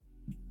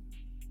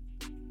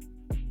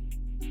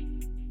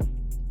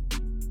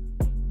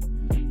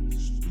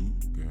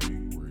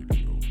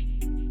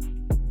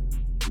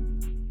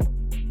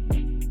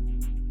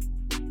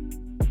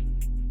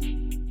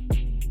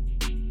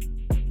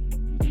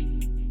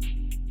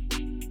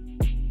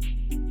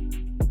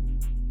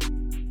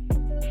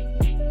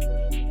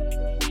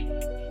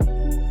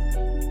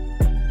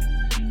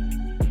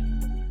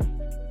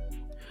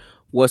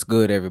What's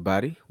good,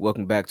 everybody?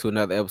 Welcome back to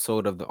another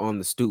episode of the On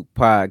the Stoop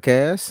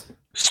podcast.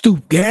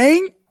 Stoop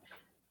gang.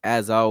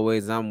 As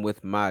always, I'm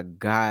with my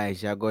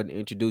guys. Y'all go ahead and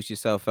introduce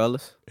yourself,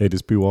 fellas. Hey,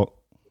 this P Walk.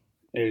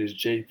 It is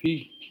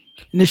JP.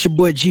 And this your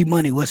boy G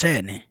Money. What's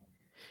happening?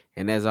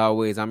 And as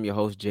always, I'm your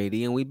host,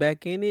 JD, and we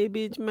back in it,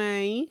 bitch,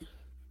 man.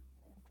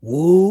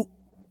 Woo.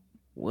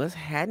 What's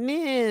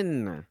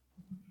happening?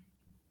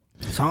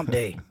 Hump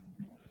day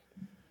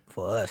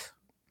for us.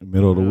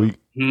 Middle of the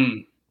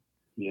week.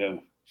 Yeah,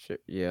 Sure,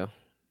 yeah,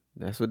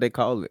 that's what they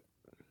call it.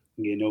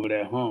 getting over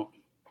that hump.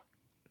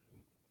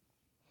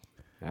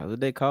 That's what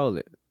they call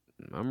it.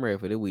 I'm ready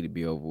for the week to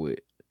be over with.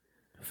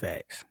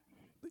 Facts.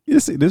 You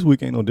see, this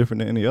week ain't no different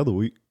than any other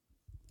week.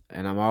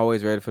 And I'm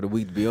always ready for the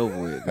week to be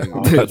over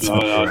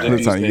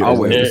with.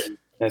 Always.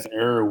 That's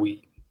error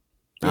week.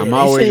 Yeah, I'm they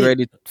always say-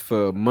 ready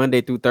for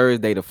Monday through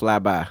Thursday to fly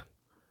by.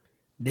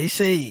 They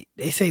say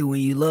when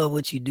you love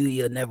what you do,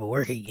 you'll never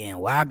work again.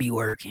 Well, I be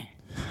working.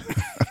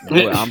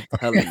 Boy, I'm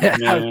telling you.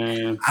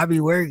 Man, I be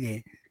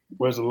working.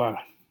 where's the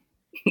lie?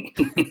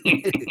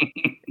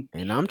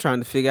 And I'm trying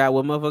to figure out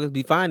what motherfuckers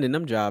be finding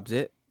them jobs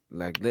at.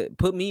 Like,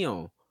 put me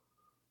on.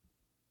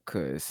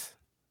 Cause,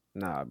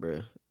 nah,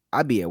 bro.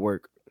 I be at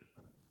work.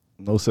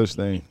 No such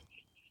thing.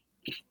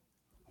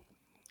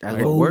 At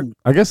Like, work.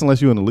 I guess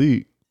unless you're in the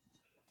league.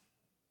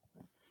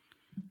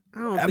 I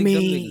don't I think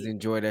mean- them niggas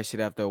enjoy that shit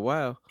after a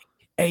while.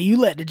 Hey, you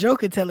let the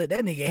Joker tell it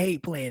that nigga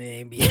hate playing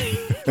in the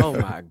NBA. Oh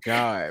my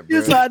god, bro.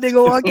 You saw a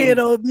nigga walk in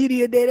on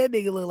media day. That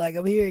nigga look like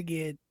I'm here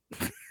again.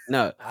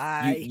 No,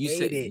 I you hate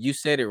said it. you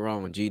said it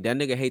wrong, G. That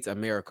nigga hates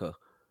America.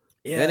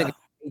 Yeah, That nigga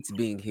hates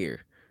being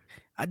here.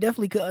 I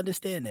definitely could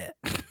understand that.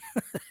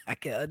 I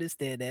can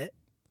understand that.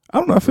 I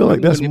don't know. I feel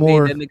like that's When they made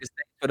more. that nigga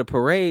stay for the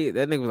parade.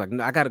 That nigga was like,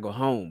 no, I gotta go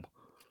home.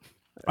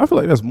 I feel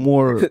like that's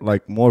more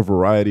like more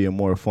variety and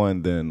more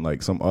fun than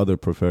like some other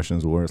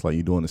professions where it's like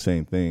you're doing the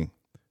same thing.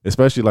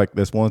 Especially like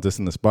there's ones that's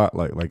in the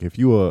spotlight. Like if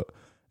you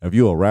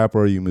a rapper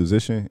or you a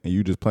musician and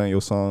you just playing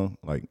your song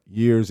like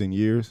years and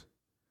years,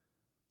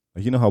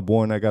 like you know how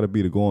boring that got to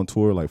be to go on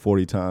tour like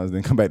 40 times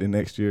then come back the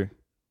next year.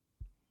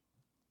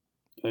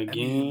 I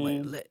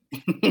mean,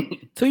 Again.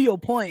 to your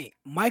point,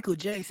 Michael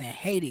Jackson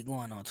hated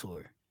going on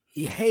tour.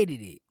 He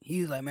hated it. He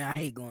was like, man, I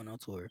hate going on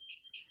tour.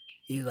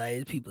 He's like,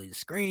 it's people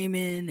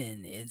screaming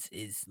and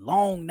it's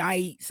long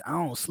nights. I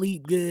don't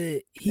sleep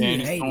good. He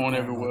And it's hated going going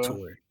everywhere. on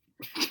tour.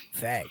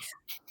 Facts.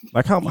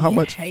 Like how He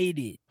much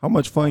hated. how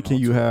much fun going can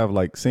on you tour. have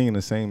like singing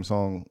the same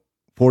song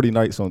 40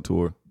 nights on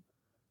tour?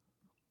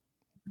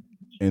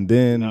 And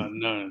then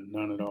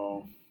None at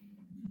all.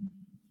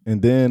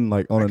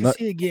 like on I a can nut,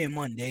 see it getting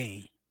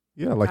mundane.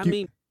 yeah, like I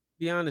mean,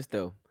 be honest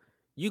though,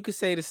 you could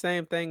say the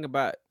same thing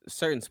about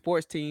certain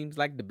sports teams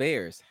like the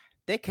Bears.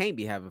 They can't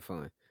be having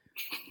fun.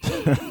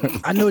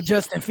 I know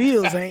Justin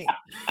Fields ain't.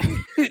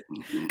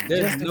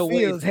 There's Justin no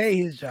way. Fields hate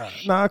his job.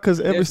 nah, because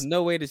There's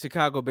no way the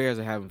Chicago Bears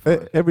are having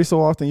fun. every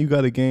so often you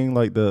got a game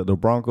like the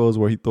Broncos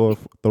where he throw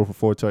for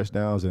 4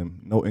 touchdowns and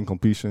no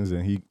incompletions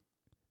and he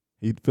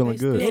feeling They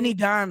good. still- Danny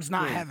Dimes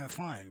not Yeah. having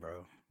fun,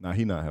 bro. Nah,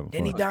 he not having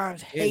Danny fun.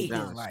 Dimes hate his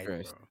Dimes life,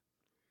 stressed. bro.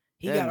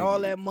 He That got all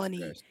nigga that is money,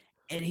 stressed.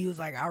 and he was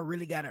like, I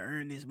really got to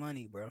earn this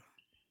money, bro.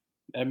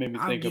 That made me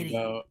I'm think getting-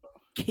 about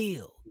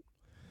Kill.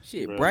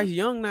 Shit, Bro. Bryce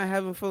Young not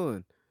having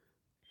fun.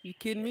 You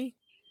kidding me?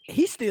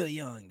 He's still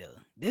young, though.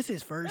 This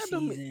is first That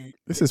don't mean- season.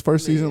 This is his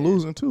first season Man.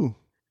 losing too.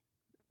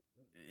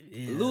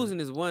 Yeah. Losing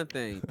is one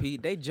thing,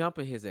 Pete. They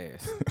jumping his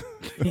ass.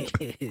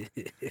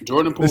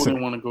 Jordan Poole Listen.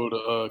 didn't want to go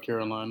to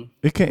Carolina.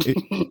 It can't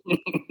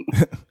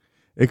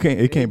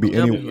it can't be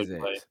Jumping any. his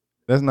ass.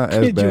 That's not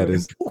as bad Jordan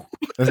as Poole.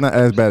 that's not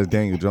as bad as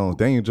Daniel Jones.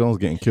 Daniel Jones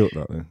getting killed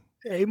out there.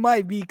 They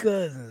might be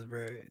cousins,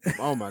 bro.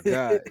 Oh my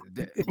god,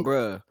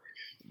 bruh.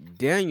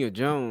 Daniel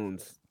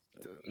Jones,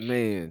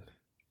 man.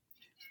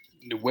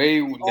 The way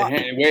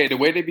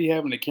they be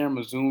having the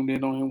camera zoomed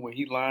in on him when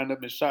he lined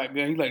up in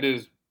shotgun, he like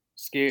this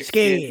scared for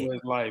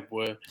his life,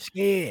 boy.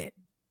 Scared.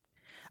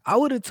 I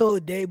would have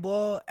told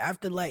Dayball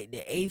after like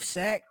the 8th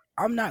sack,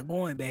 I'm not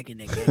going back in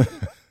that game.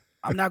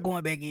 I'm not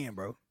going back in,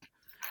 bro.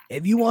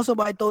 If you want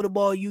somebody to throw the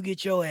ball, you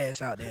get your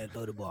ass out there and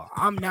throw the ball.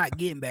 I'm not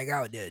getting back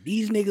out there.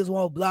 These niggas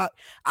won't block.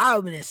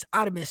 I'd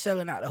have been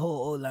selling out the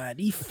whole O-line.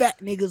 These fat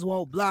niggas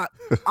won't block.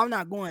 I'm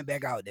not going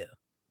back out there.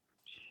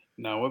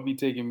 Now, what be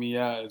taking me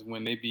out is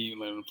when they be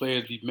when the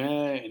players be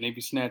mad and they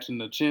be snatching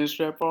the chin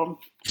strap off.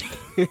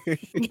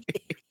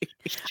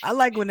 I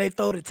like when they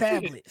throw the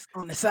tablets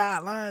on the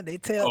sideline. They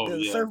tell Oh, the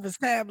yeah. surface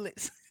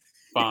tablets.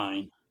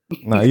 Fine.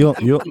 Nah, you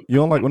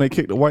don't like when they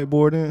kick the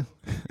whiteboard in?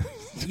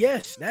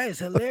 Yes, that is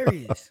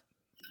hilarious.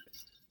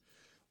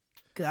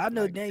 Cause I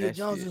know Like Daniel that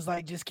Jones shit. was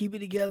like, just keep it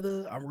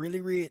together. I'm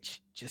really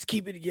rich. Just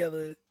keep it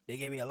together. They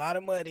gave me a lot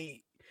of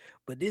money,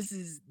 but this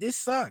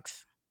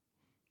sucks.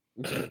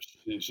 Shit,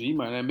 he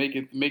might not make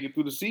it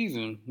through the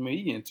season. I mean,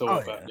 he getting told Oh,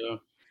 about yeah. there.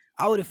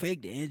 I would have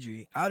faked the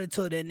injury. I would have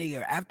told that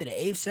nigga after the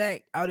 8th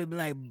sack, I would have been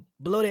like,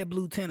 blow that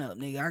blue 10 up,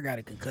 nigga. I got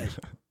a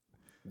concussion.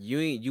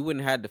 You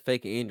wouldn't have to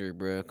fake an injury,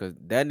 bro, because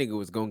that nigga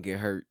was gonna get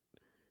hurt.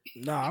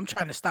 No, I'm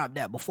trying to stop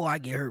that before I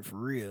get hurt for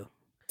real.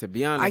 To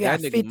be honest, I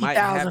got that nigga might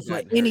have 50,000 for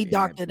gotten any hurt in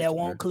doctor that bitch,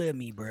 won't bro. clear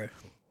me, bro.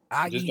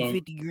 I'll give Just you don't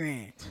 50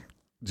 grand.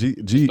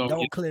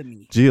 Don't clear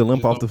me. G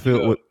limp Just off the don't get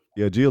field up.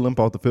 with G limp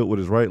off the field with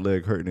his right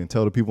leg hurting and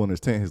tell the people in his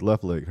tent his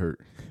left leg hurt.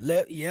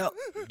 Yep,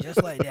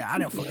 just like that. I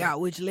done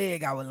forgot which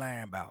leg I was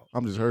lying about.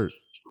 I'm just hurt.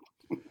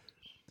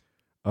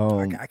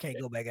 I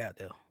can't go back out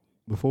there.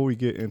 Before we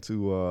get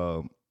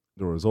into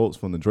the results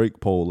from the Drake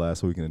poll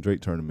last week in the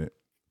Drake tournament,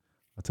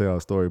 I'll tell y'all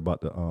a story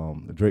about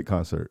the Drake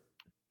concert.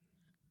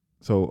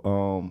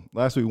 So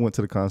last week we went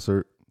to the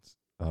concert.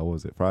 What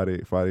was it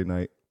Friday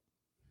night?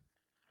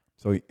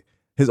 So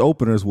his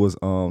openers was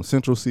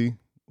Central C,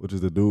 which is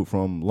the dude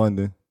from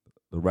London,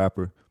 the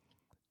rapper,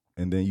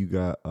 and then you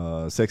got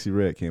Sexy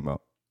Red came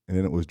out, and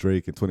then it was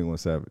Drake and 21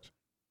 Savage.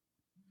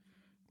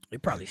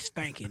 It probably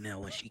stank in there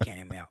when she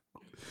came out.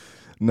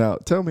 Now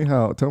tell me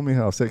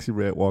how Sexy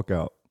Red walk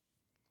out.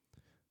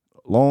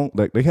 Long,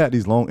 like they had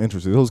these long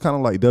entrances. It was kind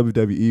of like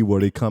WWE where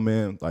they come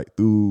in like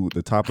through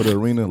the top of the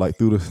arena, like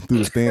through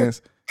the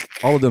stands.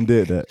 All of them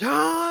did that.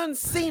 John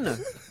Cena.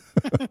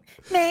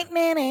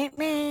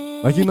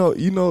 Like you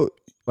know,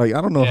 like I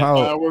don't know how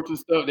fireworks and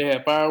stuff. They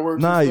had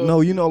fireworks. Nah, and stuff.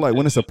 no, you know, like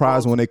when it's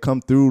surprised when they come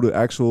through the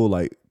actual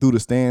like through the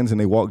stands and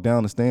they walk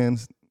down the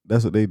stands.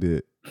 That's what they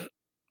did.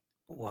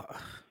 Wow.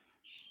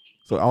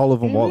 So all of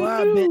them walked.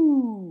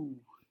 Well,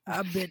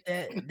 I bet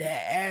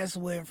that ass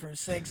went from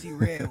Sexy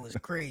Red was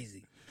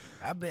crazy.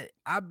 I bet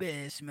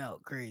it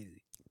smelled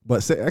crazy.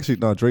 But actually,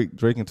 no, Drake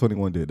and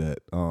 21 did that.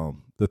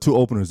 The two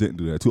openers didn't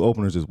do that. Two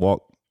openers just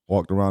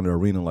walked around the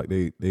arena like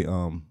they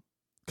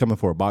coming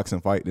for a boxing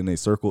fight. Then they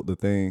circled the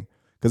thing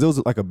because it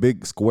was like a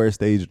big square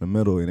stage in the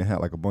middle, and it had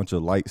like a bunch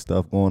of light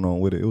stuff going on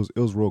with it. It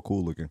was real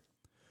cool looking.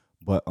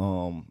 But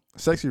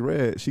Sexy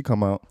Red, she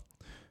come out,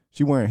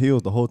 she wearing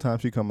heels the whole time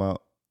she come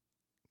out,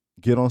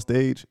 get on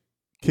stage,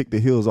 kick the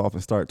heels off,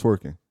 and start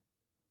twerking.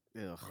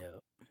 Yeah.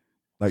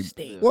 Like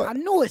Stink. what? I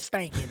know it's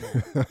stinking.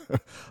 I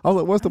was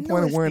like, what's the I know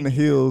point of it's wearing the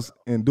stinking. heels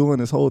and doing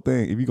this whole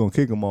thing if you're gonna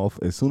kick them off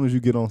as soon as you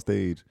get on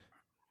stage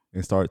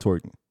and start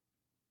twerking?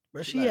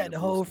 But she had the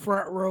whole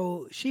front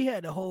row. She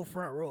had the whole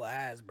front row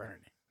eyes burning.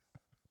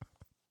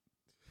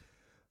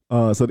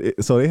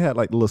 So they had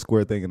like the little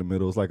square thing in the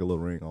middle. It's like a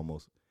little ring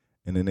almost,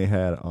 and then they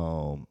had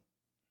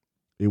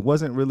it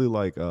wasn't really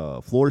like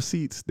floor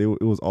seats. It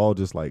was all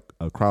just like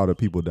a crowd of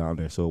people down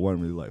there. So it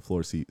wasn't really like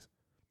floor seats.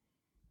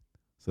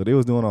 So they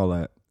was doing all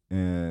that,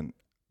 and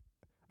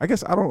I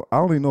guess I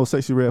only know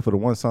Sexy Red for the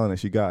one song that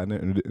she got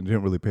and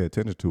didn't really pay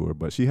attention to her.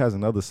 But she has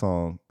another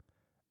song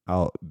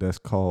out that's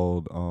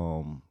called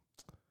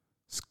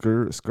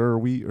Skur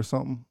Wheat or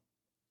something.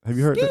 Have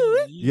you heard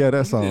that? Yeah,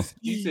 that song.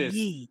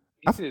 He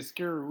said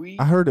scare weed.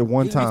 I heard it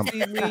one time. You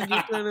see me and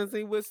you trying to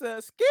see what's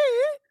up, scared.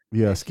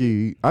 Yeah,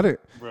 Ski. I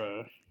didn't.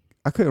 Bruh.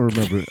 I couldn't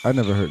remember. I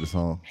never heard the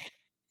song.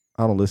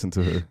 I don't listen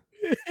to her.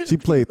 She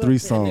played 3 That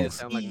songs.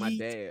 sound like my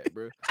dad,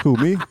 bro. Who,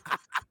 me?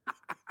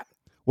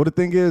 Well, the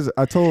thing is,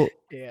 I told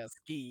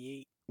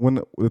when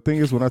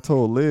I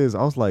told Liz,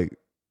 I was like,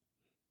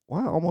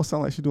 "Why? I almost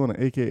sound like she's doing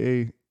an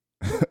AKA."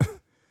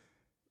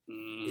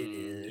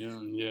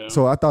 Yeah.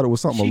 So I thought it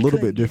was something She a little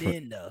couldn't bit get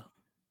different. in, though.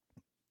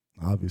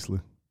 Obviously,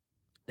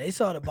 They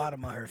saw the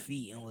bottom of her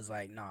feet and was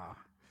like, "Nah."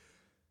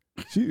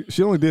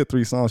 she only did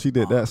 3 songs. She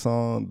did that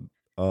song.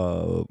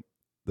 I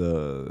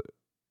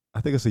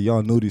think it's a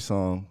Young Nudie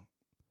song.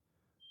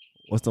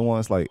 What's the one?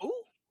 It's like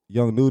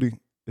Young Nudie.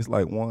 It's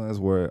like ones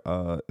where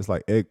it's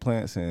like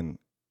eggplants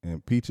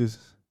and peaches.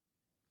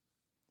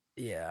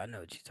 Yeah, I know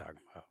what you're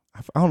talking about.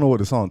 I don't know what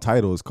the song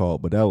title is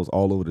called, but that was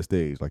all over the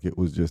stage. Like it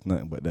was just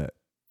nothing but that.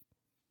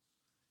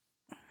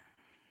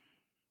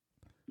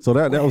 So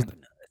that was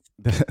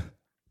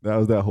that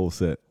was that whole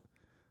set.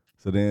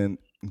 So then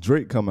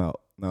Drake come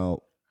out.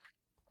 Now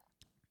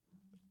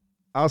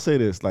I'll say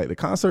this: like the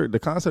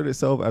concert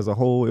itself as a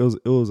whole,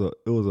 it was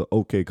an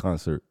okay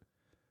concert.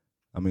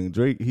 I mean,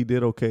 Drake, he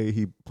did okay.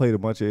 He played a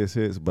bunch of his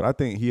hits, but I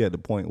think he had the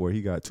point where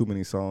he got too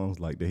many songs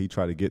like that he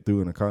tried to get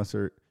through in a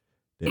concert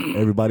that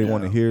everybody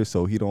want to hear,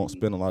 so he don't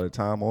spend a lot of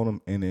time on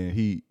them. And then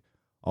he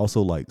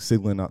also like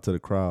signaling out to the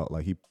crowd,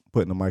 like he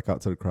putting the mic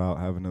out to the crowd,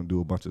 having them do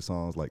a bunch of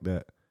songs like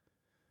that.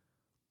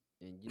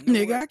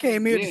 Nigga, I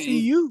came here to see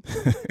you.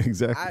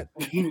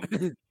 Exactly.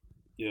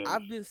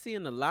 I've been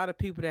seeing a lot of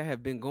people that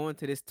have been going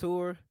to this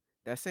tour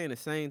that's saying the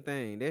same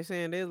thing. They're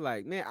saying they're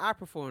like, man, I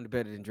performed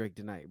better than Drake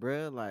tonight,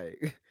 bro.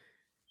 Like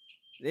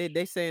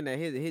they saying that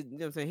his you know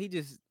what I'm saying, he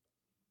just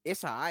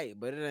it's all right,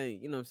 but it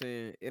ain't, you know what I'm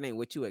saying, it ain't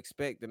what you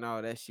expect and all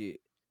that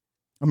shit.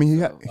 I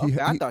mean,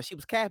 I thought she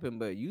was capping,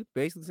 but you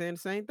basically saying the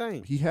same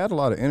thing. He had a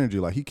lot of energy.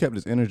 Like he kept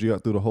his energy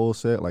up through the whole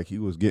set. Like he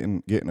was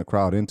getting the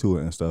crowd into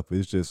it and stuff.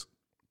 It's just,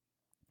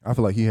 I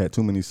feel like he had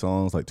too many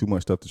songs, like too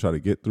much stuff to try to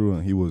get through,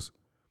 and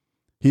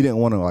he didn't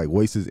want to like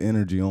waste his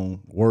energy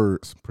on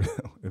words,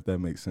 if that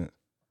makes sense.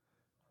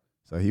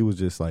 So he was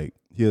just like,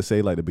 he'll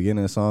say like the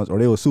beginning of songs, or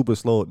they were super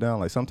slowed down.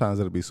 Like sometimes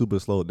it'll be super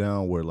slowed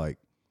down where like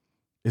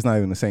it's not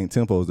even the same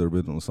tempo as the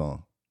original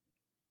song.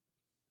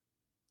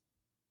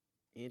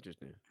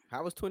 Interesting.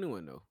 How was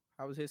 21 though?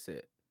 How was his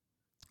set?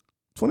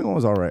 21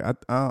 was all right.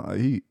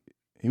 He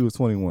was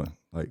 21.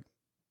 Like,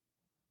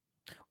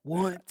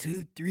 1,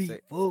 2, 3, Say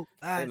 4,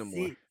 say 5, no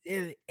more. 6,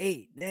 7,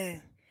 8,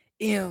 9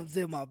 M's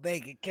in my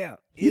bank account.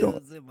 He don't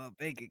M's in my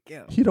bank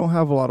account. he don't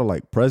have a lot of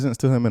like presence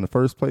to him in the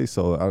first place.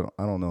 So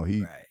I don't know.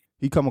 Right.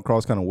 He come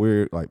across kind of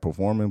weird like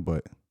performing,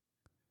 but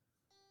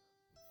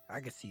I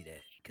can see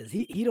that. Cause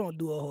he don't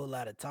do a whole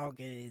lot of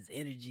talking. His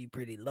energy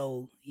pretty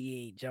low.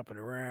 He ain't jumping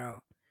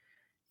around.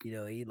 You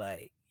know, he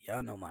like,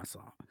 y'all know my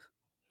songs.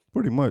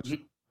 pretty much.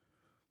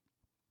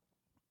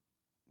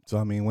 So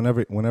I mean,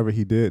 whenever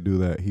he did do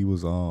that, he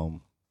was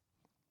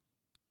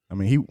I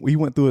mean, he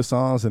went through his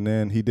songs and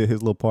then he did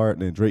his little part,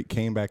 and then Drake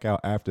came back out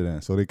after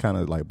that. So they kind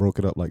of like broke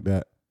it up like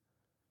that.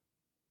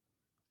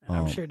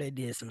 I'm sure they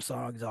did some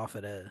songs off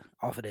of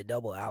the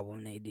double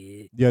album they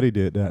did. Yeah, they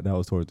did that. That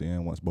was towards the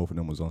end once both of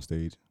them was on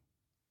stage.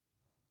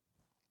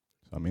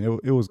 So I mean,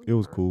 it was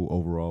cool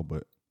overall,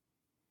 but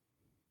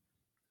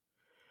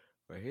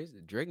But his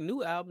Drake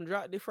new album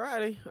dropped this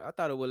Friday. I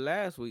thought it was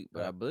last week,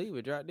 but I believe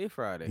it dropped this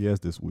Friday. yes,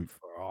 this week.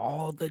 For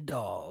all the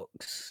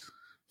dogs.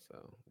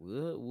 So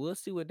we'll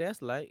see what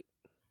that's like.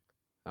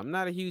 I'm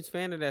not a huge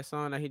fan of that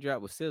song that he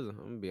dropped with SZA. I'm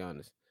gonna be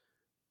honest.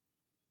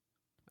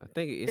 I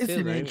think it's It's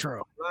an SZA, ain't it?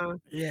 intro.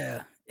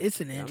 Yeah,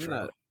 it's an Yeah,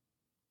 intro.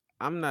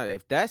 I'm not.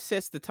 If that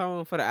sets the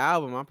tone for the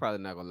album, I'm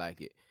probably not gonna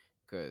like it,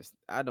 cause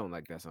I don't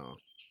like that song.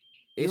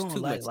 You It's don't too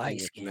like much light singing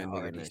from skinned that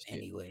nigga and that artists shit.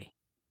 anyway.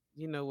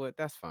 You know what?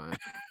 That's fine.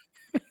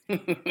 That's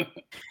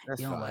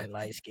You don't fine. like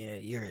light skin.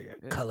 You're a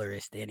It,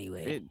 colorist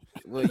anyway.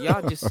 well,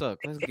 y'all just suck.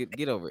 Let's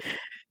get over it.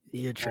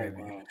 You're Oh,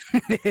 tripping. wow.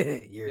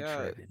 You're Yeah,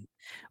 tripping.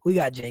 We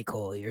got J.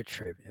 Cole. You're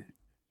tripping.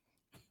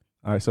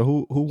 All right, so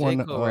who J.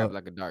 won? Cole rap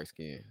like a dark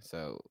skin,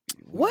 so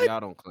What?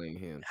 y'all don't claim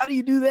him. How do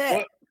you do that?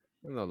 What?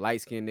 You know,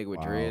 light skinned nigga with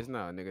Wow. dreads. No,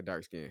 nigga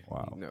dark skin.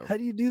 Wow. No, How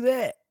do you do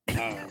that?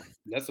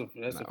 That's the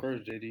No.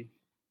 first, JD.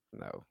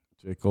 no.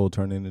 J. Cole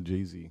turned into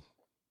Jay-Z.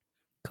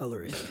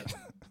 Colorist.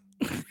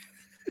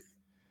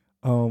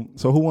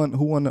 So who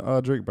won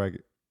the Drake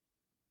bracket?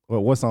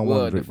 Well, what song won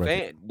the Well, Drake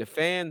bracket? the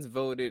fans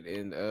voted,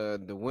 and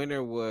the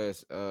winner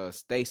was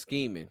 "Stay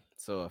Scheming."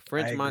 So a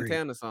French agree.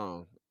 Montana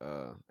song.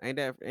 Ain't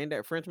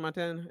that French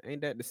Montana?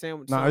 Ain't that the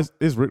sandwich Nah, song?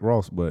 it's Rick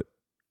Ross, but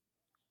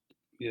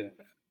Yeah.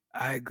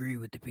 I agree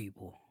with the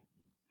people.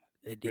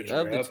 It did. Rich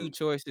Of the Rap. two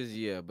choices,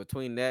 yeah,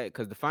 between that,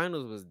 because the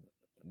finals was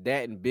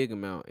that and Big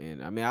Amount,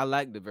 and I mean I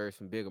like the verse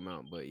from Big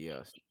Amount, but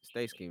yeah,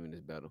 Stay Scheming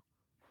is better.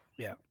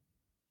 Yeah.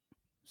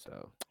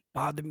 So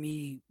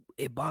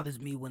It bothers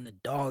me when the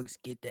dogs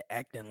get to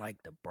acting like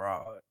the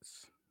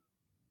broads.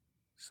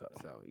 So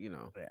you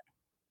know,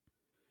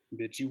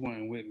 Bitch, you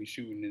weren't with me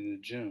shooting in the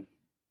gym.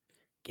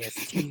 guess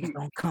teams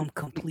don't come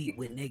complete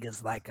with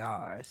niggas like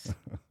ours.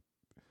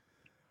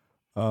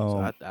 so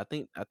um, I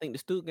think the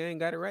Stoop gang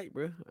got it right,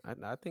 bro.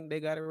 I think they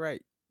got it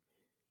right.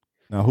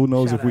 now who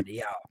knows Shout if out to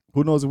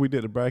y'all. we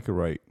did the bracket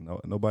right? No,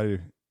 nobody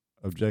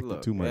objected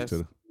Look, too much to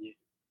that's the.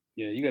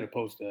 Yeah, you got to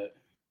post that.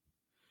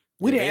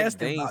 We yeah, didn't ask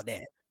they them ain't- about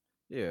that.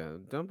 Yeah,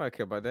 don't nobody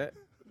care about that.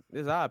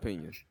 This is our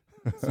opinion.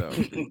 So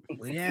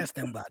We didn't ask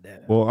them about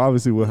that. Well,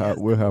 obviously We asked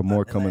we'll them have about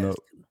more the coming last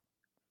up two.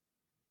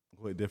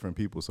 with different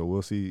people, so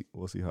we'll see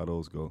how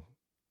those go.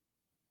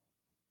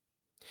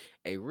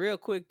 hey, real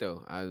quick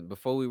though,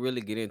 before we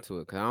really get into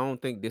it, cause I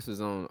don't think this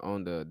was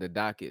on the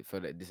docket for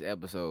this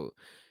episode.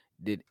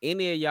 Did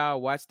any of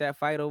y'all watch that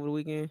fight over the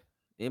weekend?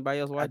 Anybody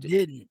else I watch it?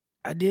 didn't.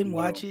 I didn't No.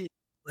 watch it,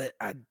 but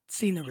I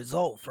seen the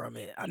result from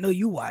it. I know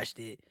you watched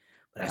it,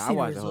 but I Yeah, I seen the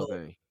watched the whole result.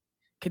 thing.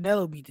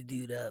 Canelo beat the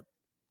dude up.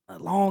 A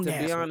long To be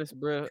ass one. honest,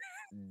 bro,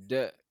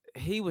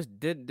 he was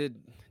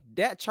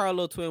that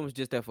Charlo twin was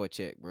just there for a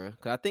check, bro.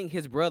 Cause I think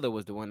his brother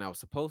was the one that was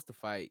supposed to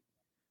fight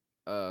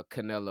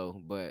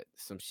Canelo, but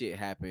some shit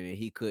happened and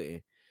he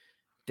couldn't.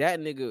 That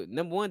nigga,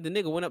 number one, the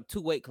nigga went up 2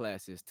 weight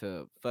classes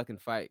to fucking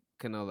fight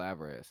Canelo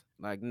Alvarez.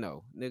 Like,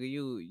 no, nigga,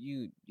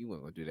 you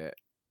weren't gonna do that.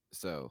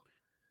 So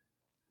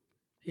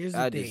Here's the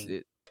I just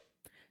thing.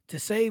 To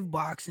save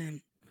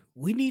boxing,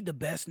 we need the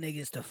best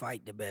niggas to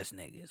fight the best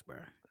niggas, bro.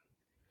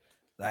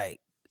 Like,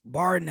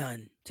 bar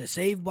none. To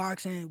save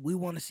boxing, we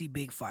want to see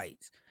big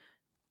fights.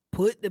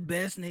 Put the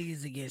best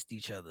niggas against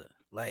each other.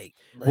 Like,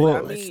 Well,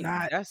 I let's mean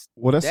not. that's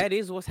that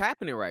is what's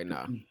happening right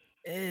now.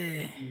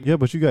 yeah,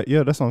 but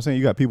that's what I'm saying.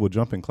 You got people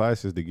jumping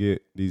classes to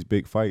get these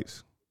big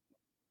fights.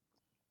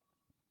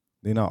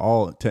 They're not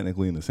all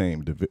technically in the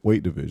same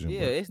weight division.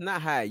 Yeah, it's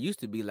not how it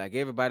used to be. Like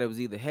everybody was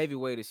either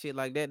heavyweight or shit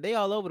like that. They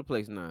all over the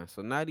place now.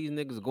 So now these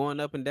niggas going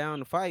up and down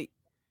to fight.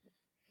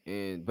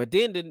 And but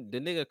then the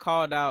nigga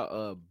called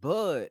out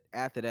Bud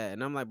after that,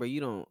 and I'm like, bro, you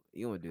don't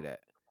do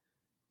that.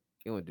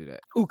 You don't do that.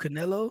 Who,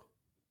 Canelo?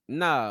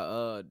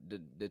 Nah,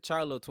 the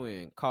Charlo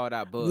twin called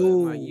out Bud.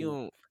 I'm like, No. you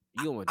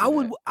don't want to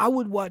do that. I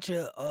would watch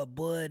a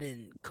Bud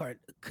and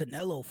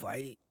Canelo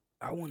fight.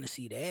 I want to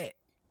see that.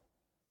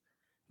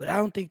 But I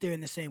don't think they're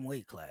in the same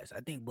weight class. I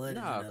think Bud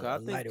Nah, is in cause a I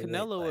think lighter weight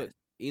Canelo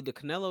class.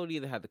 Canelo would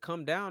either have to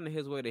come down to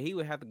his weight or he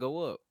would have to go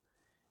up.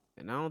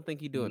 And I don't think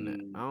he doing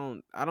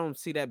that. I don't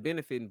see that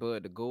benefiting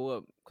Bud to go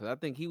up because I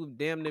think he would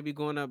damn near be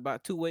going up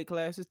about 2 weight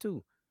classes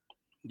too.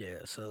 Yeah,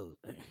 so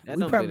That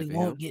we don't probably benefit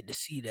won't him. get to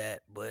see that,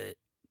 but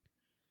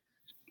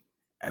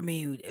I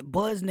mean,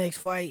 Bud's next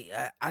fight,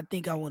 I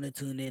think I want to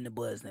tune in to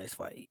Bud's next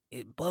fight.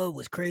 Bud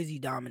was crazy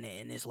dominant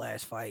in this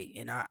last fight,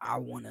 and I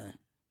want to.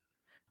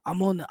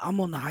 I'm on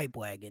the hype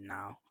wagon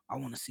now. I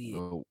want to see it.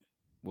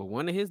 Well,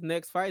 one of his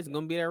next fights is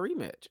gonna be that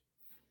rematch.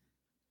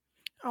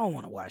 I don't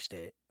want to watch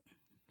that.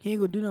 He ain't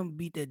gonna do nothing but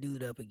beat that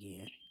dude up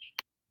again.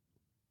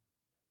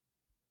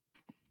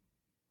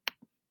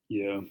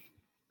 Yeah.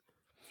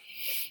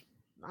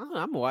 I'm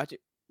gonna watch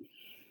it.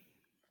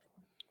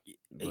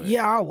 But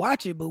yeah, I'll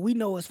watch it, but we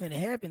know what's finna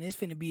happen. It's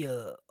finna be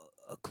a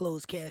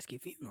closed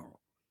casket funeral.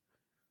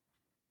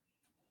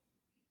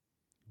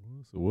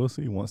 So we'll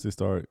see once they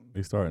start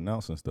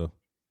announcing stuff.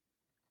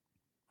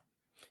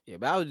 Yeah,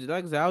 but I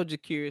was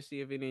just curious to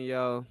see if any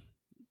of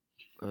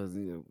y'all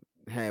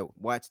had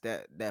watched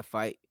that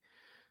fight.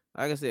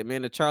 Like I said,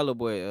 man, the Charlo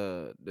boy,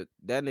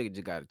 that nigga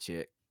just got a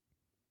check.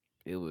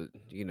 It was,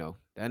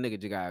 that nigga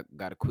just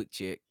got a quick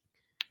check.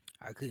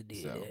 I could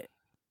do that.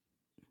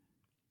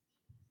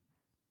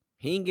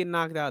 He ain't getting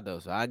knocked out though,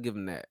 so I give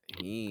him that.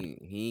 He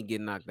ain't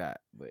getting knocked out,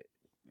 but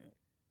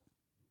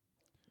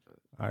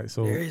all right,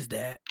 so there is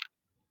that.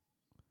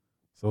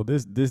 So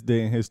this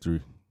day in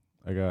history,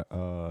 I got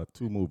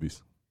 2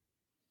 movies.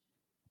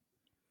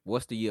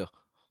 What's the year?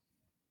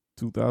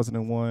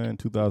 2001,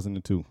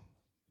 2002.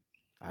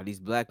 Are these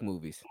black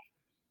movies?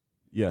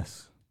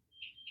 Yes.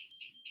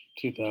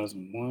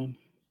 2001.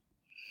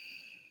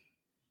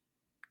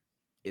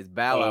 Is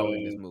Bow Wow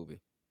in this movie?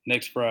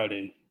 Next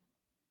Friday.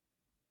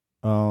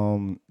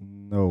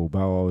 No,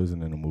 Bow Wow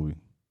isn't in the movie.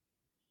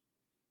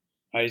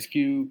 Ice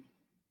Cube.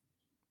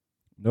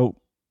 Nope.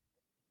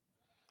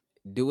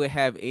 Do it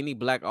have any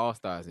black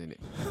all-stars in it?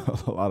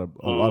 a lot of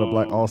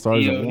black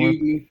all-stars in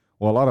one.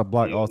 Well, a lot of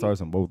black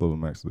all-stars in both of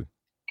them actually.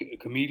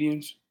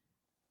 Comedians.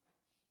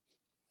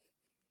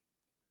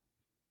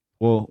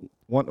 Well,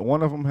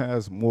 one of them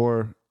has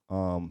more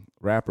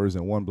rappers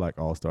than one black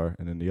all-star,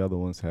 and then the other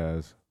ones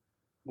has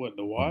what,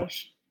 The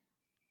Wash?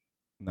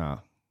 Nah.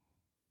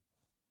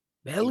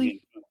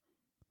 Belly?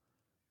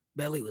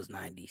 Belly was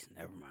 90s.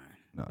 Never mind.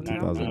 No,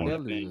 2001.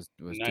 Belly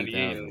was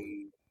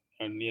 2000.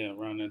 Yeah,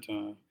 around that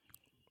time.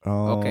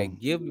 Okay,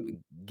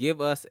 give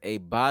us a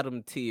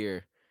bottom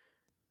tier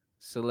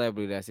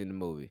celebrity that's in the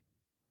movie.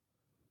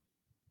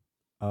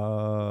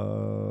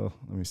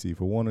 Let me see.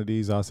 For one of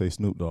these, I'll say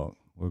Snoop Dogg.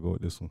 We'll go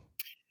with this one.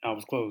 I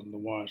was close to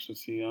watch.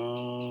 Let's see.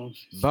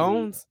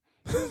 Bones.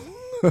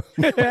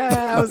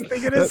 I was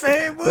thinking the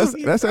same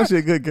movie. That's actually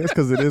a good guess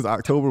because it is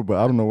October, but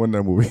I don't know when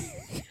that movie.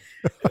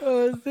 I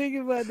was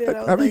thinking about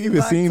that. Have you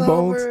even seen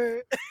Bones?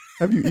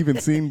 Have you even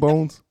seen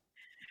Bones?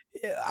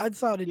 Yeah, I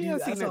saw the dude. Yeah,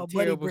 I saw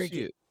Buddy break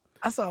it.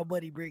 I saw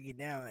Buddy break it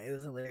down. It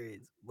was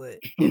hilarious. But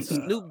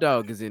Snoop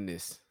Dogg is in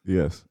this.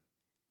 Yes.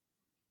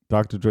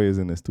 Dr. Dre is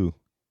in this too.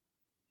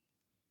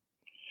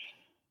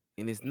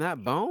 And it's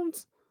not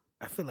Bones?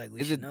 I feel like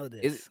we should know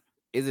this.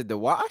 Is it The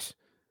Wash?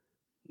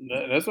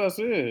 That's what I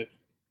said.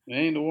 It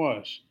ain't The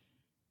Wash.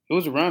 It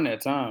was around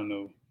that time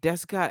though.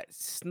 That's got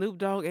Snoop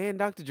Dogg and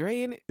Dr.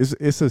 Dre in it?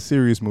 It's a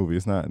serious movie.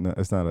 It's not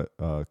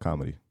a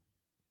comedy.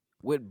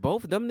 With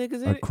both of them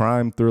niggas in it? A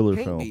crime thriller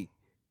Can't film. be.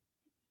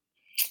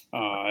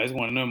 It's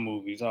one of them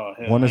movies. Oh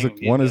hell.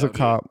 One is a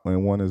cop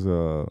and one is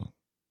a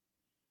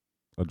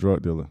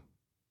drug dealer.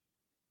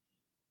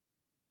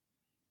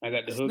 I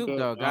got the Snoop hookup.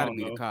 Dogg gotta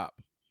be the cop.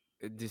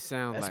 It just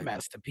sounds That's like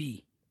Master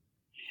P.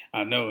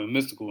 I know, and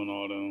Mystical and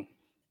all them.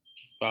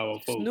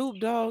 504. Snoop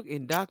Dogg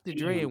and Dr.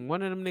 Dre and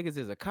one of them niggas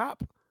is a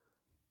cop.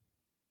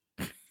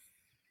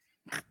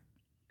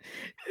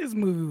 This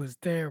movie was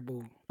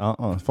terrible.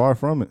 Far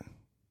from it.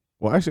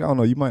 Well, actually, I don't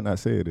know. You might not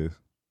say it is.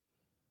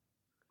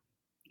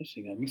 That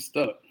shit got me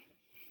stuck.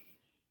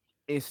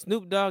 And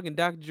Snoop Dogg and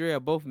Dr. Dre are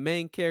both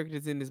main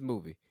characters in this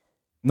movie.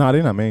 No,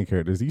 they're not main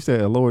characters. You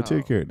said a lower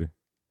tier character.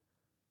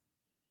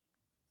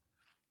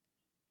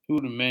 Who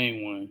the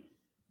main one?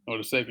 Or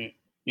the second?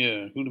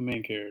 Yeah, who the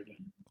main character?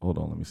 Hold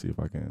on, let me see if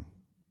I can.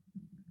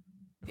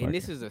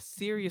 This is a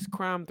serious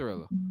crime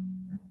thriller.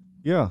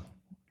 Yeah.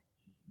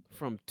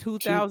 From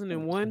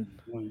 2001.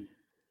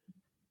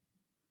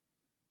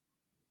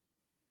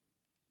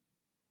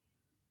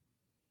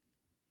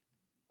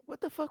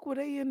 What the fuck were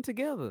they in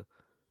together?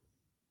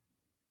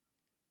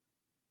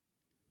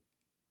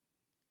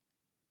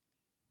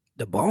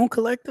 The Bone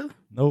Collector?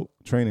 Nope.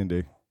 Training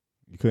Day.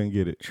 You couldn't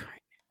get it.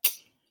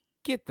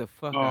 Get the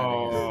fuck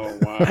out of here.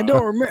 Wow. I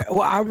don't remember.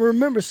 Well, I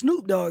remember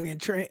Snoop Dogg in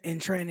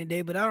Training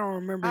Day, but I don't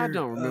remember. I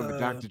don't remember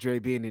Dr. Dre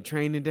being in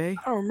Training Day.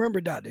 I don't remember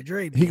Dr.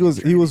 Dre. He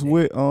was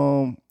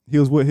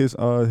with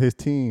his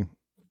team,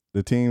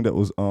 the team that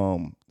was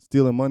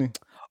stealing money.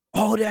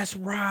 Oh, that's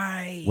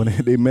right. When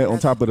they met on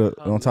top of the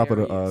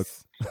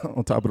hilarious.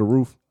 on top of the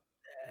roof.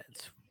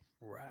 That's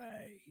right.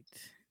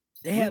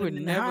 They had him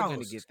in the house.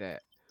 Gonna get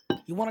that.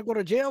 You want to go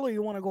to jail or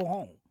you want to go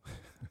home?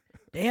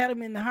 They had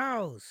him in the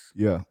house.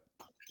 Yeah.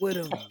 With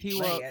him.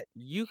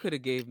 You could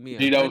have gave me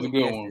that was a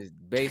good one.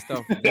 Based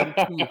off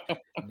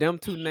them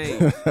two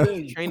names.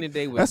 Training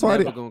Day was That's why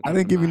I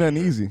didn't give you nothing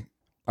easy.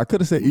 I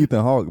could have said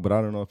Ethan Hawke, but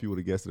I don't know if you would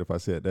have guessed it if I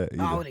said that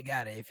either. I would have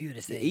got it if you would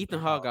have said Ethan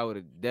Hawke. I would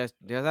have. That's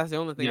the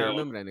only thing I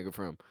remember that nigga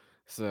from.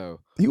 So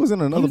he was in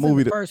He another was in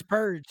movie the that first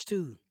Purge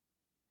too.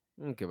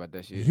 I don't care about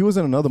that shit. he was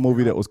in another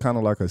movie that was kind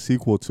of like a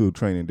sequel to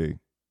Training Day.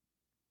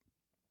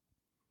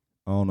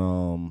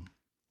 On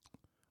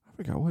I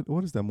forgot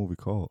what is that movie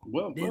called?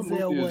 What Denzel movie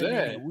is wasn't in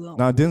that? it.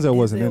 Nah, Denzel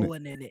wasn't in it.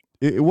 Wasn't in it.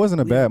 It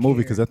wasn't a We don't bad movie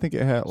care. because I think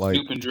it had like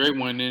Snoop and Dre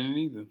wasn't in it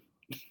either.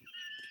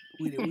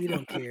 We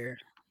don't care.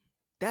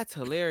 That's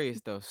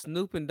hilarious though.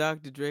 Snoop and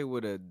Dr. Dre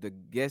were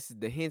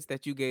the hints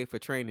that you gave for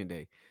Training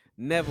Day.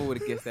 Never would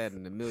have guessed that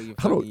in a million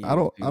fucking years.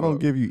 I don't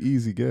give you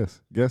easy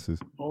guesses.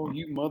 Oh,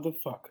 you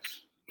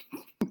motherfuckers!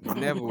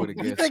 Never would have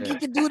You guessed think that. you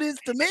can do this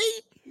to me?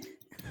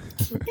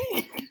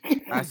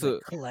 So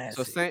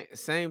Classic.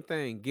 same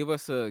thing. Give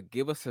us a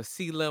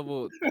C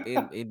level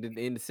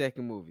in the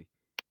second movie.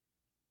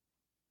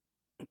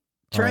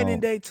 Training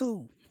Day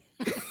 2.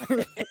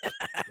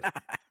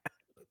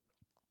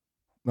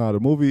 No, the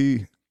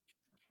movie.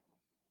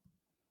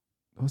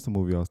 What's the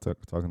movie I was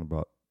talking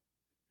about?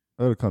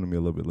 That'll come to me a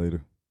little bit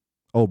later.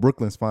 Oh,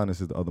 Brooklyn's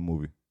Finest is the other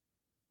movie.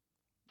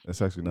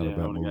 That's actually not a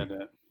bad movie. Got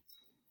that.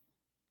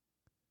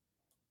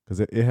 Because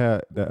it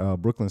had that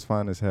Brooklyn's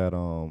Finest had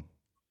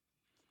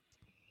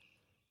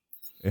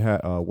it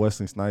had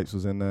Wesley Snipes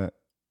was in that.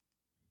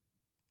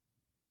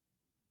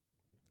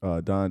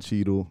 Don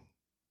Cheadle.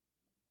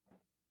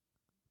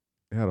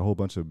 It had a whole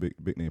bunch of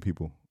big name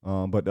people.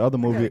 But the other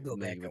I movie, gotta go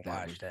back and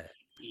watch that.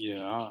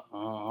 Yeah, I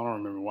don't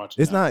remember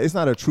watching. It's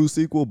not a true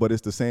sequel, but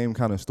it's the same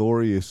kind of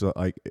story. It's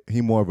like he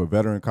more of a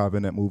veteran cop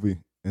in that movie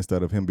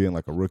instead of him being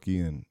like a rookie,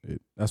 and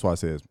that's why I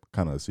say it's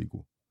kind of a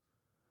sequel.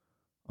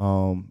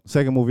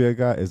 Second movie I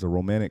got is a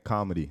romantic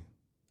comedy.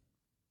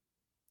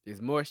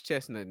 Is Morris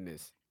Chestnut in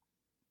this?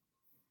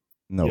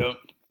 No, Yep.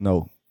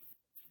 no.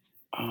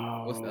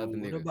 What's the other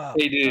nigga? What about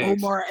They did.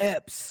 Omar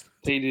Epps?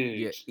 Tay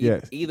Diggs. Yeah,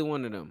 Yes. either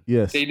one of them.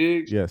 Yes. Tay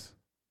Diggs. Yes.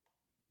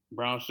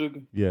 Brown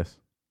Sugar. Yes.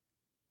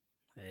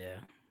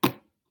 Yeah.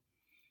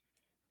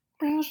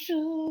 Brown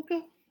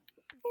Sugar.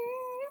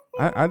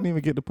 I didn't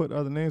even get to put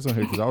other names on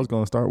here because I was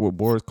gonna start with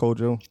Boris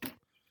Kojo.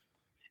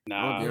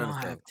 Nah, be You honest,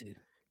 don't though. have to.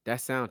 That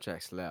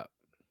soundtrack slap.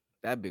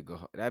 That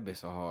bit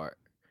so hard.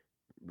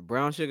 The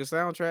Brown Sugar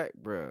soundtrack,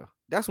 bro.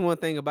 That's one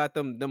thing about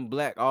them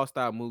black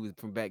all-star movies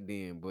from back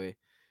then, boy.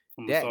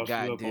 I'm That gonna sauce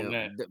you up on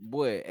goddamn that.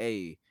 boy,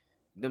 hey,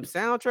 them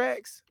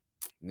soundtracks,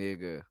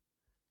 nigga.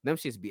 Them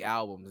shits be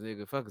albums,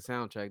 nigga. Fuck a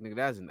soundtrack, nigga.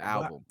 That's an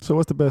album. So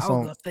what's the best I was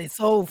song? gonna say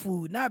Soul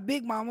Food, not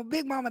Big Mama.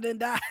 Big Mama didn't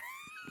die.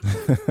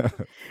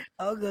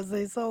 I was gonna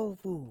say Soul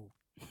Food.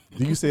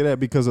 Do you say that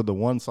because of the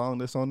one song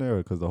that's on there,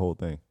 or because the whole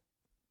thing?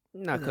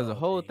 Nah, cause the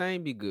whole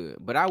thing be good.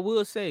 But I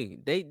will say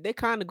they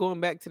kind of going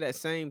back to that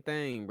same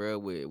thing, bro,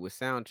 with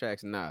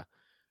soundtracks now.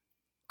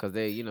 Cause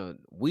they,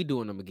 we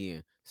doing them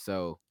again.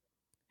 So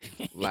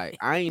like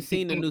I ain't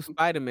seen the new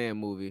Spider-Man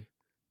movie,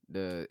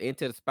 the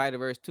Into the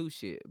Spider-Verse 2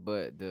 shit,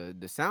 but the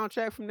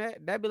soundtrack from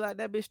that be like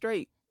that be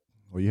straight.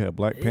 Well, you had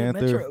Black Yeah,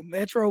 Panther.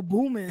 Metro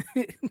Boomin.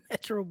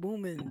 Metro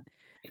Boomin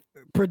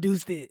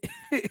produced it.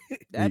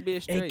 That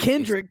be straight. And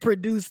Kendrick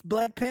produced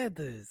Black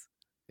Panthers.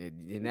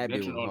 And that be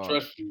Metro don't hard.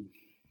 trust you.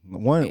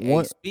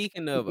 One.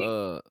 Speaking of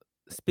the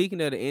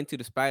Into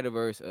the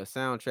Spider-Verse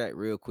soundtrack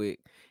real quick.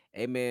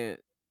 Hey man,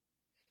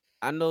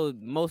 I know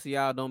most of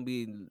y'all don't be,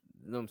 you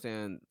know what I'm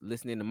saying,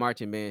 listening to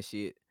marching band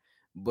shit,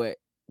 but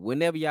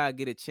whenever y'all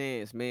get a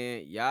chance,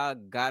 man, y'all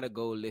gotta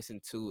go listen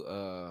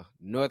to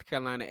North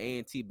Carolina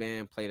A&T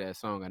band play that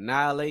song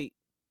Annihilate.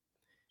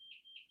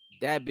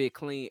 That bit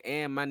clean,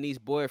 and my niece's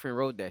boyfriend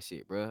wrote that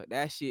shit, bro.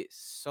 That shit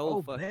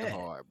so fucking bad.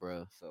 hard,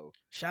 bro. So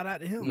shout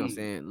out to him. you know what I'm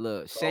saying?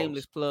 Look,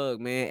 shameless plug,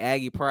 man.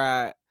 Aggie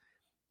Pride.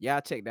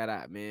 Y'all check that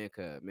out, man.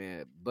 Cause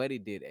man, Buddy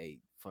did a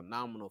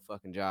phenomenal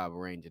fucking job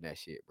arranging that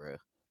shit, bro.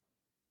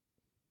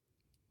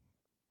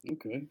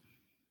 Okay.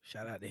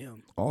 Shout out to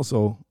him.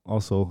 Also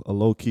a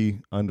low key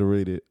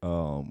underrated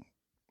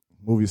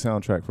movie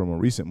soundtrack from a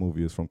recent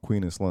movie is from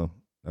Queen and Slim.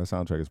 That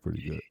soundtrack is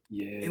pretty good.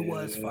 Yeah, it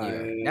was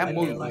fire. That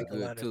movie was like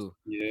good too.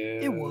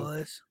 Yeah, it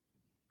was.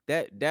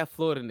 That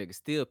Florida nigga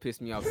still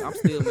pissed me off. I'm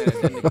still mad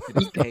at that nigga to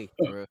this day,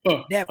 bro.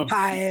 That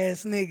pie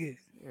ass nigga.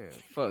 Yeah,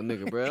 fuck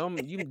nigga, bro.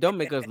 You don't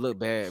make us look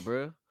bad,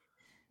 bro.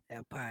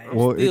 That pie.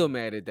 I'm still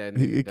mad at that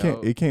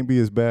nigga. It can't be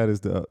as bad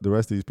as the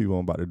rest of these people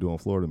I'm about to do in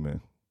Florida,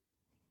 man.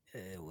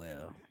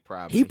 Well,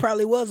 probably. He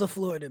probably was a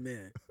Florida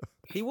man.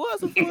 He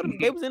was a Florida.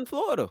 They was in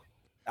Florida.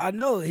 I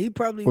know. He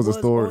probably Was a was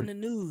story. on the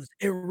news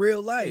in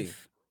real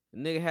life. The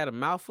nigga had a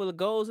mouthful of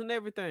goals and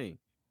everything.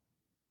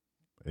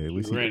 Hey, at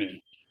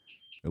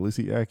least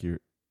he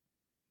accurate.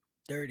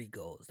 Dirty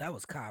goals. That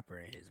was copper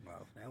in his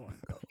mouth. That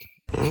wasn't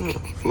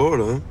gold.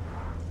 Florida, huh?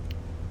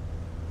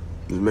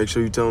 Just make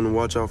sure you tell him to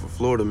watch out for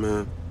Florida,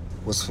 man.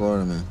 What's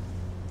Florida man?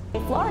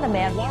 Florida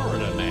man.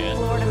 Florida man.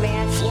 Florida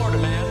man. Florida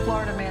man.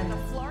 Florida man. The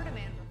Florida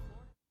man.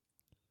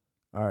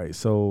 All right,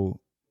 so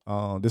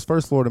this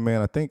first Florida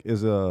man, I think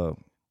it's an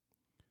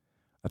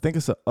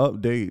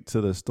update to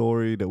the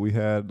story that we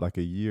had like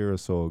a year or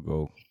so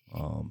ago,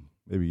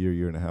 maybe a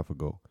year and a half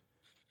ago.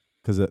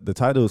 Because the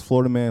title is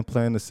Florida Man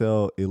Plan to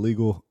Sell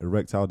Illegal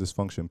Erectile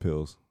Dysfunction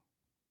Pills.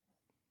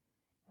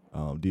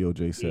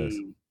 DOJ says.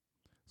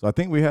 So I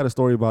think we had a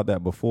story about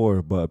that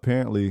before, but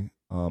apparently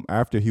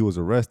after he was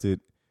arrested,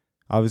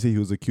 obviously he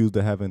was accused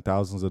of having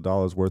thousands of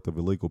dollars worth of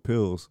illegal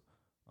pills,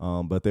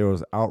 but there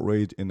was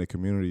outrage in the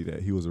community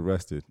that he was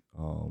arrested.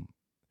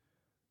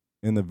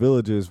 In the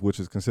Villages, which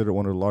is considered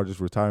one of the largest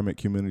retirement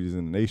communities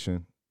in the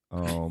nation,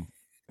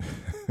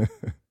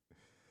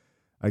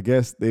 I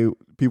guess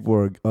people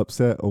were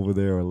upset over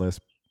there, or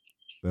less.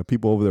 The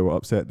people over there were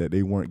upset that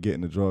they weren't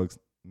getting the drugs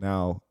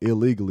now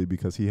illegally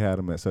because he had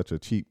them at such a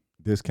cheap,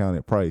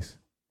 discounted price,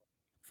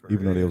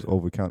 even though they was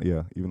over counter.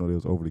 Yeah, even though they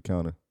was over the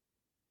counter.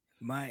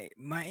 My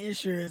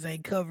insurance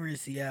ain't covering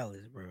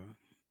Cialis, bro.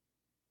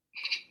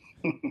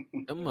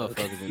 Them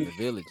motherfuckers in the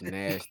village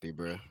nasty,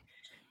 bro.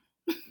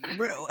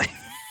 Bro,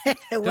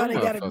 why they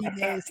gotta be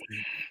nasty?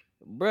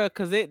 Bro,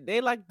 cause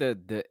they like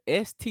the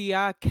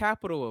STI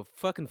capital of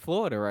fucking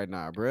Florida right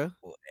now, bro.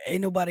 Well,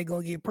 ain't nobody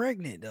gonna get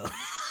pregnant though.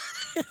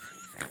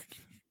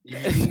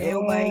 Ain't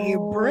nobody get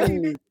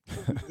pregnant.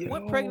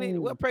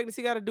 What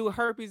pregnancy got to do with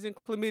herpes and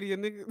chlamydia,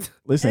 nigga?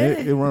 Listen,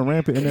 it run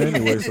rampant in there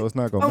anyway, so it's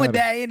not gonna matter. I'm gonna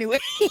die anyway.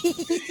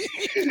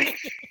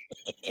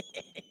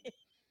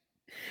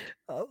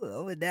 I'm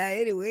gonna die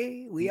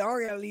anyway. We all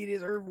gotta leave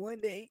this earth one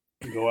day.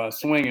 Go out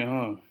swinging,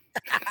 huh?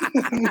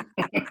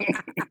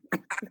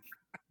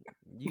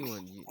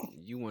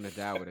 You want to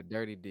die with a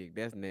dirty dick?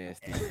 That's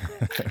nasty.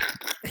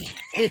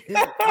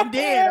 I'm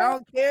dead. I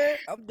don't care.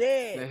 I'm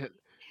dead.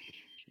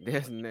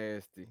 That's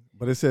nasty.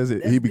 But it says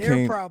That's he became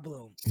their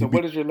problem. So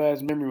what is your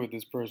last memory with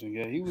this person?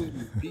 Yeah, he was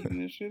beating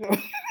this shit up.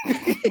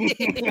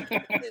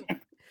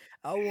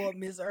 I want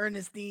Miss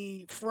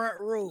Ernestine front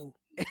row.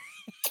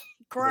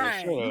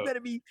 Crying. Bro,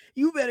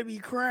 you better be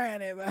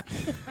crying at my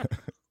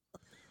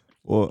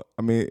Well,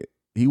 I mean,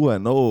 he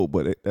wasn't old,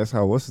 but that's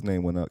how what's his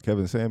name went up,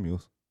 Kevin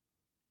Samuels.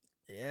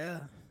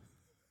 Yeah.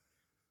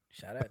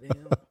 Shout out to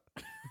him.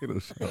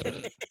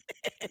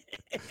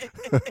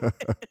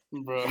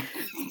 Bro.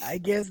 I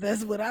guess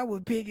that's what I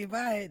would pick if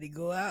I had to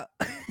go out.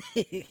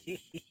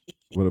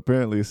 But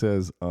apparently it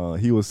says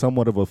he was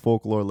somewhat of a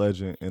folklore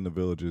legend in the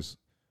Villages,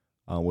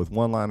 with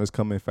one-liners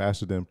coming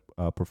faster than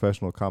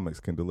professional comics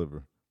can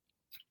deliver.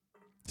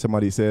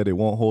 Somebody said it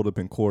won't hold up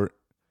in court.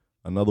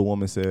 Another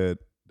woman said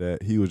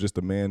that he was just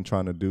a man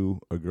trying to do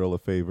a girl a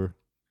favor.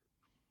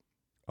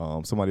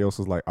 Somebody else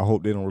was like, I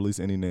hope they don't release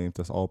any names.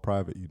 That's all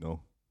private, you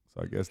know.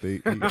 So I guess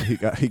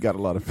he got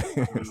a lot of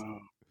fans.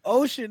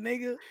 Ocean,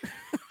 nigga.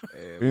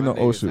 You know,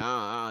 Ocean.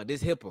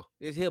 This hippo.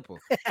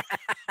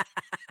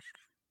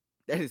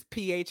 That is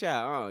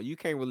PHI. You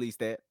can't release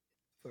that.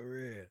 For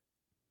real.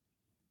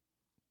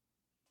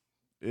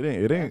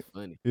 It ain't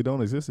funny. It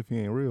don't exist if he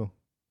ain't real.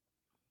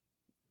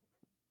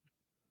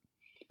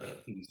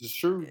 This is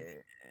true.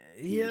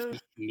 Yeah.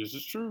 This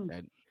is true.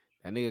 That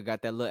nigga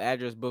got that little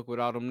address book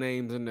with all them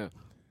names in there.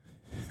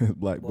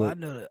 Black Boy,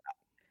 book.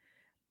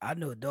 I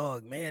know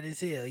dog mad as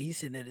hell. He's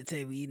sitting at the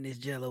table eating this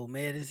jello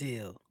mad as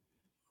hell.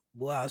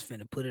 Boy, I was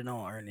finna put it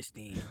on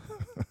Ernestine.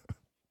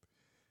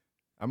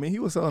 I mean, he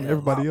was selling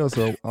everybody else,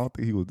 so I don't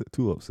think he was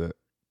too upset.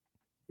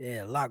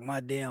 Yeah, lock my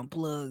damn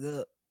plug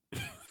up.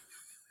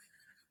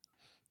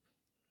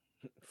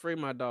 Free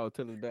my dog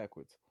till it's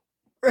backwards.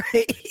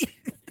 Right.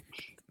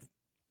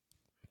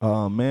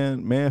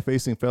 Man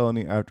facing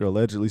felony after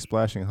allegedly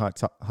splashing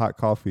hot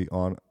coffee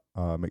on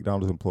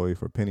McDonald's employee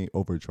for penny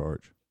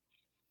overcharge.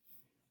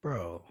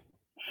 Bro.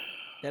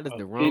 That is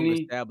the wrong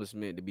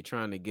establishment to be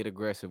trying to get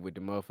aggressive with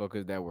the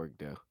motherfuckers that work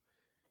there.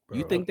 Bro,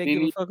 you think they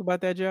give a fuck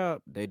about that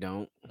job? They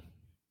don't.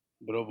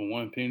 But over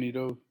 1 penny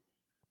though?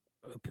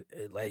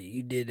 Like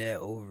you did that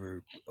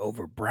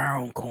over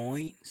brown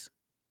coins?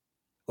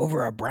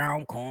 Over a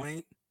brown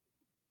coin?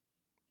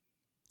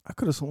 I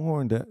could have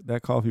sworn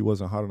that coffee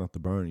wasn't hot enough to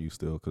burn you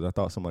still, because I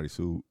thought somebody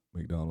sued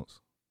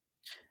McDonald's.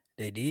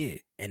 They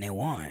did, and they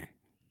won.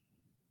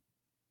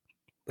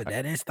 But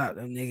that didn't stop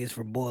them niggas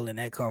from boiling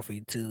that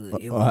coffee till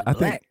it was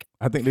black.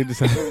 I think they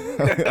just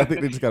I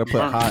think they just gotta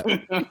put hot.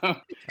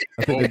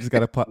 I think they just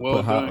gotta put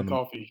hot on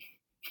coffee.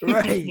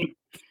 Right.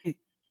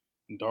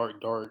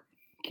 Dark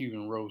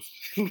Cuban roast.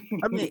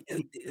 I mean,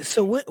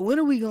 so when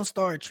are we gonna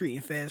start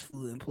treating fast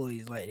food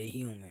employees like they're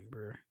human,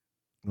 bro?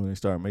 When they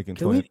start making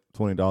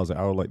 $20 an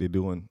hour like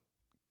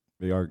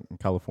they are in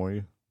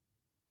California.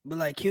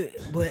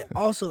 But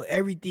also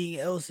everything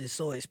else is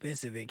so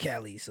expensive in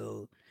Cali,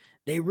 so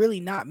they really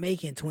not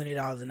making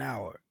 $20 an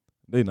hour.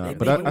 They not,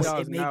 but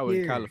 $20 an hour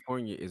in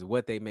California is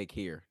what they make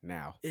here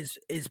now. It's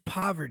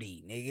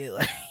poverty, nigga.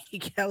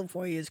 Like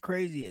California is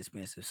crazy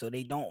expensive, so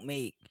they don't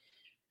make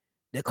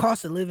the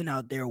cost of living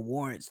out there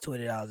warrants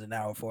 $20 an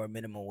hour for a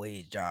minimum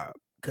wage job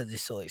because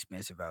it's so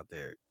expensive out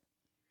there.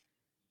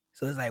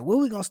 So it's like, when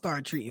we gonna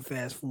start treating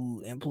fast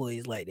food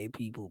employees like they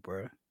people,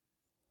 bro?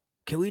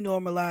 Can we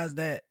normalize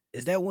that?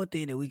 Is that one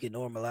thing that we can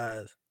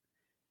normalize?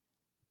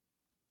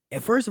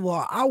 And first of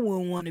all, I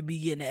wouldn't want to be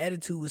getting an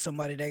attitude with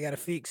somebody that got to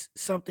fix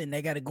something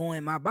that got to go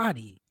in my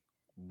body.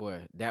 Boy,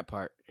 that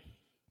part.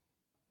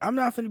 I'm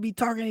not finna be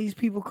talking to these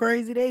people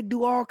crazy. They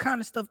do all kind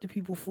of stuff to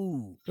people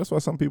food. That's why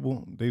some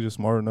people, they just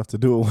smart enough to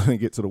do it when they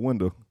get to the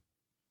window.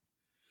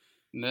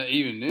 Not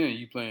even then,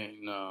 you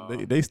playing. No,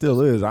 They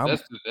still is.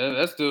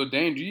 that's still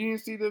dangerous. You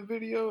didn't see the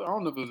video? I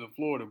don't know if it was in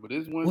Florida, but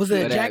this one Was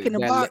chick. it But Jack in the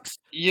Box?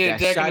 Yeah, that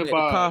Jack in shot the at the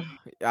Box. car,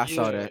 I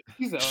saw Yeah, that.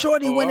 he's like,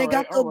 Shorty oh, when all they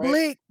got right, the all right.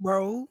 blick,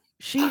 bro.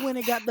 She went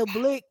and got the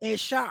blick and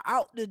shot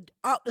out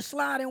the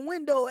sliding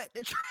window at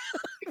the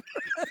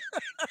truck.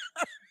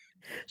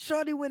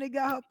 Shorty when they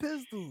got her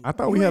pistol. I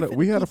thought You we ain't had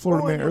finna a keep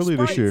Florida throwing man no earlier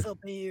this year sprites up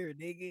in here,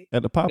 nigga.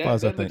 at the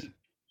Popeyes. I That think.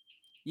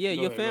 Yeah,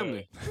 Go your ahead, go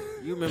family.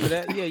 ahead. You remember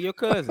that? Yeah, your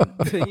cousin.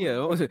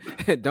 Yeah,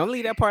 don't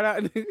leave that part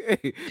out.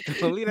 Hey,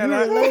 don't leave that You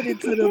out.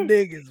 related to them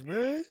niggas,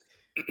 bro.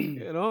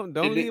 Yeah, don't And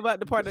then- leave out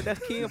the part that's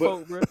But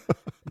kinfolk, bro.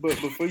 but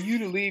for you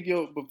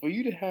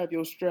to have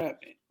your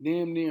strap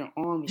damn near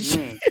arm's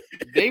length,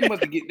 they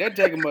must get that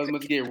jacket must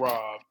get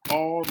robbed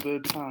all the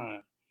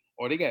time,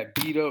 or they got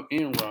beat up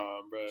and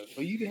robbed, bro.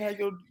 For you to have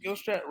your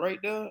strap right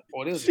there,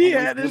 or they was She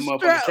hanging had the the motherfucking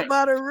strap strap.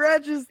 by the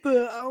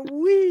register. I'm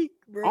weak,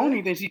 bro. I don't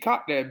even think she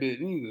cocked that bitch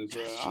either,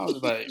 bro. I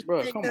was like,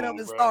 bro, Picked come it up on,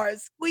 and bro. started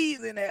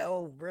squeezing that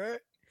hole, bro.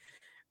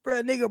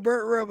 Bro, nigga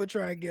Burt Rubber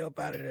trying to get up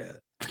out of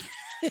there.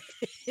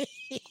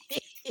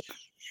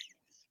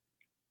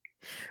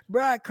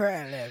 Bro, I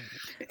cried laughing.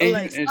 I'm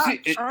like, stop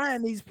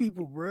trying these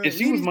people, bro. And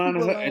she Leave was these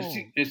minding people her,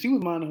 alone. and she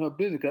was minding her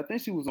business. 'Cause I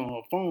think she was on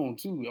her phone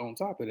too. On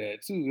top of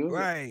that too, it was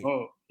like, Right.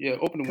 oh yeah,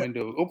 open the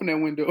window, open that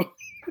window.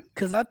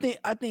 Cause I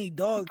think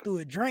dog threw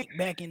a drink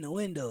back in the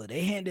window.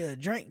 They handed a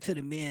drink to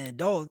the man.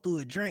 Dog threw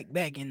a drink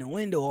back in the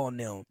window on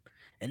them,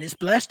 and it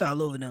splashed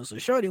all over them. So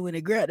shorty went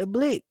and grabbed the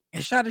blick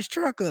and shot his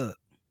truck up.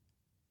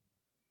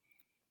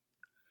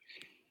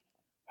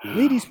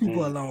 Leave these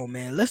people alone,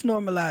 man. Let's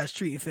normalize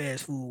treating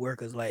fast food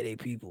workers like they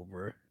people,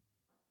 bro.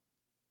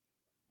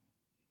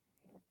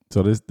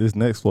 So this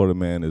next Florida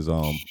man is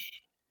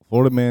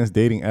Florida man's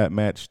dating app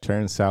match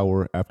turned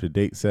sour after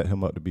date set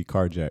him up to be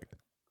carjacked.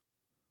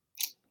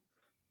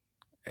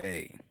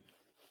 Hey.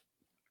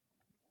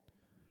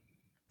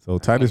 So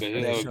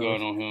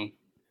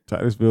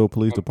Titusville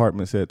Police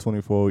Department said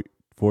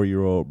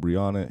 24-year-old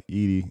Brianna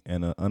Edie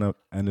and an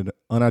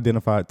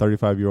unidentified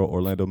 35-year-old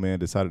Orlando man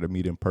decided to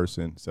meet in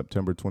person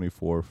September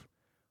 24th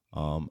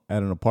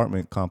at an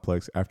apartment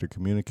complex after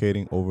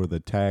communicating over the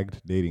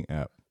tagged dating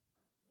app.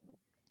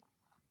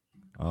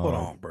 Hold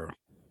on, bro.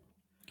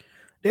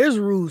 There's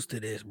rules to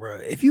this, bro.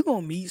 If you're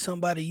going to meet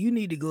somebody, you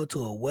need to go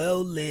to a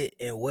well-lit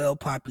and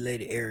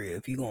well-populated area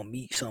if you're going to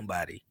meet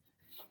somebody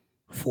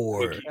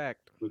for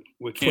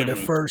the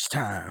first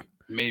time.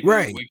 Maybe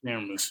right. with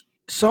cameras.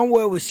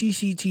 Somewhere with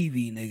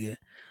CCTV, nigga.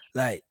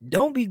 Like,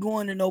 don't be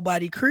going to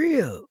nobody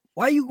crib.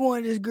 Why you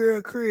going to this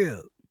girl crib?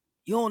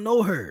 You don't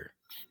know her.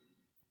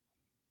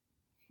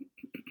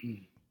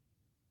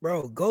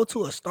 Bro, go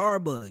to a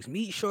Starbucks.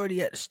 Meet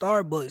shorty at the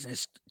Starbucks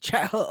and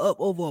chat her up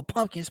over a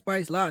pumpkin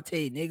spice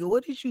latte, nigga.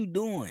 What is you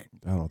doing?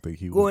 I don't think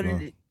he was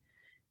going.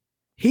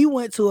 He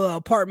went to an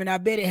apartment. I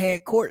bet it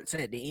had courts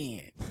at the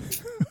end.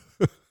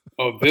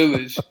 A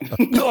village.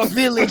 A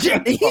village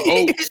at the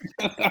end.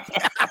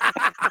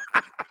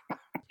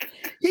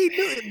 He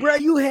knew it, bro.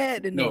 You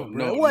had to know,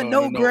 bro. Wasn't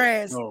no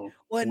grass.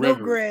 Wasn't no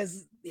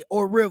grass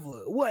or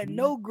river. Wasn't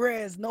no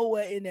grass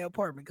nowhere in the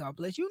apartment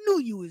complex. You knew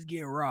you was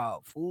getting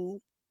robbed,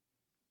 fool.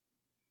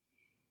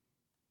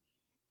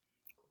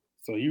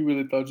 So you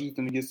really thought you was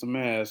gonna get some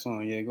ass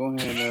on? Yeah, go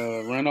ahead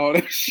and run all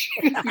that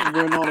shit.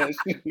 Run all that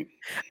shit.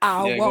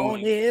 I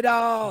want it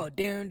all.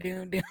 Down.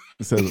 It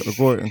says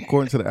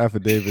according to the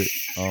affidavit,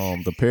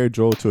 the pair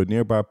drove to a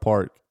nearby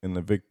park in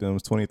the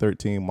victim's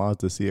 2013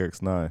 Mazda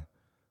CX-9.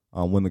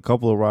 When the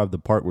couple arrived, the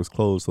park was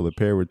closed, so the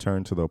pair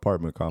returned to the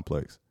apartment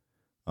complex.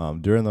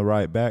 During the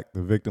ride back,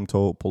 the victim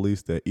told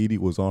police that Edie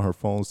was on her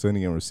phone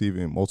sending and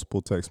receiving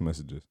multiple text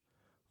messages.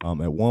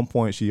 At one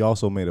point, she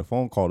also made a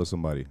phone call to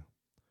somebody.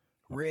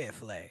 Red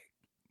flag.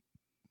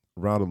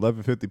 Around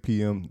 11:50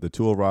 p.m., the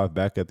two arrived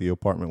back at the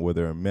apartment where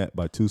they were met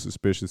by two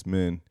suspicious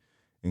men,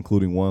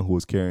 including one who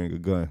was carrying a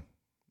gun.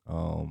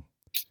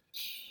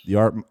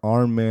 The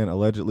armed man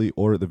allegedly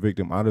ordered the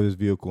victim out of his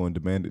vehicle and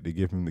demanded to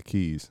give him the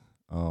keys.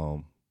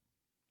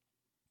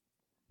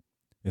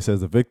 It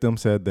says the victim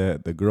said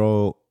that the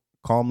girl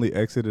calmly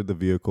exited the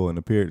vehicle and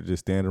appeared to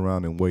just stand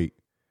around and wait.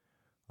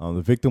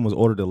 The victim was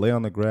ordered to lay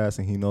on the grass,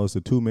 and he noticed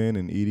the two men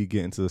and Edie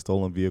get into the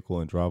stolen vehicle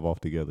and drive off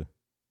together.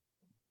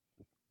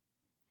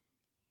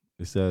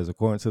 It says,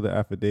 according to the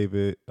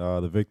affidavit,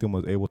 the victim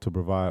was able to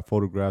provide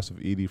photographs of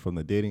Edie from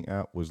the dating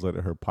app, which led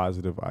to her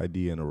positive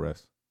ID and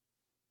arrest.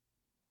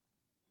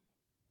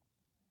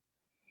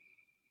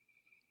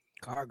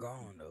 Car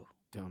gone, though.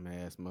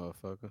 Dumbass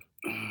motherfucker.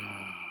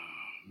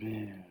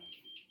 Man.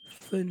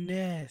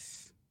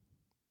 Finesse.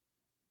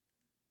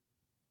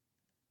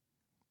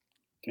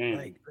 Damn.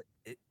 Like,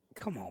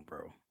 come on,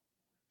 bro.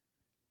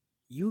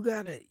 Y'all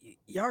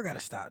gotta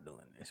stop doing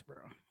this, bro.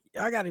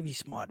 Y'all gotta be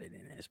smarter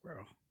than this, bro.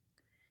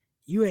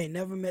 You ain't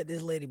never met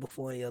this lady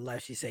before in your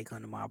life. She say,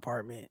 come to my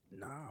apartment.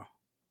 No.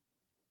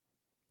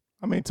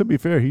 I mean, to be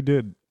fair, he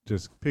did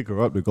just pick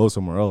her up to go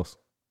somewhere else.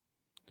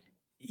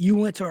 You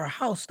went to her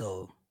house,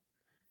 though.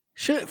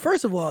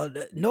 First of all,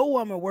 no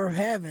woman worth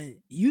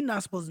having, you're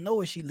not supposed to know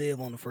where she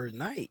live on the first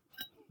night.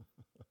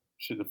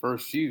 Shit, the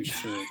first few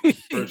shit.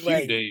 First Like,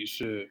 few days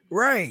shit.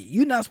 right.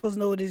 You not supposed to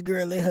know what this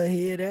girl let her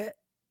head at.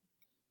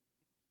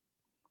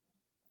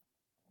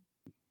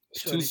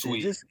 It's Shorty too said,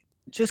 sweet.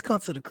 just come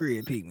to the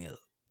crib, pick me up.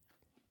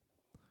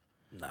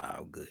 Nah,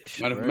 I'm good.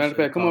 Matter of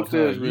fact, come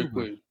upstairs real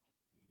quick.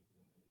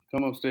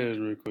 Come upstairs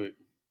real quick.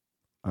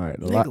 All right.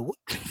 Nigga, what?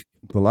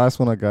 The last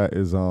one I got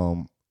is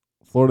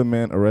Florida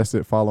man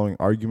arrested following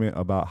argument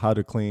about how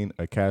to clean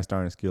a cast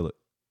iron skillet.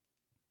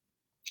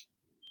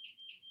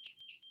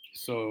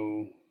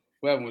 So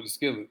what happened with the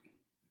skillet?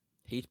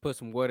 He put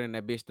some water in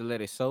that bitch to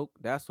let it soak.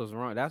 That's what's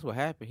wrong. That's what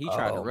happened. He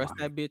tried to Oh, rust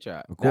my. that bitch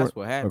out. That's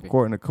what happened.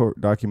 According to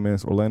court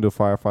documents, Orlando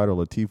firefighter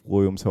Lateef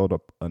Williams held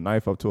up a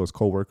knife up to his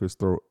co-worker's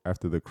throat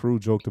after the crew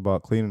joked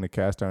about cleaning the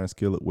cast iron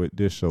skillet with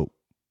dish soap.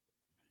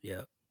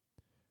 Yeah.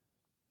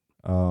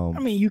 I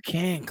mean, you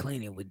can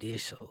clean it with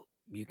dish soap.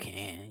 You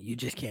can. You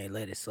just can't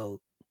let it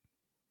soak.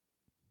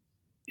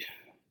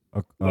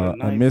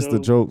 Amidst the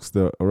jokes,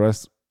 the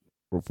arrest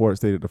report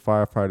stated the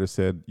firefighter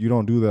said, "You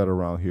don't do that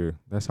around here.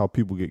 That's how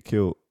people get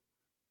killed."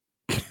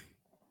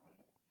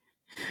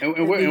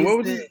 And what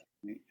was it?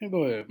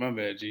 Go ahead. My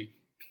bad, G.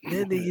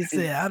 That nigga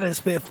said, I done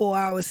spent 4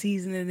 hours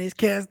seasoning this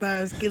cast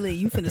iron skillet.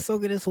 You finna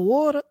soak it in some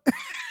water?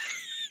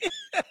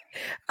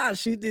 I'll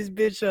shoot this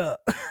bitch up.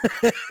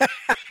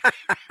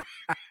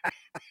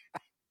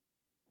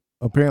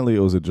 Apparently, it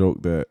was a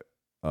joke that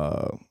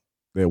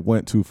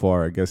went too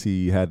far. I guess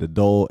he had the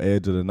dull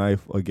edge of the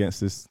knife against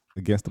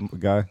the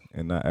guy,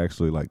 and not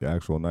actually like the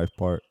actual knife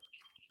part.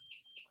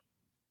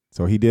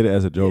 So he did it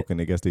as a joke, and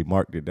I guess they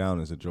marked it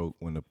down as a joke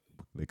when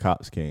the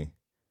cops came.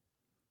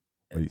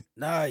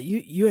 Nah,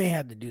 you ain't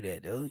have to do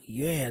that though.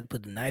 You ain't have to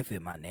put the knife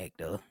in my neck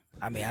though.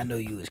 I mean, I know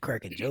you was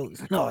cracking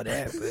jokes and all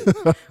that,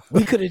 but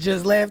we could have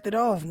just laughed it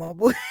off, my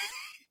boy.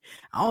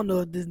 I don't know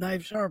if this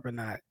knife sharp or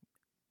not.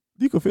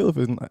 You can feel if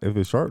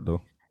it's sharp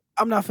though.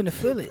 I'm not finna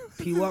feel it.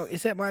 P-Walk,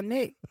 it's at my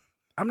neck.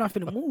 I'm not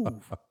finna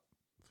move.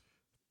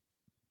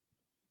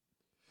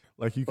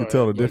 Like you can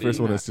tell the difference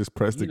when it's just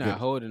pressed against. You're not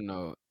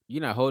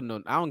holding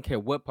on. I don't care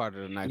what part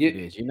of the knife it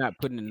is. You're not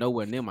putting it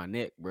nowhere near my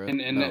neck, bro.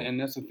 And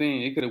that's the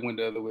thing. It could have went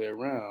the other way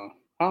around.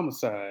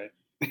 Homicide.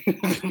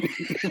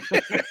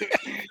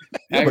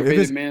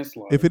 Aggravated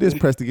manslaughter. If it is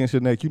pressed against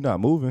your neck, you're not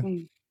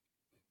moving.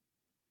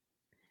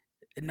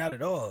 Not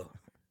at all.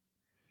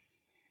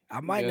 I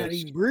might not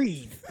even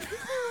breathe.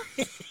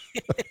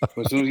 But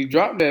as soon as he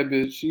dropped that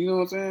bitch, you know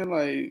what I'm saying?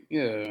 Like,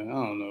 yeah, I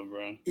don't know,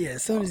 bro. Yeah,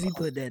 as soon as he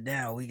put that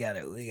down, we gotta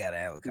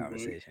have a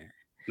conversation.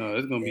 No,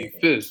 it's gonna be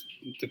fist.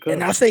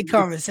 And I say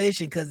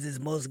conversation because it's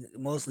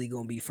mostly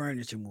gonna be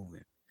furniture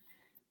moving.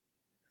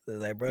 So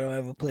like, bro, don't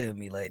ever play with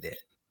me like that.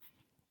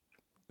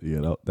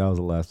 Yeah, that was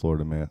the last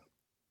Florida man.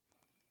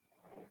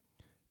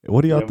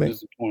 What do y'all think?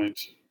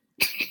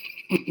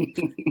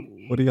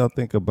 What do y'all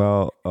think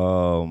about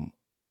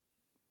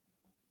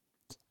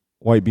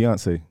White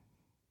Beyonce?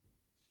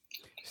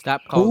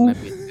 Stop calling that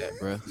bitch that,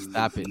 bro.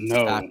 Stop it.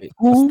 No. Stop it.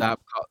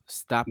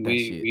 Stop that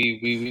shit.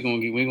 We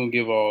gonna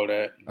give all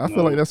that. I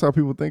feel like that's how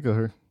people think of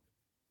her.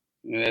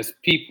 And that's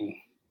people.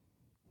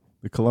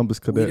 The Columbus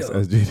Cadets,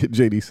 as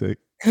JD said.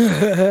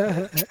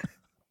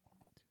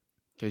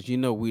 Because you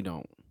know we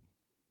don't.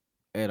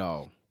 At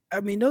all.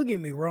 I mean, don't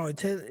get me wrong.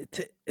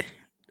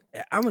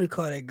 I'm gonna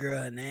call that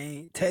girl her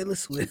name, Taylor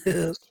Swift.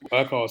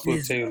 I call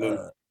Swift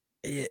Taylor.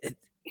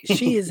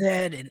 She has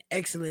had an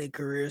excellent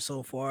career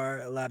so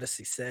far, a lot of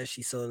success.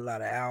 She sold a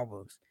lot of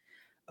albums,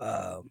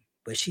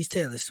 but she's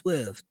Taylor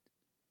Swift.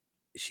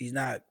 She's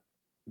not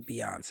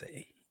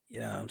Beyonce. You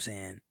know what I'm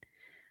saying?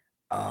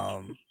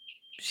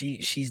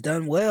 She's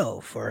done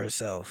well for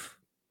herself.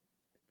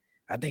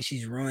 I think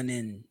she's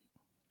ruining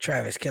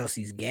Travis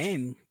Kelce's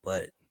game,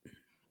 but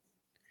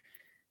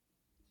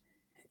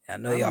I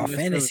know y'all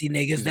fantasy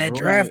niggas that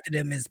drafted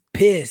him is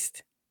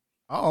pissed.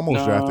 I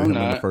almost drafted him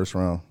in the first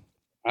round.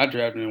 I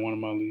drafted in one of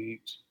my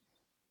leagues.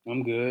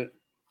 I'm good.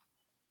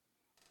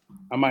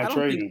 I might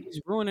trade him. He's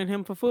ruining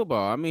him for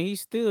football. I mean,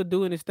 he's still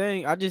doing his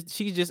thing.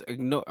 She's just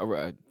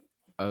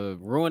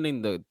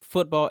ruining the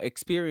football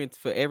experience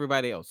for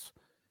everybody else.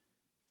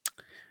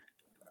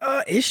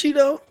 Is she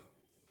though?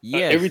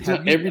 Yes.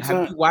 Have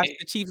you watched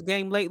the Chiefs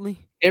game lately?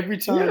 Every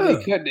time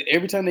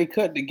they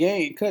cut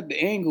the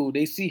angle,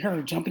 they see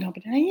her jumping up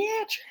and down.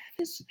 Yeah,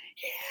 Travis.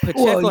 Yeah.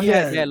 Pacheco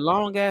had that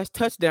long ass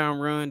touchdown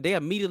run. They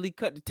immediately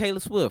cut to Taylor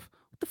Swift.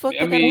 What the fuck?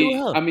 I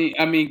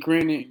mean,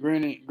 granted,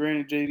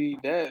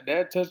 JD,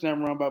 that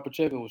touchdown run by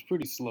Pacheco was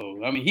pretty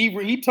slow. I mean,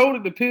 he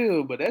toted the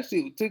pill, but that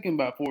shit took him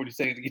about 40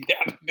 seconds to get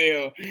down the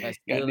field. That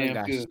still ain't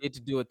got shit to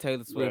do with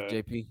Taylor Swift,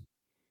 JP.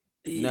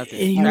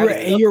 Nothing.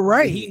 And you're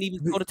right. He didn't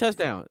even score a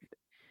touchdown.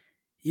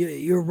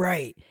 You're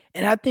right,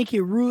 and I think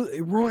it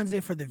ruins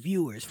it for the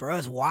viewers, for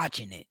us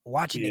watching the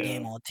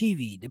game on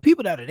TV. The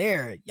people that are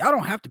there, y'all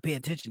don't have to pay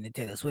attention to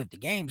Taylor Swift. The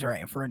game's right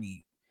in front of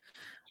you,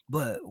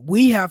 but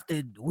we have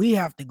to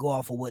go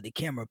off of what the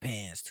camera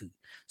pans to,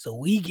 so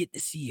we get to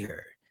see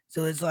her.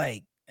 So it's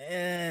like,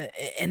 and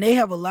they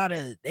have a lot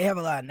of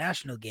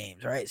national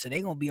games, right? So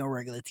they're gonna be on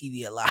regular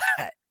TV a lot.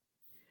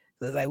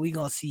 So it's like we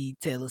gonna see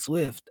Taylor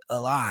Swift a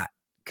lot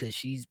because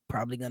she's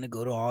probably gonna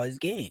go to all his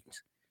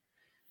games.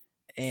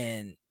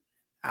 and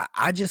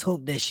I just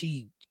hope that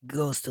she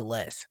goes to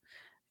less,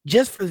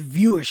 just for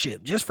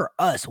viewership, just for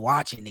us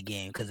watching the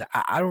game, because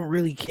I don't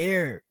really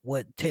care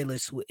what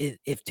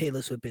if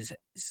Taylor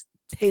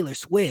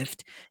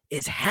Swift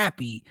is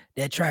happy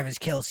that Travis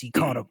Kelce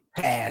caught a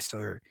pass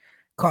or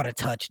caught a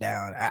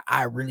touchdown.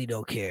 I really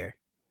don't care.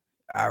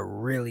 I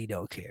really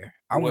don't care.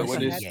 I want to What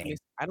see the is game.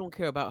 I don't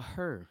care about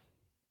her.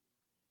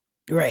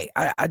 Right.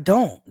 I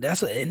don't.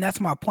 That's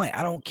my point.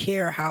 I don't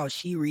care how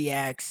she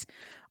reacts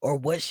or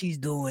what she's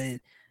doing.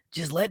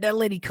 Just let that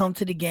lady come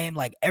to the game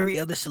like every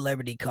other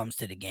celebrity comes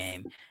to the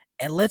game.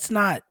 And let's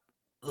not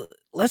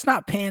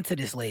pan to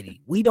this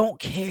lady. We don't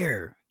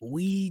care.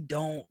 We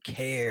don't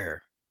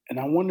care. And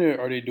I wonder,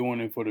 are they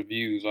doing it for the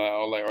views? Like,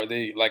 are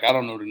they like? I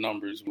don't know the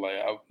numbers. Like,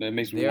 that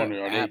makes me They're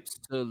wonder. Are they?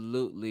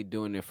 absolutely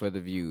doing it for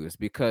the views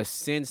because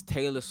since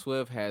Taylor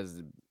Swift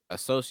has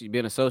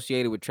been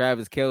associated with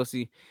Travis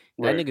Kelce,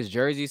 that Right. nigga's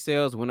jersey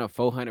sales went up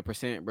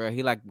 400%, bro.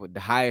 He like the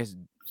highest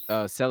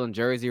selling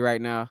jersey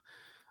right now.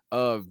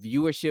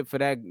 Viewership for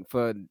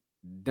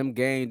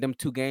them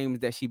 2 games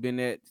that she been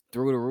at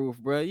through the roof,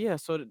 bro. Yeah,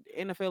 so the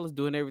NFL is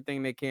doing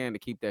everything they can to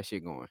keep that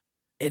shit going.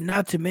 And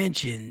not to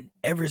mention,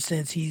 ever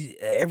since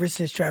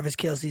Travis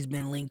Kelce's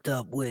been linked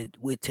up with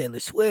Taylor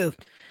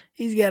Swift,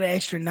 he's got an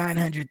extra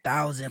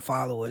 900,000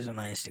 followers on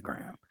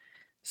Instagram.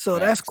 So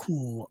that's Facts.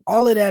 cool.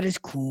 All of that is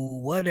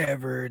cool.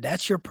 Whatever.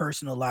 That's your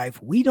personal life.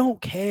 We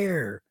don't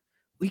care.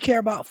 We care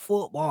about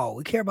football.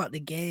 We care about the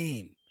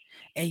game.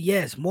 And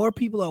yes, more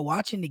people are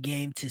watching the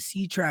game to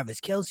see Travis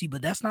Kelce,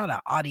 but that's not an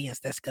audience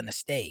that's gonna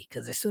stay.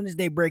 Because as soon as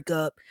they break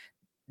up,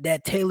 the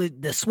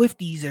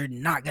Swifties are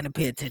not gonna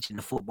pay attention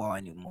to football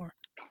anymore.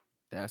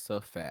 That's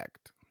a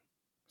fact.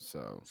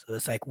 So So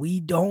it's like we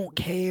don't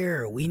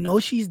care. We know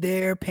she's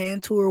there,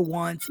 pan to her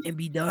once and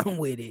be done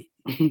with it.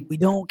 We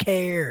don't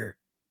care.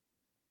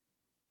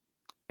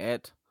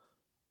 at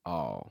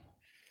all.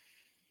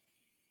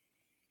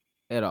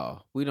 At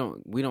all. We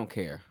don't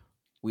care.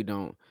 We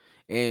don't.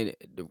 And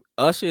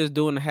Usher is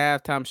doing the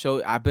halftime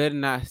show. I better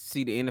not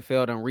see the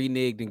NFL done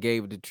reneged and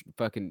gave it to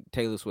fucking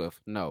Taylor Swift.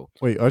 No.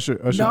 Wait, Usher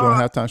doing a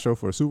halftime show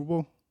for a Super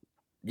Bowl?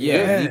 Yeah,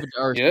 Yeah. leave it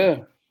to Usher. Yeah.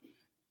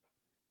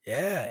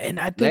 Yeah, and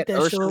I think Let that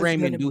Usher show is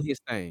Raymond gonna do his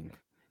thing.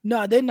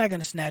 No, they're not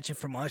gonna snatch it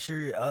from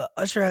Usher.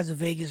 Usher has a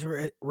Vegas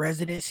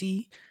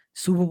residency.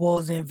 Super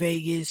Bowl's in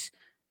Vegas.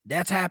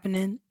 That's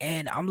happening,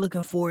 and I'm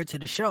looking forward to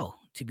the show.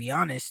 To be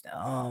honest,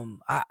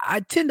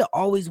 I tend to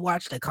always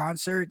watch the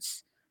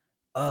concerts,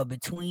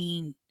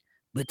 between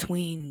the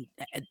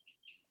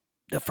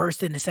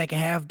first and the second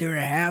half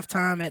during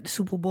halftime at the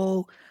Super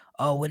Bowl,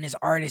 when it's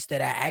artists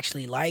that I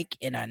actually like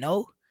and I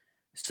know.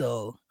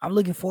 So I'm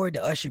looking forward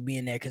to Usher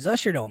being there because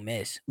Usher don't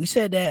miss. We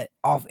said that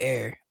off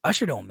air.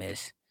 Usher don't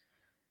miss.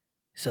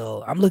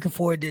 So I'm looking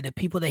forward to the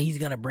people that he's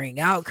gonna bring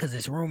out because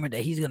it's rumored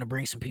that he's gonna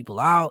bring some people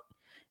out.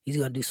 He's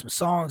gonna do some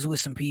songs with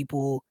some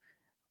people.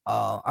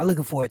 I'm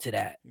looking forward to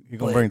that. He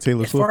gonna bring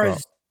Taylor as Swift far out.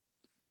 as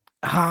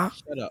huh?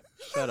 Shut up.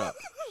 Shut up.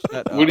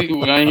 Shut up. I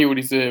didn't hear what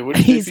he said. What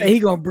He did said he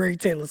gonna bring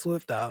Taylor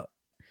Swift out.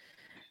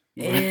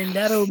 And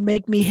that'll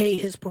make me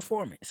hate his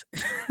performance.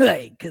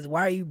 Like, cause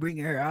why are you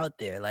bringing her out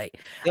there? Like,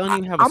 They don't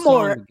even have a I'm song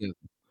more together.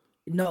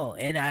 no,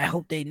 and I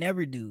hope they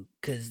never do,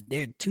 cause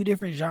they're two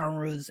different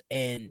genres,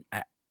 and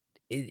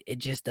it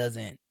just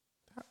doesn't.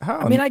 How?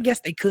 I mean, I guess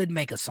they could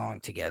make a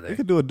song together. They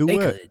could do a They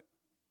duet. could.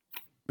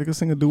 They could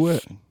sing a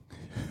duet.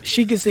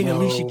 She could sing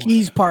Alicia No.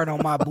 Keys' part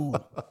on My Boo.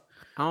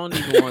 I don't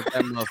even want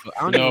that motherfucker.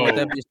 I don't even want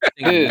that No. bitch to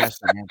sing the His.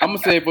 national anthem. I'm gonna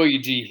say it for you,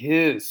 G.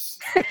 His.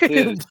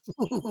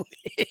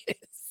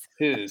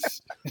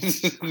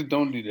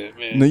 Don't do that,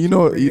 man. No, you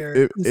know, Bring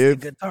her acoustic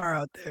guitar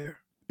out there.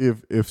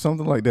 if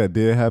something like that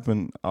did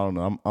happen, I don't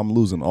know. I'm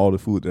losing all the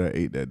food that I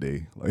ate that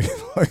day. Like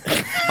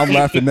I'm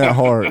laughing that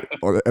hard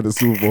at the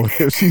Super Bowl.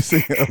 If she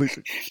singing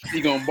Alicia,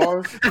 You gonna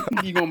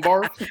barf? You gonna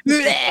barf?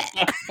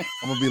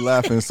 I'm gonna be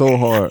laughing so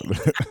hard.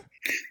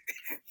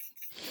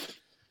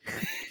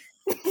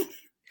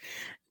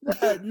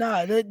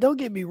 Don't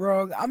get me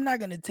wrong. I'm not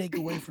gonna take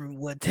away from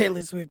what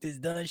Taylor Swift has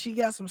done. She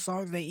got some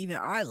songs that even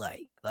I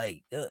like,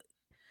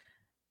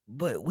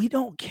 but we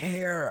don't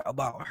care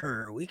about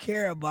her. We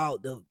care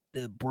about the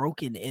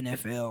broken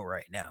NFL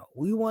right now.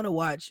 We want to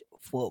watch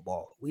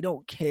football. We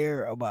don't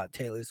care about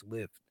Taylor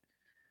Swift.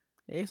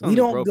 It's We on the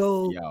don't broke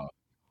go. y'all.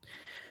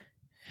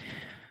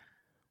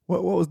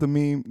 What was the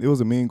meme? It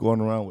was a meme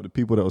going around with the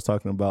people that was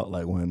talking about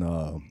like when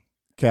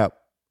Cap.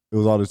 It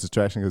was all this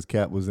distraction because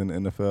Cap was in the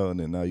NFL, and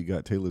then now you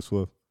got Taylor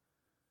Swift.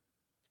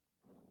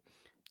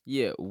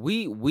 Yeah,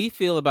 we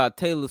feel about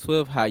Taylor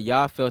Swift how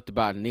y'all felt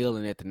about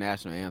kneeling at the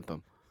national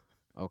anthem.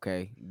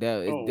 Okay,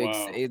 that Oh,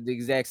 wow. it's the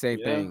exact same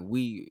Yeah. thing.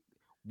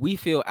 We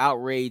feel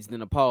outraged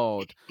and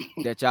appalled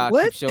that y'all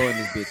What? keep showing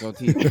this bitch on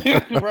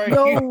TV. Right.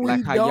 No, Like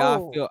we how y'all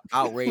don't. feel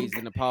outraged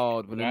and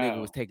appalled when the nigga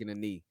Wow. was taking a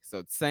knee.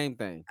 So same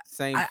thing,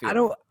 same I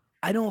feeling.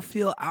 don't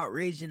feel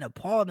outraged and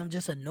appalled. I'm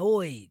just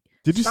annoyed.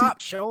 Did you Stop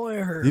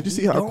showing her. Did you We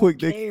see how don't quick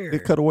care. they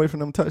cut away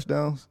from them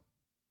touchdowns?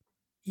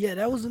 Yeah,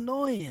 that was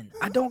annoying.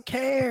 I don't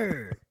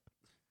care.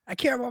 I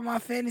care about my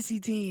fantasy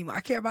team. I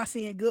care about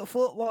seeing good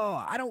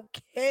football. I don't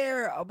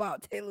care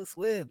about Taylor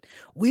Swift.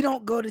 We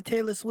don't go to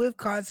Taylor Swift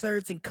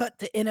concerts and cut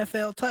to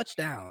NFL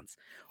touchdowns.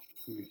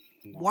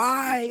 No,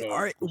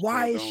 Why we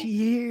why sure is she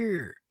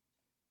here?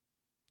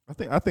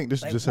 I think this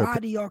is Like, just her. why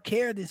do y'all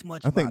care this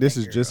much? I think about this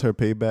that is just girl? her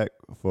payback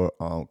for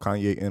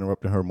Kanye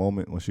interrupting her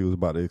moment when she was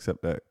about to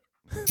accept that.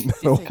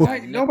 This No. ain't got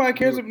nothing Nobody to do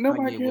cares. with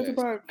Nobody Kanye cares West.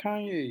 about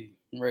Kanye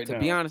right To now.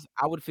 be honest,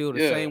 I would feel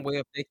the Yeah. same way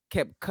if they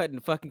kept cutting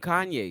fucking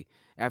Kanye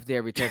after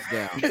every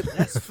touchdown.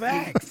 That's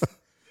facts.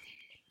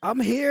 I'm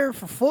here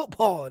for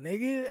football,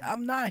 nigga.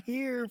 I'm not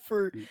here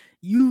for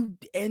you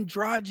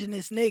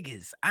androgynous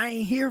niggas. I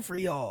ain't here for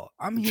y'all.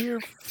 I'm here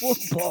for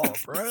football,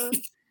 bruh.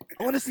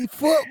 I want to see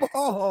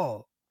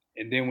football.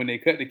 And then when they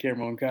cut the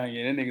camera on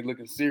Kanye, that nigga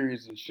looking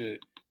serious and shit.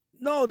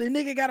 No, the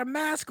nigga got a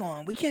mask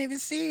on. We can't even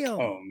see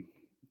him.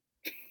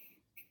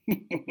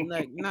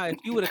 Like, nah, if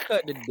you would have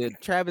cut the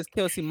Travis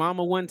Kelce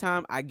mama one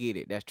time, I get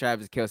it. That's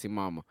Travis Kelce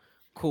mama.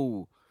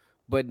 Cool.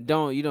 But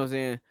don't, you know what I'm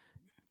saying?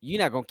 You're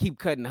not gonna keep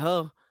cutting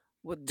her.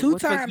 What 2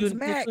 what's make you times in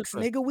the max, for?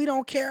 nigga. We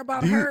don't care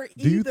about Do you her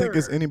do you think either.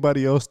 it's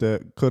anybody else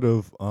that could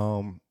have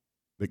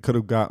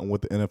gotten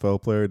with the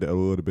NFL player that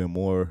would have been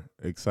more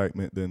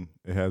excitement than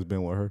it has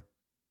been with her?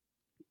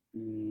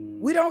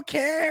 We don't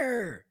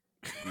care.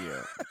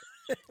 Yeah.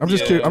 I'm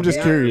just Yeah, I'm just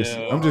yeah, curious.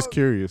 yeah. I'm just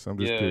curious. I'm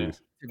just Yeah.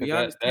 curious. To be 'Cause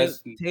honest,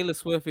 that's Taylor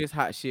Swift is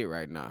hot shit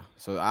right now.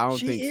 So I don't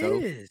She think so.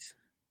 is.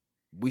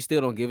 We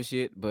still don't give a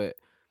shit, but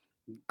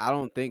I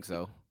don't think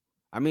so.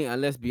 I mean,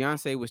 unless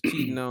Beyonce was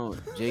cheating on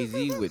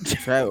Jay-Z with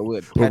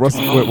With Patrick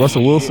Russell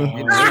Mahomes Wilson.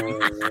 in the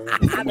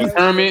movie. That with was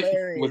Kermit,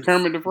 hilarious. with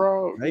Kermit the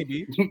Frog.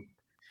 Maybe.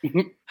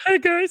 Hey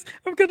guys,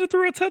 I'm gonna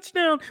throw a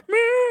touchdown.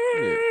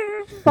 Yeah.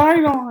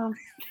 Sidearm.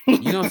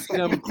 You don't see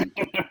them.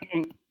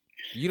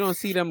 You don't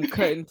see them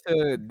cutting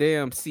to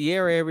damn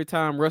Sierra every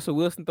time Russell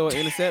Wilson throw an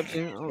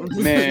interception.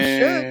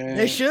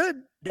 They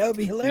should. That would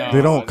be hilarious.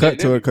 They don't cut they-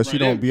 to her they- because she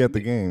bro, don't they- be at the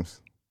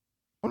games.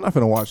 I'm not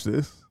gonna watch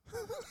this.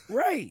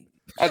 Right.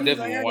 I She's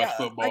definitely like, watch I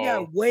football.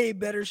 got way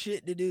better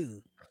shit to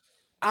do.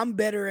 I'm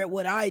better at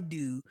what I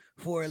do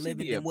for a She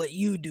living be than what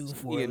you do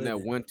for a Getting that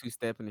living. 1-2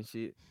 stepping and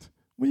shit.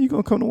 When you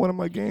gonna come to one of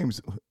my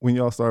games when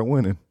y'all start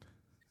winning?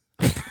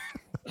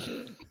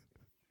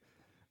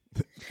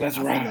 That's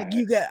I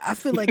right.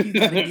 feel like you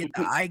gotta get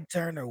the Ike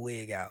Turner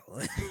wig out.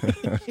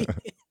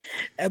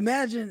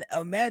 imagine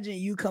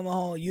you coming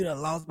home, you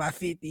done lost by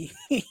 50.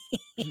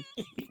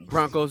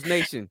 Broncos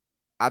Nation.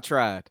 I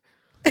tried.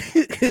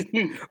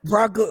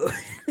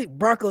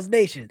 Broncos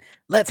Nation,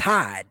 let's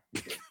hide.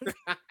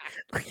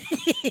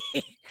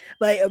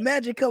 Like,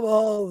 imagine coming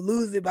home,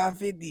 losing by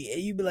 50,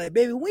 and you be like,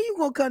 baby, when you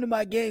gonna come to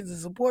my games and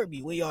support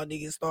me when y'all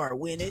niggas start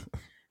winning?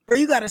 Bro,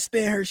 you gotta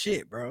spin her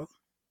shit, bro.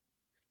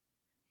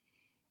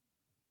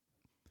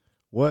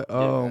 What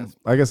Yeah,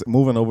 I guess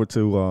moving over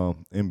to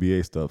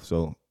NBA stuff.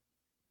 So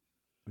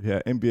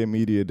yeah, NBA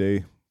Media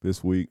Day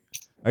this week.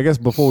 I guess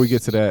before we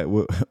get to that,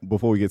 we'll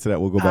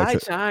go back I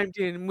to. chimed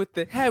in with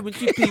the haven't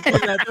you people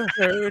ever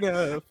heard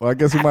of? Well, I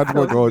guess we might as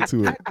well go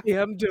into it.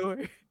 Goddamn door.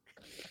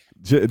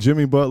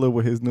 Jimmy Butler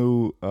with his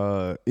new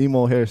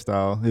emo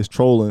hairstyle, his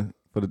trolling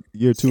for the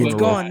year 2 in It's a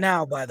row. gone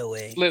now, by the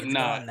way.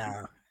 Slipknot. It's gone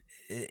now.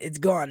 It's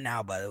gone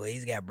now, by the way.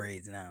 He's got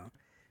braids now.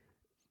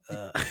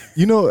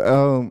 You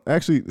know,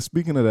 actually,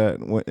 speaking of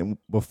that,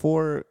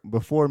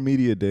 before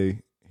Media Day,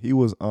 he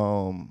was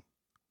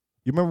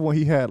you remember when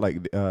he had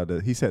like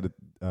he said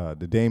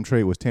the Dame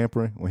trade was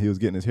tampering when he was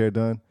getting his hair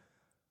done?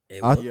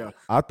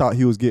 I thought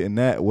he was getting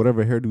that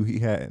whatever hairdo he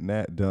had in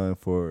that done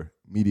for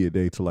Media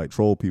Day to like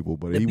troll people,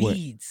 but he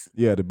beads.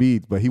 went the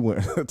beads, but he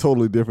went a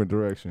totally different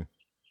direction.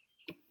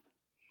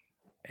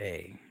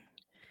 Hey,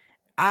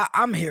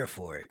 I'm here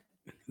for it.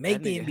 Make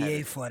That the nigga had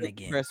NBA a fun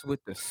again. Press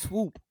with the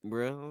swoop,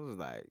 bro. I was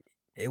like,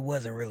 It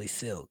wasn't really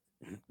silk.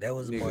 That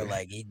was more Nigga.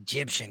 like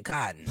Egyptian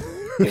cotton.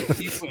 And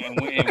he pulled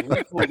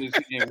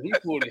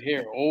the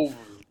hair over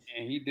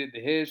and he did the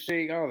head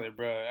shake. I was like,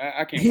 bro,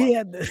 I can't He watch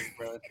had this the shit,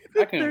 bro.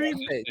 I can't watch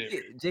this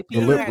shit. JP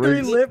The lip had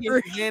ring. lip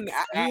Lip and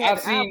I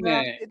seen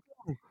that. shit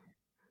too.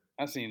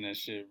 I seen that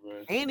shit,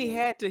 bro. And he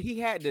had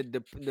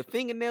the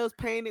fingernails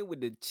painted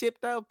with the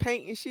chipped out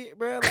paint and shit,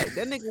 bro. Like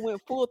that nigga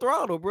went full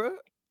throttle, bro.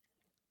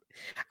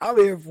 I'm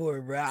here for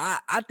it, bro.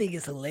 I think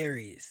it's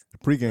hilarious. The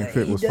pregame Like,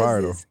 fit he was does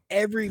fire though. this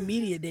every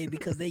media day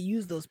because they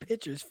use those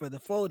pictures for the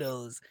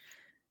photos.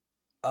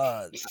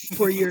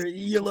 For your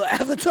little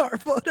avatar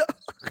photo.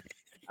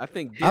 I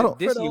think I don't-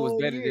 this For the year was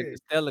whole better year. than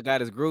Stella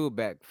got his groove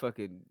back.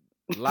 Fucking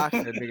locks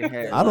that nigga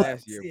had I don't-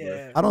 last year, bro.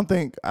 Yeah. I don't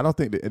think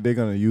they're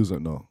gonna use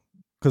them though,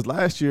 because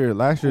last year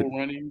Cool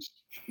runnings.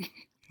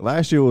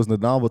 last year was the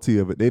novelty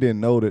of it. They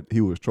didn't know that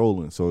he was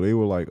trolling, so they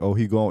were like, "Oh,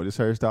 he going with this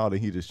hairstyle," and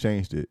he just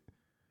changed it.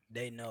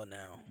 They know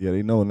now. Yeah,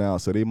 they know now,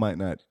 so they might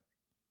not.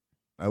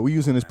 We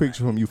using this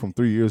picture from you from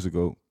 3 years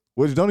ago,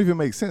 which don't even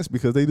make sense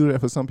because they do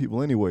that for some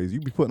people anyways. You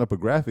be putting up a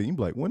graphic, you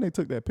be like, when they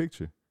took that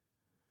picture.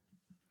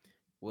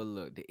 Well,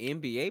 look, the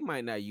NBA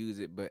might not use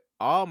it, but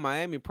all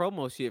Miami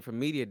promo shit from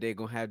Media Day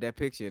gonna have that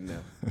picture in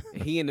there.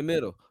 And he in the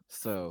middle,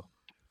 so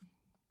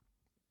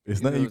It's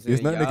You know nothing. what I'm It's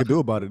saying, nothing they y'all? can do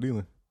about it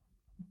either.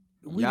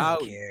 We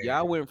don't care.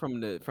 Y'all went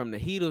from the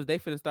Heatles. They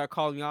finna start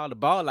calling y'all the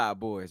Ball Out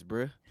Boys,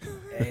 bruh.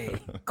 Hey,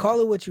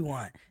 call it what you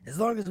want. As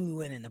long as we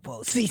win in the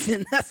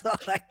postseason, that's all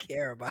I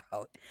care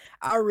about.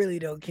 I really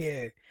don't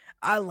care.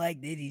 I like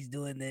that he's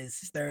doing this,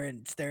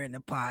 stirring the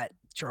pot,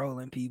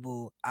 trolling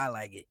people. I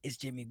like it. It's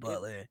Jimmy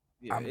Butler.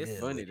 Yeah, I'm it's good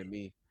funny with to it.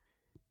 me.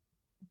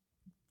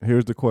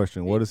 Here's the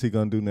question: what is he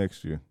gonna do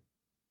next year?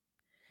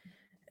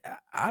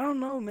 I don't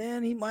know,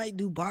 man. He might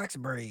do box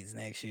braids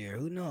next year.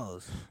 Who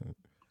knows?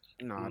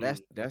 No,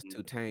 that's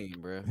too tame,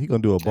 bruh. He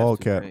gonna do a That's ball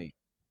too cap. tame.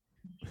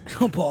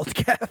 Bald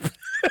cap.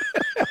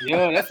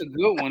 Yeah, that's a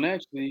good one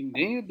actually.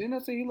 Didn't I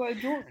say he like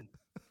Jordan?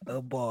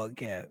 A bald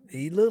cap.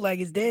 He looked like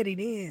his daddy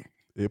then.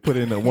 They put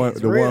in the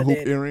His real one hoop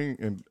daddy. earring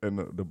and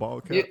the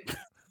ball Yeah. cap.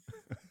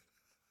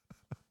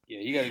 Yeah,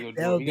 you gotta go.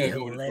 That would You be gotta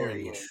go with the Jordan look.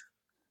 hilarious.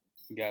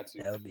 You got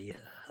to. That would be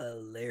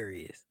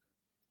hilarious.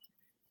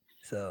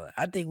 So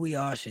I think we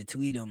all should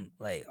tweet him.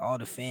 Like all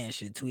the fans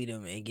should tweet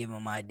him and give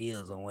him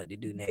ideas on what to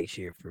do next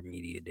year for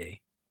Media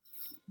Day.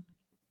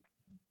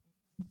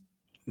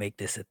 Make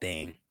this a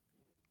thing.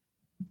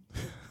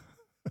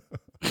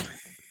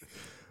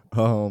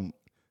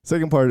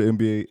 Second part of the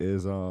NBA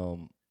is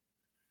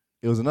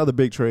it was another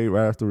big trade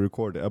right after we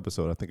recorded the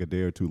episode. I think a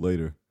day or two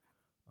later.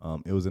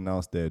 It was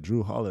announced that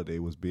Jrue Holiday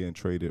was being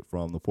traded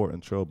from the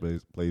Portland Trail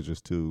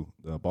Blazers to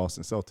the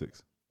Boston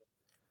Celtics.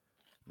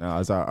 Now,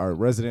 as our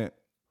resident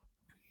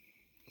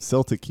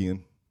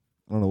Celtician,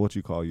 I don't know what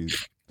you call you,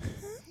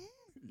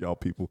 y'all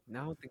people.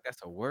 No, I don't think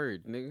that's a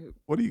word, nigga.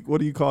 What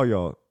do you call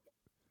y'all?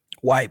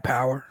 White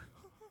power.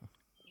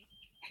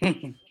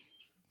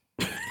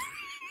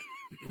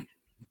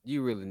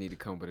 You really need to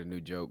come with a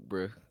new joke,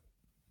 bruh.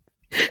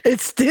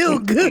 It's still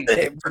good,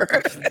 bro.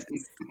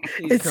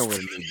 You need to come with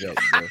a new joke,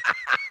 bruh.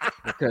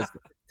 Because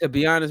to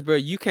be honest, bro,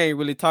 you can't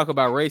really talk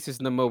about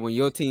racist no more when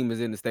your team is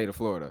in the state of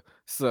Florida.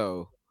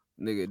 So,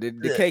 nigga,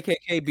 the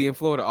KKK be in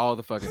Florida all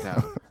the fucking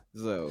time.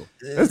 So,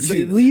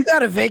 Well, you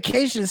got a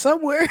vacation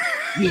somewhere.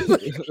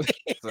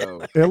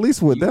 so At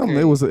least with You them, it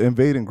can't- was an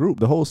invading group.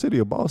 The whole city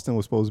of Boston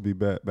was supposed to be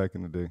back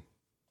in the day.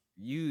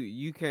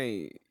 you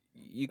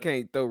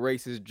can't throw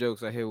racist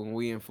jokes out here when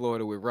we in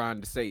Florida with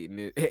Ron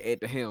DeSantis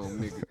at the helm,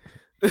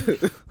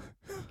 nigga.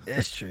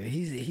 That's true.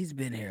 He's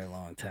been here a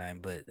long time,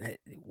 but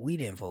we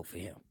didn't vote for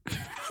him.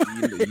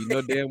 you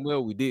know damn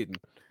well we didn't.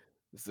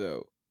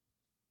 So,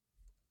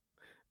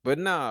 but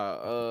nah,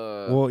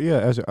 Well, yeah,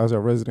 as a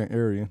resident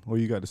Aryan, what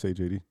you got to say,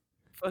 JD?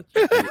 fuck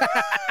you. Bitch.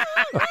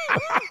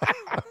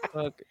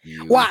 Fuck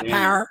you. White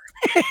power.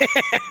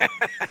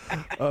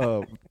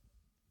 No,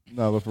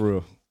 but for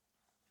real,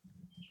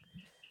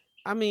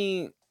 I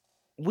mean,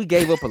 we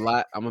gave up a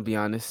lot. I'm gonna be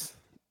honest.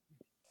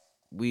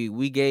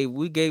 We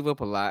gave up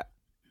a lot,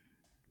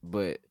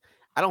 but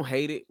I don't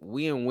hate it.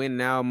 We in win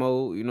now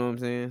mode. You know what I'm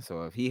saying?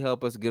 So if he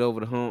help us get over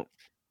the hump,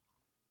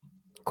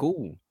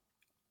 cool.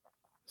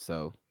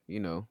 So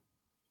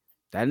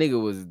that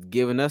nigga was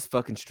giving us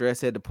fucking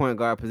stress at the point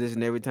guard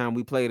position every time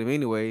we played him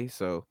anyway.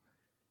 So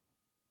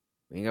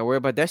we ain't gotta worry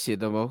about that shit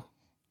no more.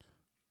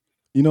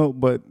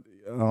 but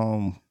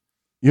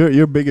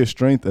your biggest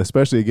strength,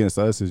 especially against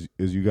us, is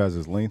you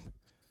guys' length.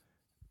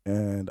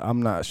 And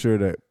I'm not sure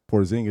that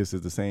Porzingis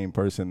is the same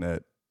person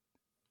that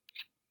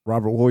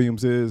Robert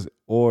Williams is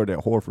or that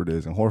Horford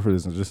is. And Horford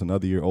is just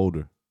another year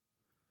older.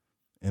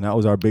 And that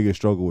was our biggest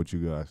struggle with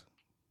you guys.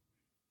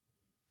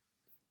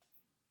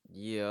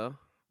 Yeah,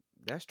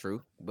 that's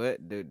true. But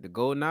the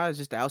goal now is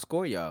just to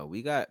outscore y'all.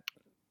 We got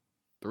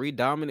 3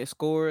 dominant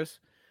scorers.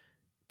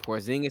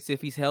 Porzingis,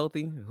 if he's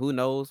healthy, who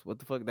knows what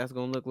the fuck that's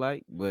gonna look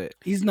like. But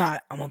He's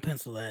not. I'm gonna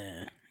pencil that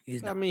in.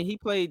 He's I not. mean, he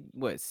played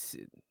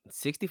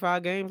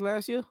 65 games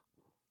last year.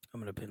 I'm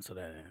gonna pencil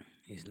that in.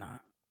 He's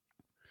not.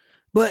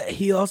 But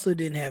he also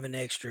didn't have an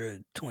extra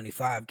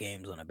 25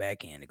 games on the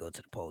back end to go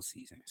to the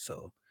postseason.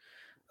 So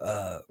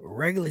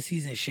regular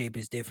season shape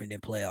is different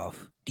than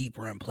deep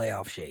run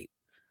playoff shape.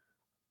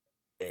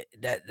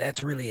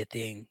 That's really a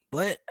thing.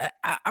 But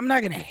I'm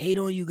not gonna hate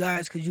on you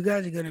guys because you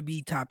guys are gonna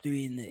be top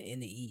 3 in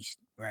the East,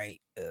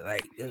 right?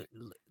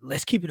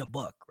 Let's keep it a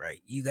buck,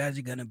 right? You guys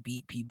are gonna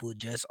beat people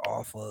just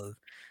off of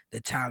the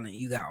talent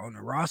you got on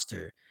the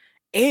roster,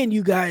 and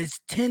you guys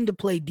tend to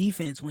play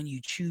defense when you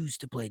choose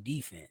to play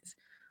defense.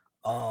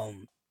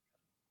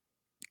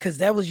 Because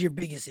that was your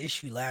biggest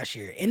issue last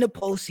year in the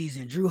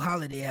postseason. Jrue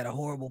Holiday had a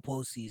horrible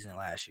postseason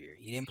last year.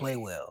 He didn't play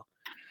well.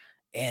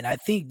 And I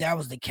think that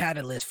was the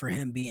catalyst for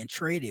him being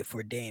traded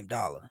for Dame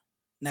Dollar.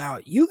 Now,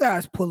 you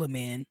guys pull him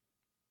in.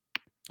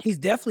 He's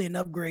definitely an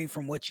upgrade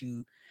from what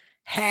you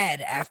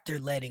had after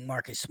letting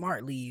Marcus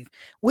Smart leave,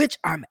 which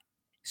I'm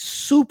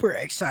super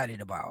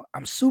excited about.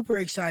 I'm super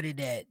excited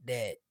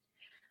that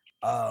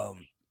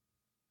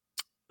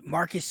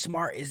Marcus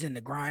Smart is in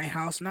the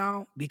grindhouse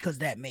now because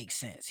that makes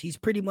sense. He's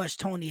pretty much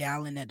Tony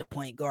Allen at the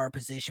point guard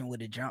position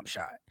with a jump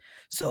shot.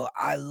 So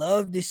I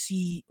love to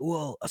see,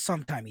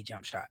 sometime he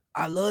jump shot.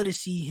 I love to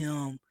see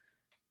him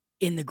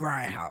in the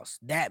grindhouse.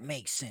 That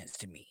makes sense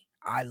to me.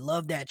 I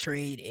love that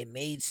trade. It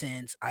made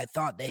sense. I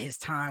thought that his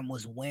time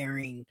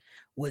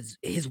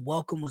his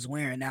welcome was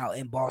wearing out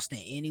in Boston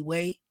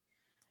anyway.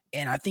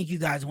 and I think you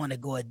guys want to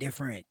go a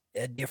different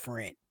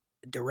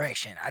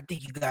direction. I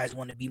think you guys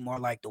want to be more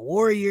like the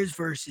Warriors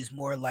versus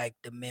more like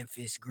the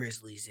Memphis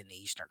Grizzlies in the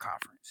Eastern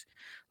Conference.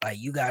 Like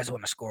you guys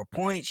want to score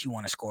points, you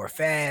want to score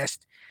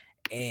fast,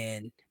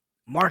 and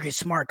Marcus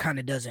Smart kind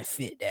of doesn't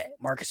fit that.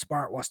 Marcus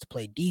Smart wants to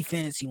play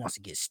defense, he wants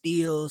to get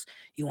steals,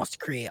 he wants to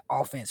create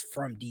offense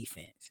from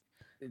defense.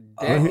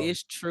 That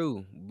is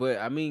true, but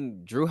I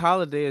mean, Jrue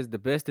Holiday is the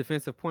best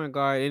defensive point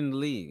guard in the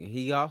league.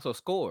 He also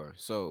scores,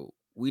 so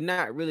we're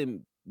not really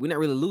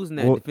losing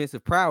that Well,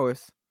 defensive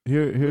prowess.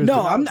 here's With the No,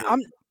 Jrue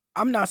Holiday.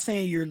 I'm not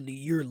saying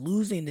you're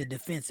losing the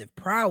defensive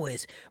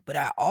prowess, but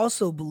I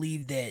also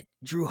believe that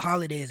Drew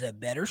Holiday is a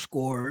better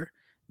scorer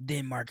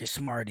than Marcus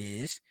Smart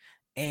is,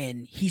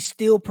 and he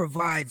still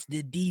provides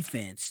the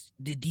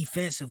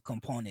defensive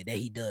component that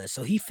he does.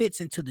 So he fits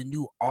into the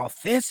new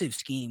offensive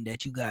scheme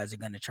that you guys are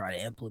going to try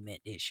to implement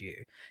this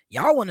year.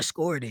 Y'all want to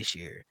score this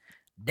year.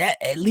 That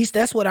at least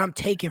that's what I'm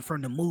taking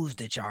from the moves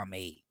that y'all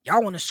made.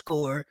 Y'all want to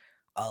score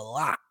a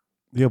lot.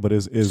 yeah, but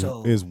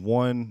So is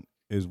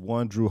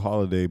one Drew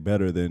Holiday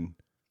better than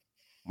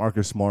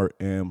Marcus Smart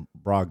and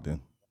Brogdon?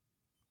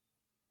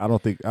 I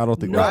don't think that's no,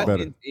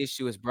 better. Brogdon's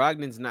issue is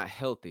Brogdon's not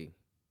healthy.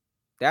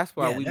 That's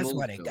why yeah, we that's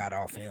why moved they him. got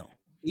off him.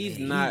 Yeah, He's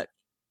not.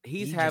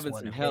 He's he just having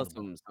wasn't some health,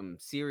 available. some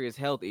serious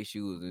health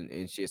issues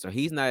and shit. So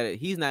he's not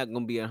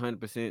gonna be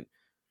 100%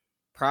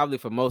 probably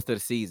for most of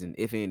the season,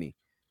 if any.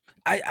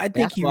 I think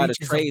That's he why the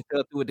reaches a trade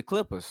fell through with the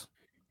Clippers.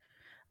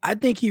 I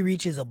think he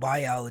reaches a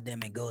buyout with them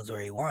and goes where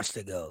he wants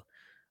to go.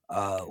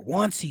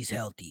 Once he's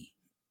healthy.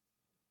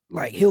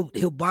 Like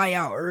he'll buy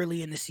out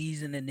early in the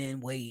season and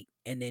then wait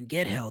and then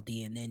get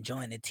healthy and then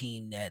join a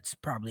team that's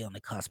probably on the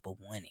cusp of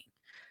winning.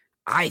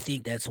 I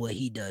think that's what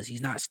he does.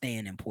 He's not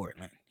staying in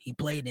Portland. He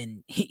played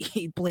in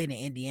he played in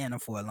Indiana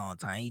for a long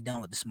time. He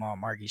done with the small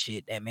market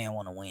shit. That man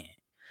want to win.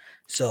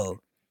 So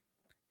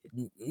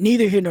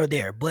neither here nor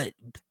there. But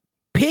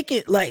pick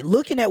it like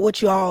looking at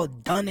what y'all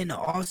done in the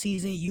off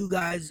season, you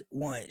guys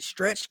want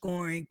stretch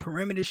scoring,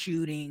 perimeter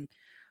shooting,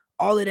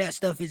 all of that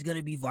stuff is going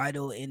to be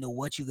vital into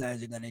what you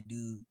guys are going to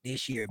do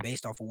this year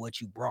based off of what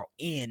you brought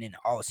in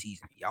all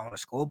season. Y'all want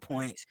to score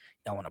points,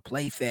 y'all want to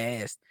play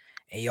fast,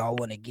 and y'all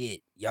want to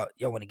get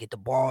the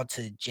ball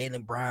to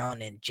Jaylen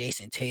Brown and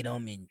Jason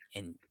Tatum,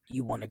 and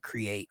you want to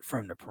create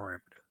from the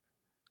perimeter.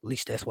 At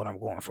least that's what I'm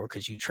going for,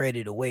 because you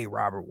traded away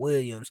Robert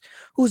Williams,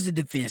 who's the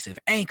defensive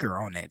anchor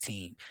on that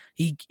team.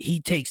 He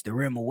takes the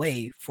rim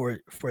away for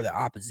the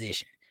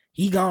opposition.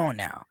 He gone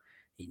now.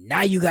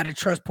 Now you got to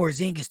trust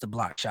Porzingis to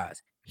block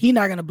shots. He's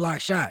not gonna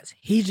block shots.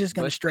 He's just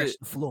gonna But stretch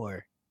the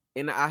floor.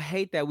 and I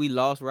hate that we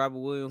lost Robert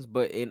Williams,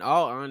 but in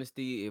all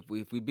honesty, if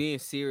we being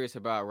serious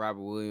about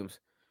Robert Williams,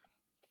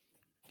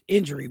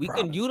 Injury we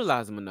couldn't problems.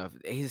 utilize him enough.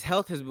 His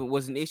health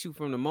was an issue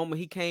from the moment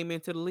he came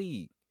into the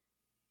league,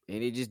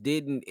 and it just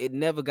didn't. It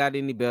never got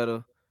any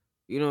better.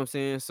 You know what I'm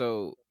saying?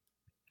 So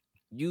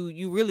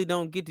you really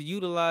don't get to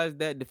utilize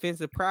that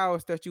defensive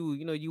prowess that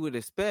you would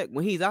expect.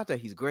 When he's out there,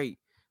 he's great.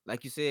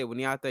 Like you said, when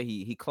he out there,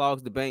 he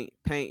clogs the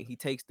paint. He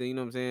takes the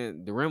what I'm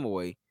saying, the rim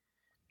away.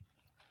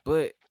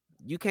 But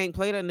you can't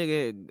play that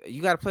nigga.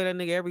 You got to play that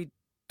nigga every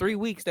 3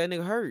 weeks. That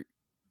nigga hurt,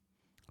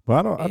 But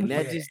I don't. and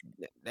that Yeah. just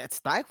that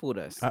stifled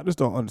us. I just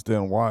don't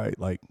understand why.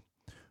 Like,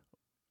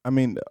 I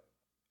mean,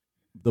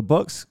 the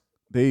Bucks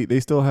they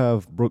still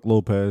have Brook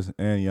Lopez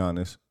and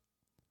Giannis,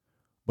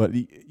 but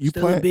you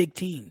Still a plan. big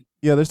team.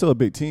 Yeah, they're still a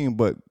big team,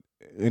 but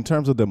in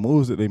terms of the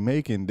moves that they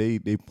making, they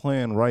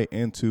plan right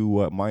into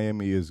what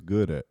Miami is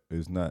good at.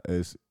 Is not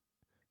as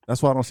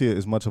That's why I don't see it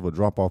as much of a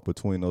drop off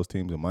between those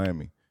teams in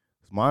Miami.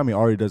 Miami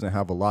already doesn't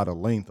have a lot of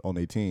length on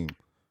their team,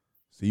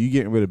 so you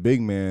getting rid of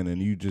big man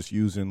and you just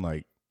using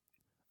like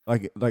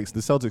the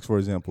Celtics, for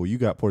example. You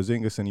got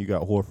Porzingis and you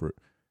got Horford.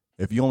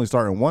 If you only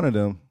start in one of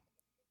them,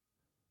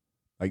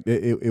 like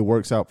it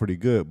works out pretty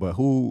good. But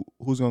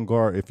who's gonna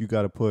guard if you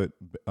got to put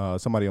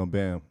somebody on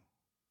Bam?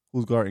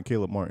 Who's guarding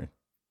Caleb Martin?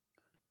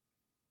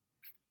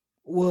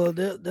 Well,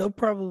 they'll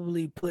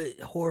probably put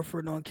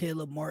Horford on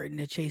Caleb Martin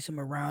to chase him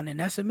around, and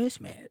that's a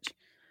mismatch.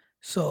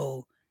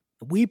 So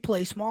we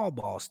play small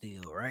ball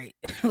still, right?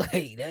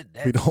 Like that.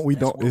 We That's don't.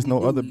 what There's we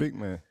no other do. big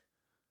man.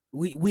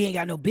 We ain't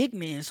got no big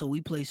men, so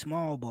we play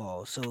small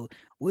ball. So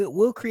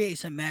we'll create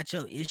some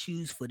matchup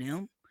issues for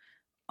them.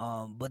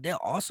 But they'll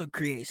also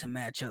create some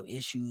matchup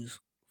issues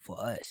for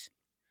us.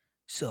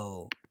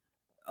 So,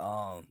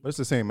 But it's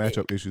the same it,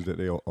 matchup issues that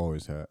they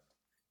always had.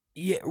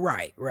 yeah,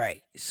 right.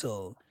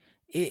 So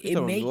You it talking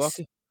about makes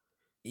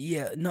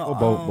Milwaukee? no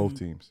Well, both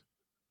teams.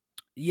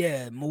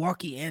 yeah,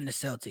 Milwaukee and the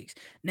Celtics.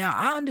 Now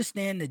I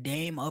understand the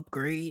Dame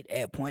upgrade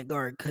at point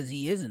guard because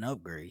he is an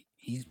upgrade.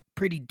 He's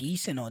pretty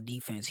decent on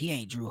defense. He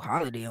ain't Jrue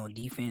Holiday on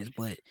defense,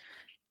 but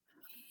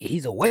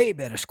he's a way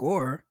better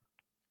scorer.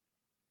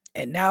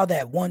 And now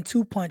that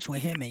 1-2 punch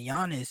with him and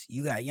Giannis,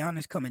 you got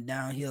Giannis coming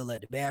downhill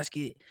at the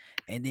basket,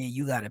 and then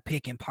you got a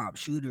pick and pop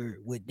shooter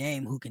with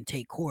Dame who can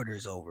take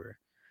quarters over.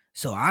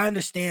 So I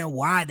understand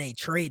why they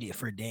traded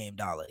for Dame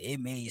Dollar. It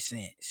made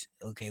sense.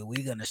 Okay,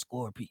 we're gonna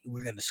score.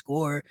 We're gonna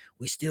score.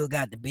 We still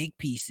got the big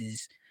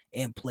pieces,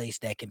 in place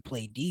that can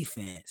play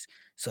defense.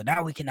 So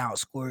now we can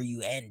outscore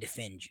you and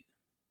defend you.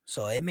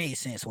 So it made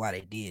sense why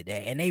they did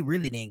that. And they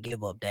really didn't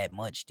give up that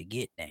much to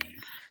get Dame,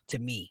 to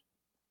me.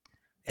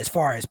 As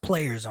far as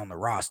players on the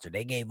roster,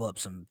 they gave up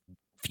some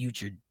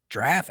future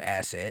draft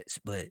assets,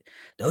 but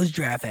those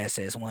draft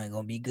assets weren't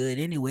going to be good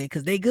anyway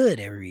because they good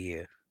every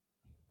year.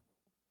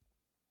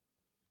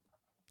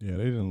 Yeah,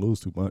 they didn't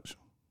lose too much.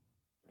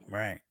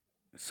 Right.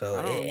 So,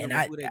 I don't and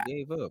remember who they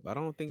gave up. I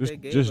don't think they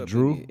gave Just up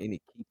Jrue. any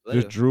key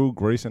Just player. Jrue,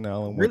 Grayson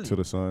Allen went to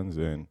Really? the Suns,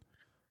 and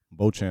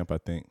Beauchamp, I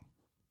think.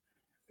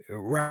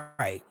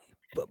 Right.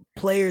 But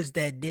players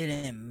that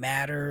didn't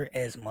matter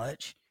as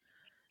much,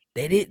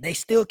 they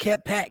still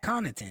kept Pat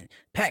Connaughton.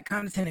 Pat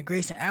Connaughton and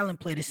Grayson Allen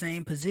play the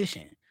same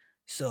position.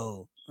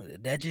 So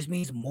that just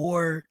means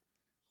more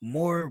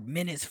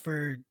minutes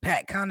for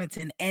Pat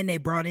Connaughton, and they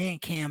brought in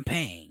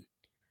Campaign.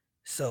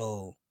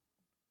 So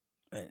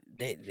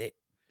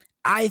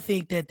I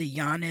think that the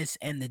Giannis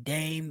and the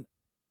Dame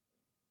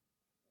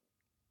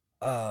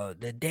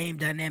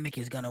dynamic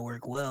is gonna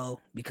work well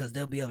because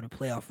they'll be able to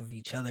play off of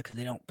each other because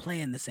they don't play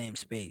in the same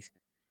space.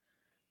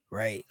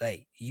 Right?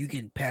 Like you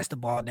can pass the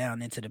ball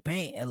down into the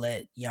paint and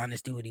let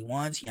Giannis do what he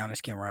wants.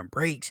 Giannis can run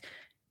breaks.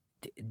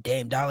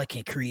 Dame Dollar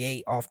can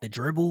create off the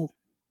dribble.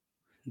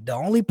 The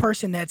only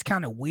person that's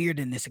kind of weird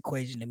in this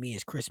equation to me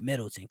is Chris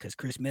Middleton because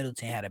Chris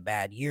Middleton had a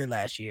bad year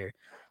last year.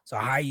 So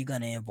how are you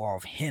going to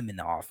involve him in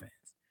the offense?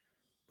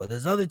 But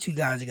those other two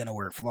guys are going to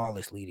work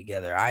flawlessly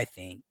together, I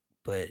think.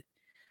 But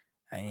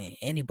I mean,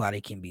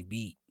 anybody can be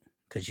beat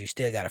because you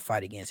still got to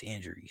fight against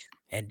injuries.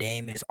 And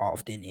Dame is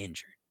often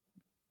injured.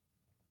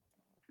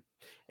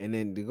 And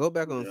then to go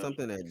back on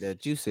something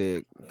that you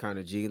said, kind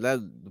of G, like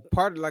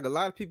part of like a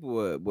lot of people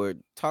were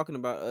talking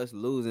about us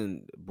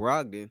losing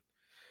Brogdon,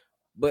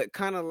 but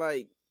kind of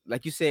like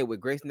you said with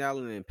Grayson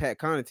Allen and Pat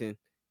Connaughton,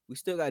 we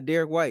still got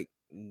Derek White.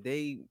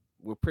 They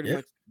were pretty Yeah.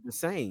 much the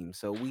same,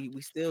 so we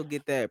still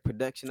get that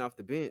production off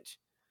the bench.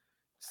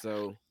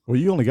 So Well,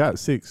 you only got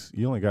 6.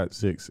 You only got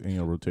 6 in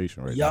your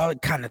rotation right now. Y'all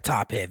kind of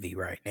top heavy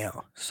right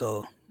now.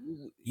 So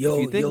if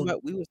you think yo,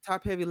 about, we was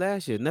top heavy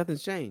last year.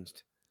 Nothing's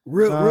changed.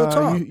 real Nah,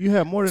 talk. you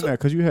had more than So- that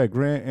because you had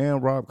Grant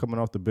and Rob coming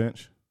off the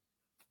bench.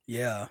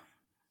 Yeah.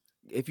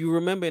 If you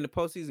remember in the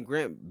postseason,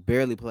 Grant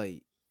barely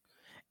played.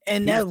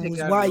 And He was that taken was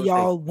out of why the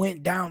y'all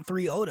went down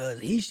 3-0 to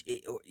us.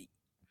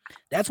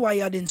 That's why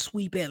y'all didn't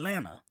sweep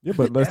Atlanta. Yeah,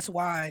 but That's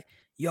why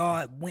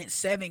y'all went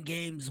 7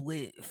 games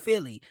with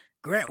Philly.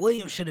 Grant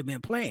Williams should have been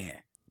playing.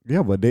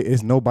 yeah, but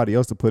it's nobody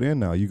else to put in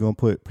now. You gonna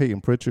put Peyton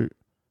Pritchard,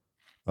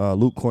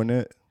 Luke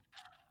Cornett.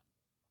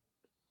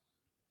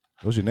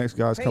 Those are your next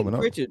guys Peyton coming up.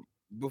 Pritchard,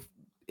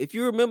 if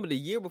you remember the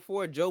year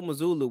before Joe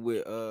Mazzulla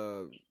with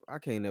I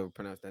can't never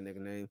pronounce that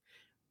nigga name.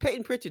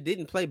 Peyton Pritchard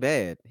didn't play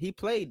bad. He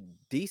played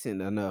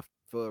decent enough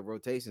for a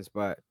rotation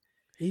spot.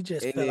 He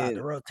just And fell out then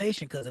the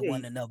rotation because it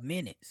wasn't enough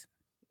minutes.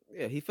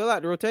 yeah, he fell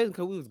out the rotation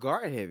because we was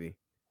guard heavy.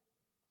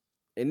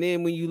 And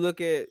then when you look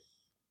at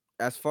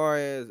as far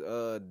as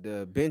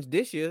the bench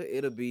this year,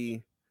 it'll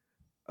be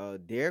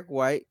Derek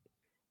White,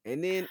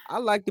 and then I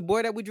like the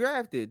boy that we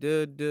drafted.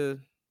 The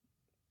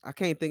I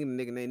can't think of the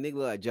nigga name. Nigga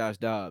look like Josh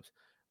Dobbs,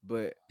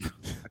 but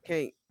I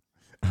can't.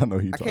 I know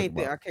who you I talking can't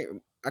think.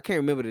 about. I can't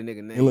remember the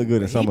nigga name. He looked good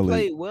in but summer he league.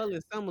 played well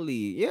in summer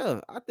league.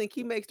 Yeah, I think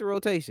he makes the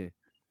rotation.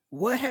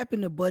 What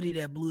happened to Buddy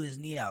that blew his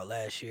knee out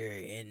last year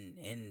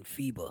in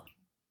FIBA?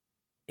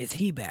 Is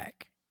he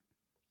back?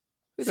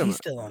 Who Is talking he about?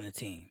 still on the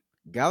team?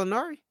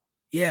 Gallinari?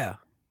 Yeah.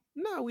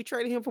 No, we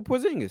traded him for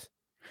Porzingis.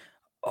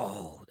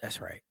 Oh,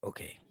 that's right.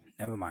 Okay.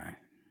 Never mind.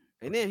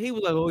 And then he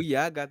was like, "Oh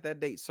yeah, I got that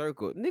date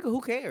circled." Nigga,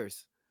 who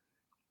cares?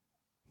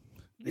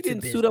 You It's a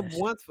didn't suit up business.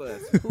 once for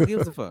us. Who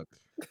gives a fuck?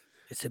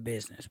 It's a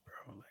business,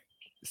 bro. Like,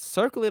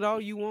 Circle it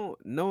all you want.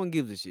 No one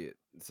gives a shit.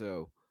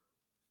 So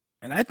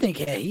and I think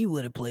had he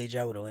would have played,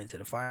 y'all would have went to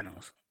the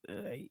finals.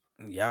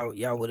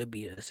 Y'all would have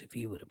beat us if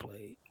he would have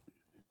played.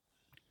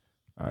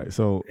 All right,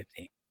 so I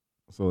think.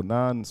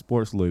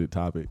 non-sports related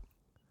topic.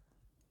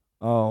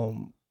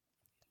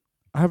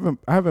 I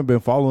haven't been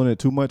following it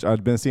too much.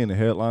 I've been seeing the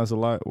headlines a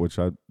lot,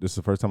 this is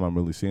the first time I'm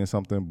really seeing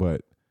something.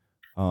 But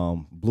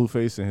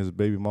Blueface and his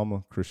baby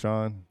mama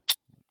Krishan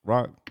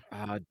Rock.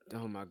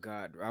 oh my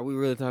God, are we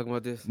really talking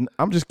about this?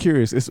 I'm just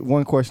curious. It's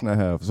one question I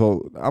have.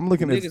 So I'm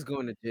looking at Niggas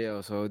going to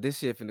jail, so this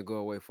shit finna go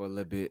away for a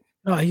little bit.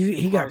 No,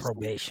 he got Personally.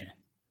 probation.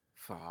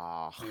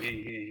 Fuck.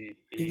 He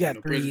He got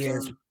no 3 prison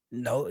years. term?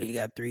 No, he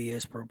got 3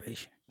 years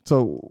probation.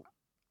 So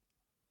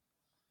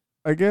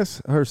I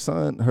guess her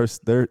son,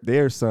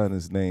 their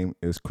son's name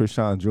is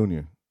Krishan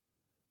Jr.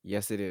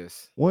 Yes, it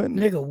is. When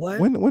Nigga, what?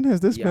 when has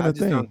this Yeah, been I a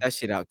just thing? found that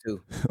shit out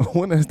too.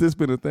 When has this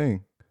been a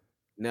thing?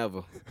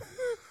 Never.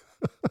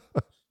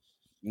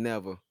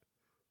 Never.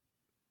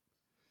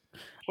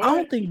 I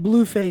don't think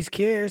Blueface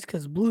cares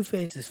because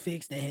Blueface is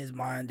fixed in his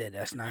mind that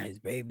that's not his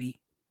baby.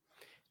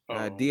 Oh.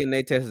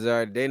 DNA test is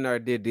already. They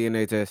already did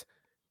DNA test.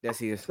 That's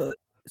his.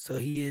 So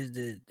he is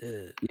the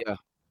Yeah.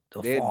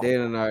 the They father.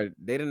 done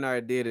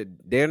already did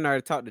it. They done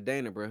already talked to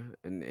Dana, bro,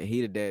 and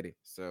he the daddy.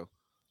 So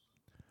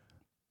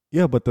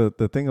Yeah, but the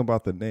thing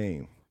about the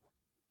name,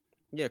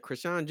 yeah,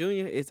 Krishan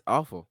Jr. It's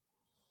awful.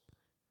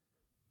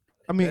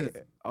 I That mean, is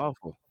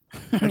awful.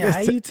 I guess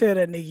How you tell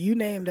that nigga you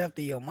named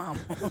after your mama?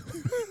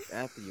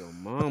 After your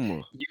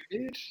mama. You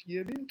bitch,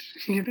 you bitch,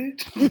 you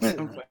bitch. I'm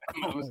sorry.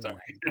 I'm Oh sorry.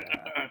 my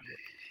God.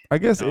 I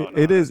guess No,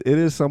 it no.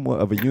 is somewhat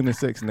of a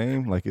unisex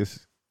name. Like it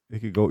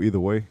could go either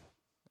way.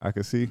 I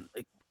could see.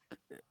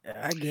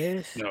 I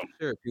guess. No,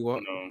 Sure, if you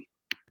want.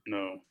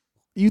 no.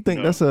 You think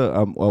No. that's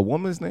a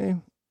woman's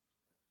name?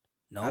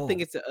 No. I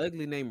think it's an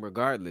ugly name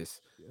regardless.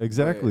 But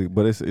Exactly,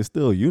 but it's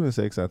still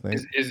unisex. I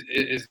think.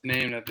 It's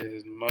named after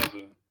his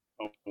mother,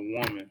 a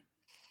woman.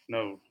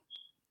 No,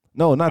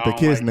 No, not I the don't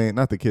kid's like. name.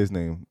 Not the kid's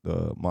name.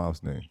 The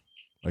mom's name.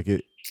 Like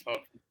it. Oh,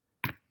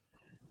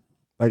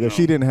 Like if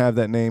she no. didn't have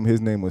that name, his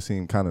name would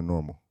seem kind of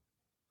normal.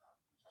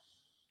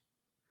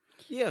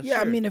 yeah, Yeah,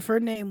 I sure. mean, if her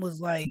name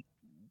was like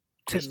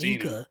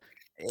Christina.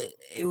 Tamika,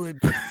 it would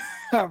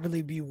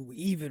probably be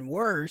even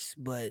worse.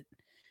 But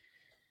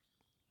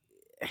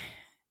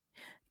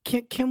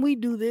can we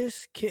do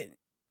this?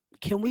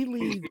 Can we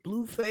leave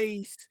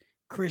Blueface,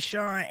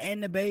 Krishan,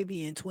 and the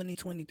baby in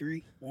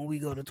 2023 when we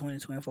go to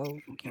 2024?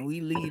 Can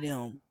we leave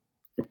them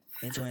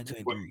in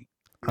 2023?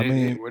 I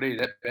mean, Were they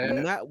that bad?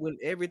 Not when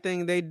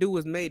everything they do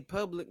is made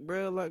public,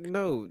 bro. Like,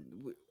 no.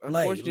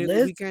 Like,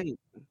 Unfortunately, we can't.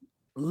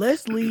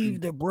 let's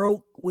leave the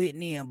broke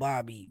Whitney and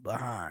Bobby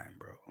behind,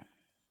 bro.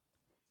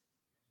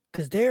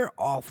 Cause they're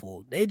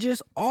awful. They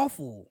just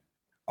awful.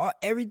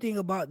 Everything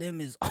about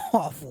them is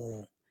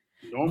awful.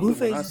 Normally,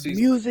 when I Blueface's see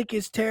music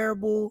is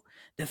terrible.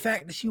 The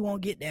fact that she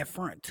won't get that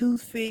front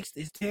tooth fixed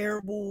is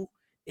terrible.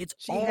 It's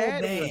She all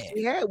had one. bad.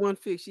 She had one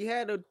fixed. She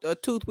had a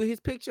tooth with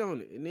his picture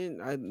on it. And then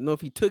I don't know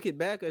if he took it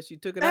back or she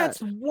took it out.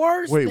 That's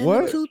worse Wait, than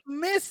what? the tooth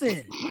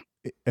missing.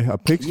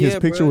 his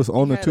picture bruh, was she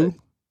on the had tooth.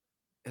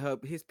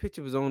 His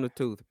picture was on the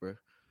tooth, bro.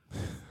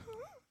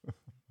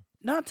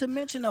 Not to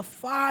mention the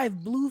 5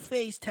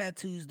 Blueface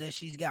tattoos that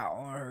she's got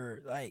on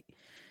her. Like,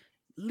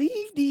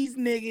 leave these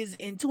niggas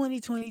in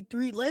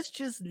 2023. Let's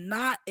just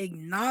not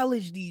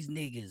acknowledge these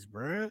niggas,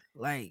 bruh.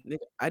 Like, Nigga,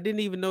 I didn't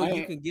even know you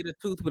ain't- can get a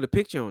tooth with a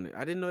picture on it.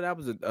 I didn't know that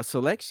was a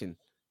selection.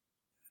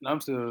 I'm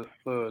still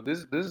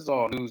this is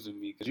all news to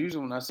me because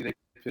usually when I see their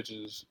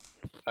pictures,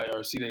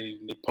 or see they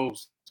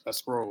post, I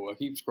scroll. I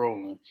keep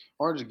scrolling.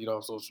 Or just get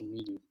off social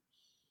media.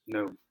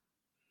 No,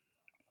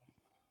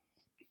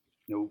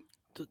 no.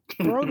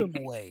 throw them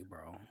away,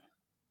 bro.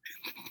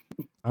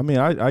 I mean,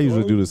 I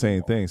usually do the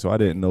same thing, so I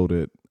didn't know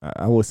that.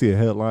 I would see a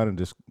headline and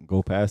just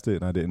go past it,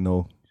 and I didn't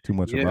know too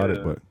much about it.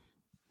 Yeah. But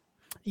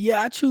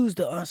Yeah, I choose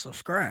to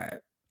unsubscribe.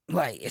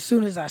 Like, as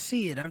soon as I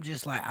see it, I'm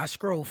just like, I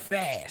scroll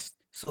fast,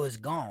 so it's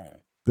gone.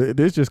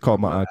 this just caught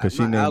my eye because she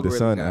My named the algorithm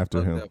son got after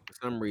fucked him. up for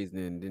some reason,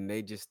 and then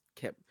they just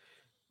kept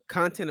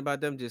content about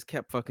them just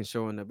kept fucking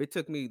showing up. It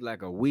took me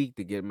like a week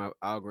to get my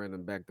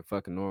algorithm back to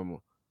fucking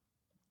normal.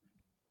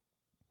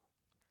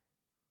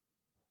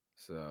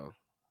 So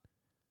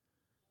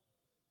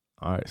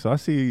All right, so I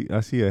see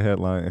a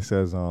headline. It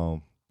says,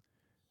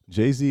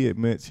 Jay-Z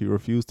admits he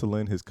refused to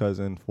lend his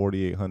cousin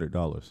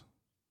 $4,800.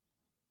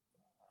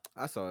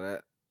 I saw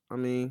that. I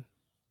mean,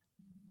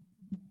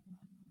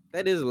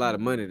 that is a lot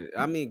of money.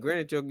 I mean,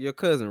 granted, your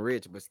cousin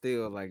rich, but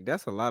still, like,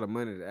 that's a lot of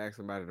money to ask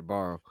somebody to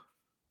borrow.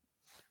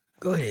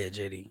 Go ahead,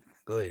 JD.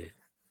 Go ahead.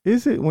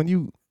 Is it when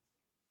you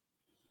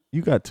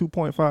got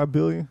 2.5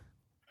 billion?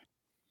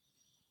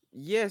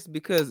 Yes,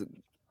 because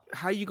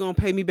how you gonna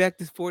pay me back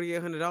this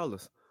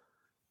 $4,800?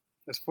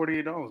 That's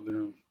 $48 to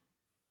him.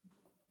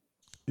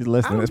 It's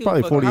less I than. don't It's give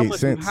a probably fuck 48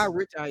 cents. how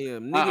rich I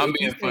am, nigga. I'm If you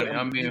being say funny.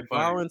 I'm being funny.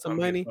 borrowing some I'm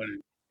being money funny.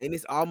 and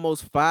it's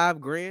almost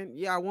 $5,000,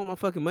 yeah, I want my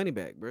fucking money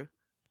back, bro.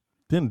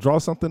 Then draw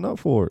something up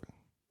for it.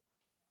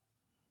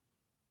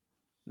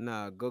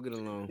 Nah, go get a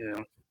loan.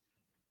 Yeah.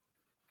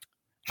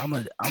 I'm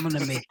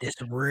gonna make this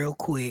real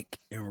quick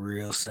and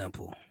real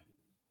simple.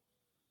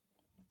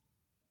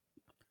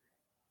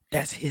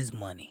 That's his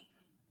money.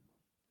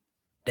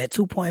 That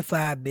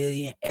 2.5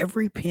 billion,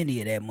 every penny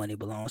of that money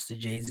belongs to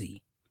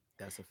Jay-Z.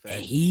 That's a And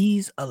fact.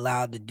 he's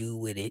allowed to do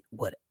with it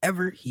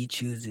whatever he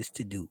chooses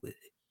to do with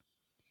it.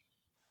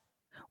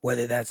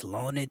 Whether that's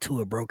loan it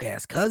to a broke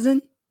ass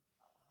cousin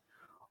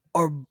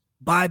or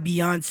buy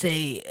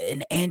Beyonce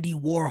an Andy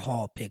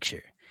Warhol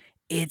picture.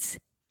 It's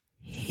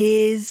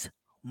his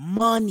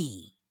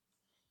money.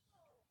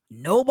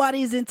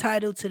 Nobody's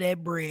entitled to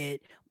that bread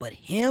but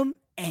him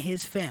and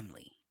his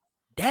family.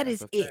 That That's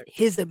is a it. fact.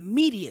 His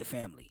immediate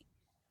family.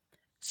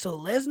 So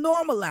let's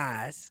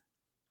normalize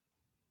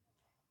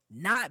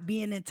not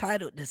being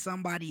entitled to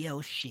somebody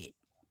else's shit.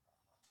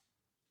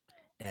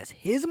 That's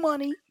his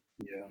money,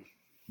 Yeah.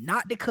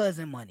 not the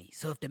cousin money.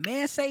 So if the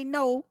man say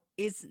no,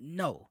 it's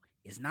no.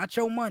 It's not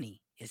your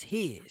money. It's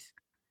his.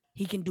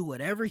 He can do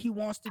whatever he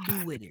wants to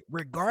do with it,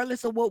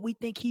 regardless of what we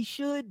think he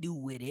should do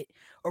with it,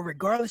 or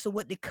regardless of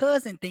what the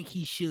cousin think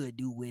he should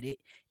do with it.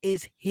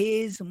 It's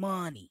his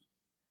money.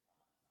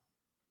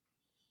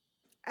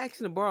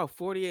 Asking to borrow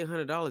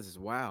 $4,800 is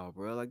wild,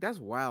 bro. Like, that's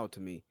wild to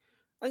me.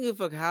 I don't give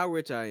a fuck how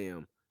rich I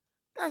am.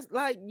 That's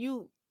like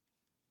you.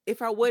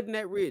 If I wasn't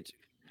that rich,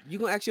 you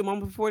gonna ask your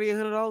mama for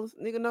 $4,800,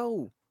 nigga?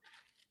 No,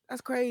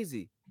 that's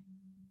crazy.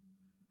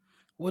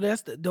 Well,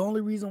 that's the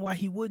only reason why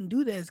he wouldn't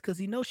do that is because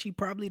he knows she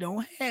probably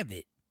don't have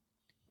it.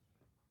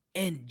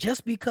 And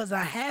just because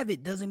I have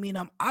it doesn't mean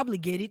I'm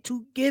obligated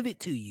to give it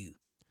to you.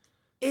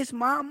 It's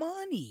my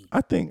money. I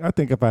think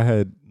if I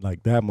had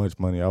like that much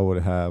money, I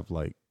would have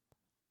like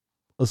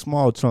a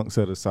small chunk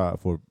set aside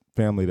for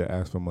family to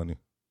ask for money.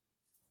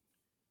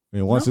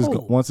 And once No.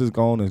 it's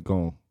gone, it's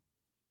gone.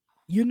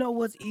 You know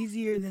what's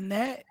easier than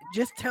that?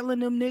 Just telling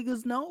them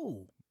niggas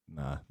no.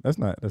 Nah, that's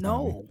not me.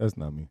 No. That's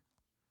not me.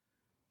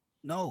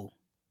 No.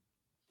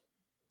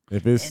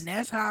 If it's And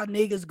that's how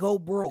niggas go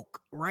broke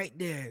right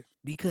there.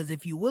 Because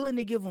if you're willing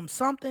to give them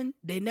something,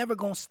 they never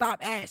gonna stop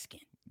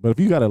asking. But if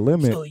you got a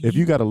limit, So if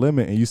you got a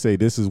limit and you say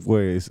this is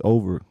where it's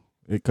over,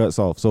 it cuts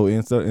off. So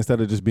instead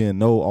of just being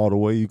no all the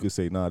way, you could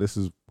say, nah, this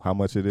is how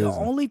much it is. The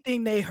only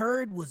thing they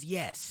heard was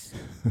yes.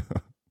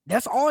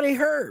 That's all they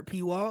heard,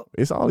 P-Walk.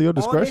 It's all your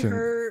discretion. All they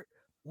heard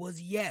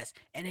was yes.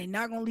 And they're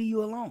not gonna leave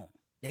you alone.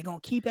 They're gonna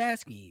keep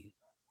asking you.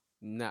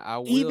 Now I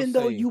will Even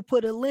though say, you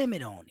put a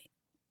limit on it.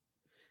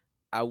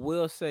 I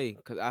will say,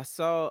 because I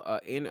saw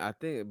I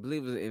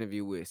believe it was an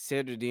interview with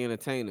Cedric the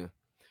Entertainer,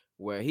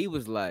 where he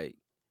was like,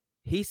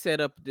 he set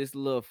up this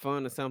little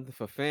fund or something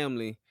for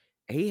family,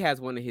 and he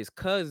has one of his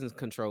cousins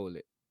control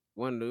it.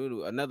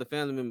 Another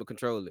family member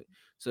control it.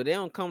 So they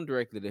don't come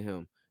directly to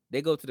him.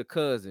 They go to the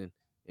cousin,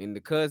 and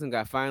the cousin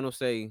got final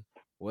say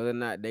whether or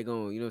not they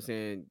gonna, you know what I'm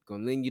saying,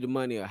 gonna lend you the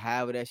money or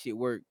however that shit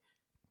work.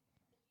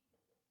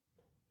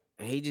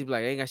 And he just be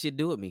like, ain't got shit to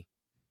do with me.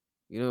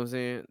 You know what I'm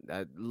saying?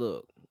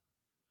 Look.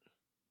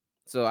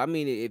 So I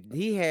mean, if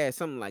he had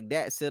something like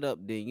that set up,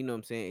 then you know what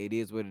I'm saying, it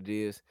is what it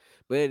is.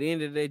 But at the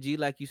end of the day, G,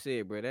 like you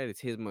said, bro, that is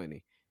his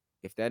money.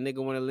 If that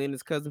nigga want to lend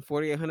his cousin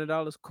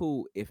 $4,800,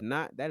 cool. If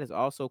not, that is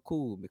also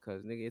cool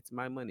because nigga, it's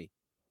my money.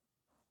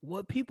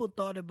 What people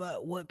thought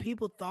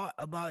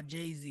about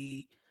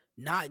Jay-Z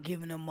not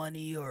giving him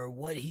money or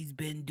what he's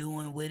been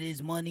doing with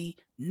his money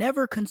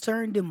never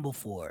concerned him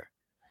before.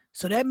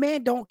 So that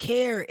man don't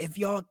care if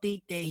y'all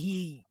think that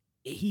he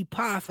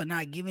pie for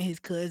not giving his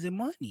cousin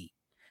money.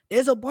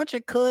 There's a bunch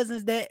of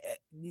cousins that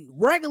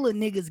regular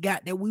niggas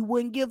got that we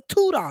wouldn't give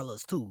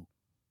 $2 to.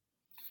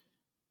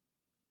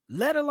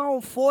 Let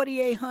alone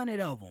 4,800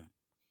 of them.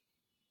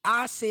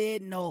 I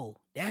said no.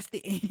 That's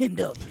the end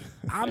of it.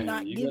 I'm Man,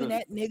 not you giving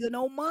gotta- that nigga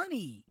no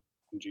money.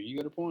 You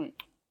got a point.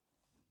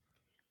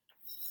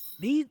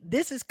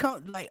 This is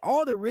like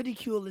all the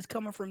ridicule is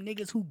coming from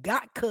niggas who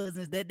got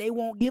cousins that they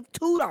won't give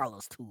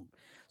 $2 to.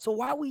 So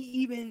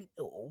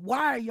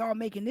why are y'all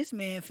making this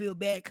man feel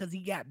bad because he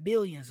got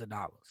billions of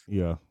dollars?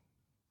 Yeah.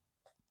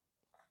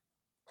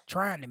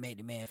 Trying to make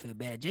the man feel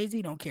bad.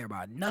 Jay-Z don't care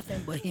about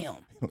nothing but him.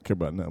 He don't care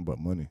about nothing but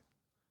money.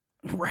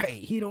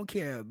 Right. He don't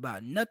care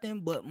about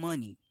nothing but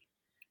money.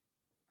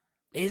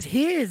 It's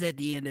his at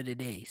the end of the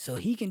day. So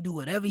he can do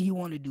whatever he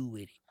want to do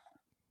with it.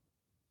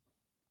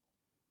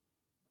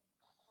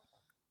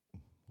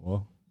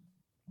 Well,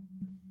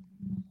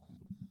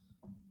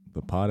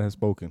 the pod has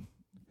spoken.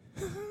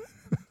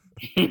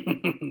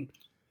 And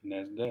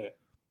that's that.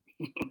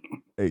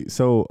 Hey,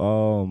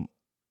 so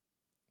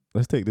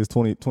let's take this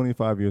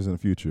 25 years in the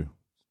future.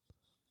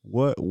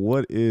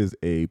 What is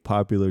a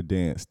popular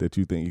dance that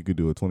you think you could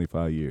do in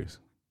 25 years?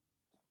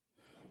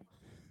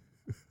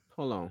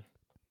 Hold on.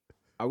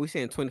 Are we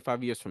saying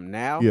 25 years from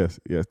now? Yes,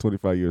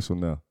 25 years from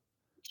now.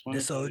 The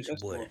Soulja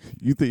Boy.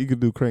 You think you could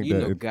do crank You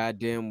that? know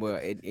goddamn well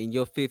in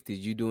your 50s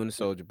you doing the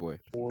Soulja Boy.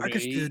 I can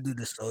still do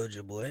the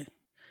Soulja Boy.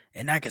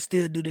 And I can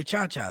still do the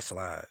cha-cha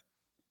slide.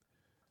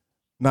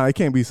 Nah, it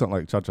can't be something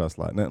like cha-cha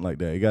slide, nothing like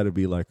that. It got to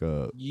be like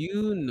a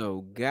You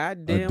know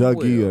goddamn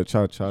Dougie, well a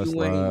cha-cha you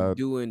slide. ain't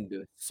doing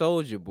the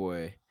Soulja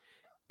Boy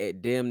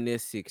at damn near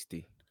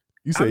 60.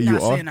 You say I'm you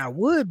not are? saying I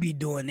would be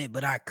doing it,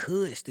 but I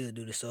could still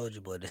do the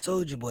Soulja Boy. The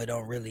Soulja Boy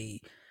don't really.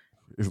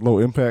 It's low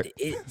impact.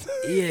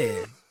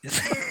 Yeah,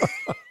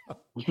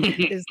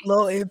 it's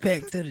low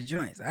impact to the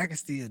joints. I can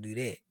still do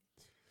that.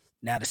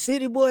 Now the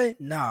City Boy,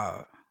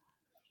 nah.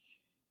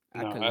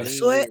 I No, could that's- lean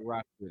Sweat. with it,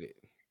 rock with it.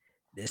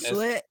 The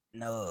Sweat,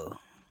 no.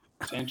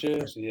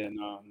 Sanchez? Yeah,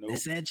 no, The nope.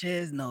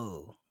 Sanchez,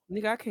 no.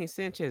 Nigga, I can't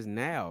Sanchez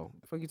now.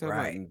 What the fuck you talking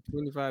about Right. in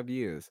 25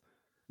 years?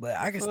 But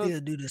I can Fuck.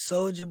 still do the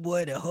Soulja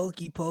Boy, the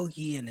Hokey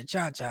Pokey, and the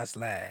Cha Cha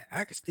slide.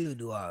 I can still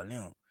do all of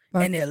them.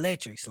 Like- And the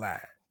electric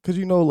slide. Cause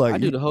you know, like I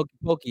do the hokey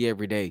pokey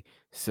every day,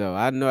 so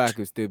I know I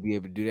could still be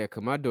able to do that.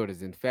 Cause my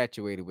daughter's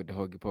infatuated with the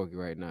hokey pokey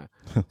right now,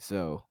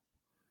 so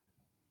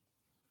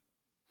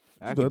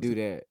I could do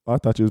that. I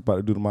thought you was about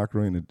to do the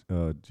Macarena.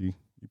 G,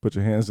 you put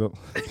your hands up.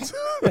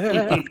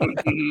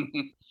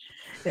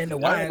 And the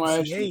I might YMCA.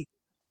 actually-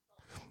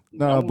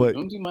 Nah, but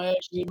don't do my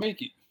actually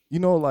make it. you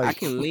know, like I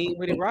can lean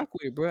with it, rock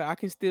with it, bro. I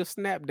can still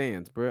snap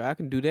dance, bro. I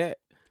can do that.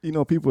 you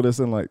know, people that's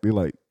in like they're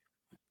like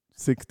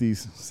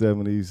 60s,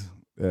 70s,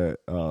 that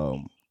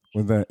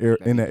when that era,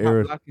 in that Pop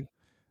era. locking.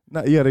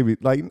 Not, yeah, they be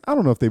like, I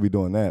don't know if they be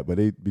doing that, but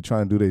they be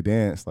trying to do their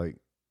dance like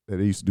that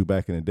they used to do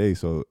back in the day.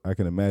 So I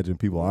can imagine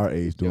people our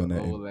age doing Your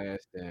that. old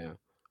ass down.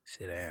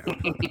 Sit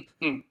down.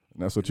 And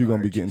that's what you're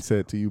gonna be getting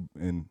said to you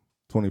in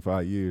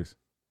 25 years.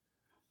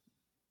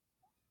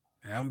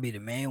 I'm gonna be the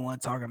main one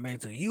talking back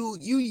to you.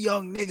 You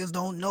young niggas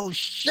don't know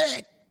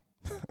shit.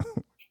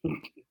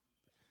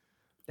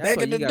 That's Back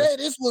why in you the gotta. day,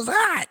 this was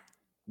hot.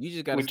 You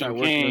just gotta With start them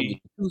working on cane.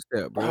 your two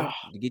step, bro. Ah,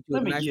 To get you a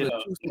let me nice get little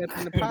up. 2 step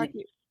in the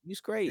pocket. You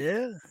straight.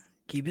 Yeah,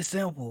 keep it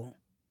simple.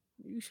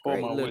 You Pour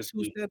straight. my Little 2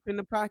 whiskey. step in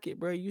the pocket,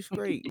 bro. You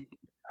straight.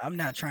 I'm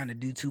not trying to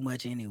do too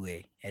much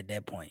anyway at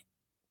that point.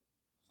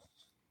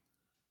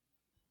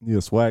 You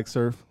a swag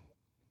surf?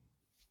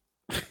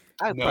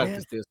 I No. probably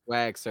could still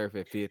swag surf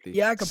at 50.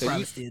 Yeah, I could So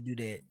probably still do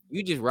that.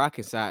 you just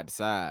rocking side to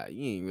side.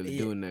 You ain't really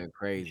Yeah. doing nothing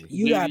crazy.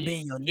 You JD, gotta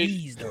bend your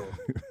knees though.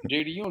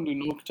 JD, you don't do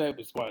no type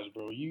of squats,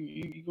 bro.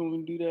 You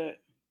gonna do that?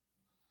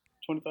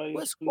 25 years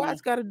What from now?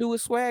 squats got to do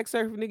with swag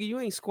surfing, nigga? You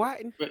ain't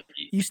squatting. But,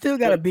 You still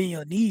gotta but bend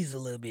your knees a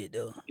little bit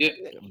though. yeah.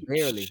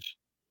 Barely.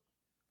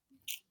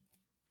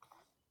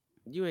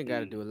 You ain't got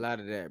to do a lot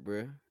of that,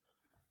 bro.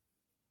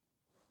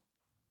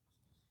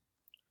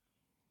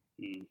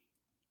 Mm.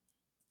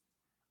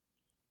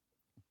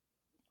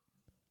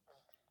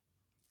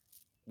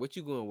 What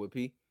you going with,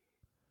 P?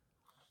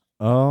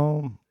 I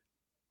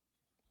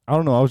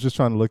don't know. I was just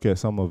trying to look at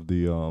some of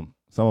them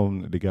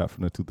that they got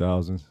from the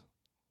 2000s,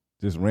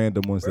 just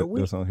random ones Bro,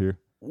 that's on here.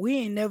 We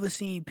ain't never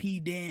seen P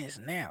dance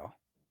now.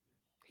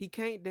 He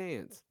can't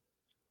dance.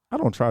 I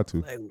don't try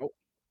to. Like,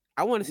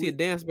 I want to see a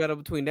dance battle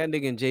between that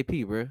nigga and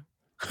JP, bro.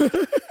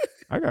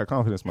 I got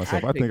confidence in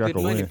myself. I'd I pay think I good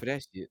can money win. for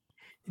that shit.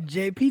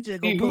 JP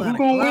just gonna pull Who out a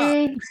gonna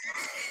Glock. win?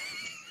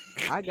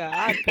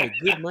 I'd pay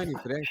good money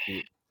for that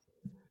shit.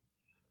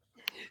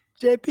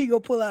 JP gonna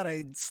pull out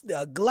a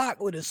Glock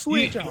with a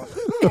switch on.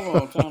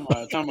 Hold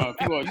on, time out.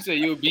 People, you said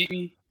you'll beat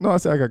me? No, I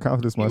said I got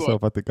confidence in You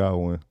myself. I think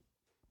I'll win.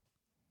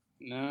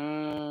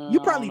 Nah. You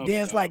I probably don't know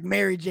dance about like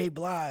Mary J.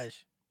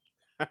 Blige.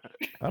 I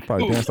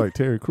probably dance like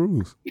Terry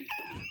Crews.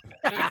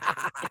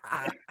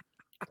 That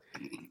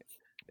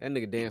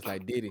nigga dance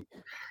like Diddy.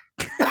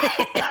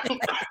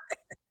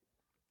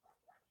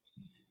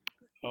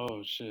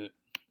 Oh shit.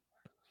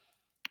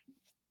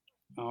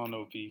 I don't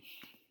know, P.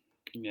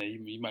 Yeah,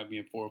 you might be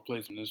in fourth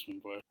place in this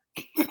one,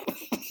 but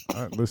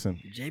All right, listen,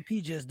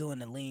 JP just doing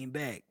the lean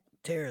back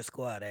terror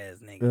squad ass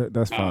nigga.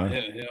 that's nah, fine.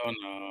 hell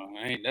no.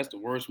 I ain't. That's the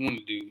worst one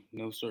to do.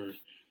 No sir.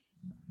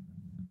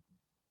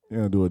 You're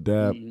gonna do a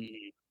dab.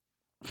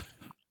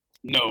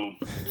 No.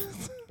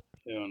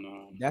 Hell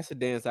no. That's a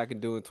dance I can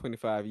do in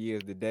 25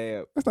 years. The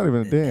dab. That's not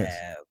even a dance.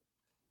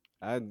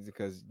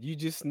 Because you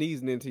just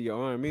sneezing into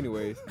your arm,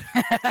 anyways.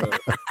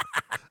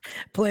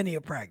 Plenty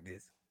of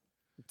practice.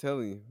 I'm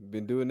telling you,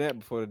 been doing that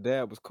before the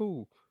dab was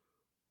cool.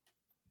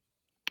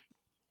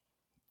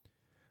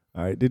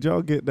 All right, did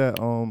y'all get that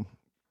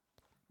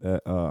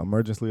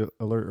emergency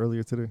alert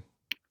earlier today?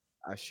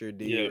 I sure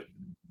did. Yeah.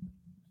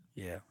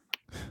 Yeah.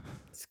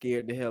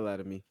 Scared the hell out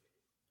of me.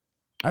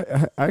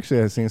 I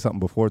actually had seen something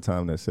before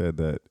time that said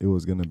that it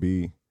was gonna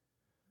be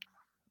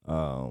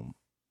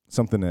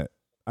something that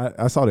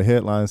I saw the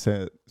headline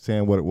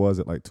saying what it was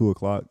at like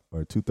 2:00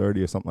 or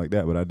 2:30 or something like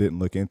that, but I didn't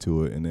look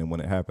into it. And then when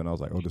it happened, I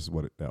was like, oh, this is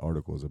what that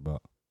article is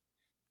about.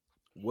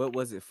 What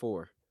was it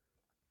for?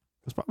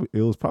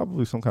 It was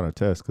probably some kind of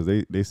test because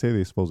they say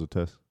they're supposed to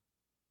test.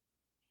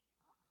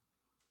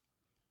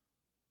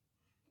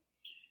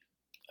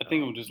 I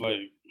think it was just like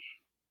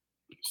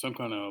some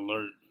kind of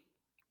alert.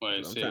 Like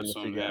I'm said trying to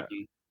something figure out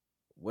happened.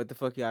 what the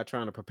fuck y'all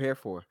trying to prepare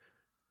for.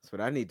 That's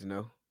what I need to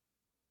know.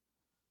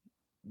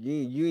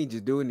 You ain't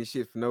just doing this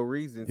shit for no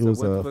reason. So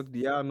what the fuck do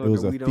y'all know It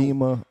was that a we don't?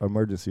 FEMA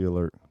emergency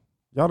alert.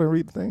 Y'all didn't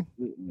read the thing?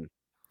 Mm-mm.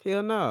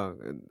 Hell no.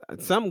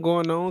 Something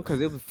going on because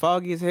it was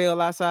foggy as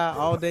hell outside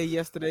all day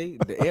yesterday.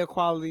 The air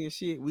quality and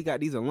shit. We got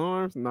these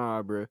alarms.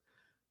 Nah, bro.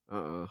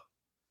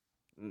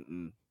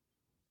 Mm-mm.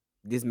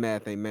 This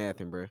math ain't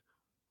mathing, bro.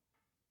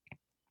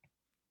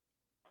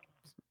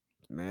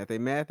 Math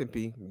ain't mathing,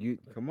 P. You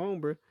come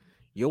on, bro.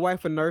 Your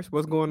wife a nurse.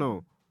 What's going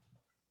on?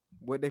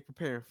 What they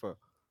preparing for?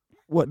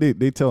 What they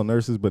tell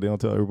nurses, but they don't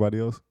tell everybody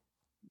else?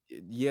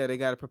 Yeah, they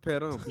gotta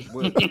prepare them.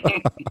 What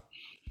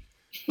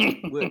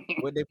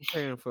they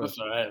preparing for? That's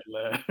all right,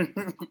 lad.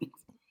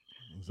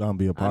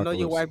 Zombie I apocalypse. know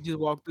your wife just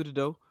walked through the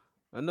door.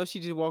 I know she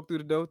just walked through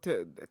the door.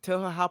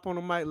 Tell her hop on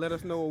the mic. Let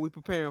us know what we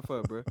preparing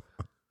for, bro.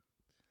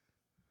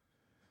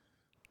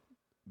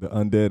 The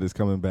undead is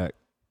coming back.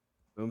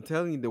 I'm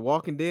telling you, The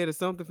Walking Dead or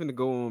something finna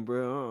go on,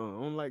 bro.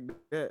 I don't like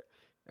that.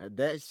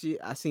 That shit.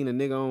 I seen a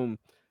nigga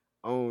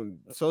on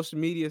social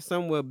media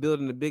somewhere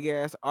building a big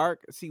ass ark.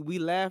 See, we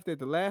laughed at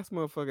the last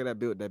motherfucker that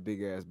built that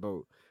big ass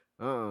boat.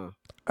 I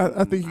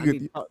think you need to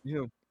could. talk to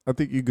him. I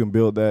think you can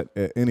build that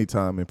at any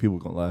time and people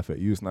gonna laugh at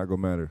you. It's not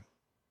gonna matter.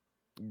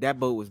 That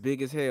boat was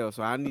big as hell,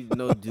 so I need to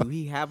know: do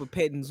he have a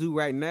petting zoo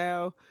right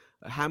now?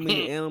 How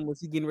many animals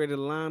he getting ready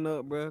to line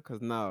up, bro?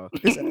 Cause no,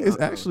 It's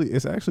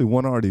actually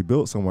one already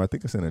built somewhere. I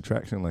think it's an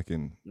attraction like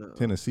in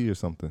Tennessee or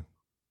something.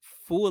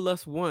 Fool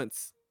us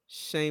once,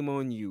 shame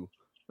on you.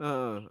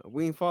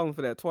 We ain't falling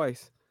for that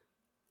twice.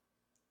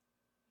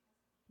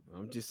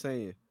 I'm just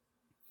saying.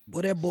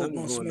 Boy, that boat Something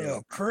gonna going smell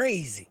on.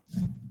 crazy.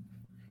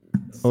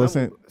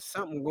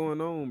 Something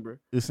going on, bro.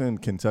 It's in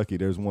Kentucky.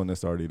 There's one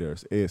that's already there.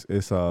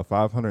 It's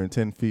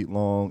 510 feet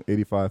long,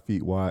 85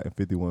 feet wide, and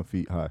 51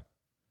 feet high.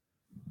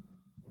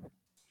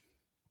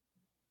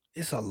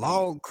 It's a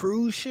log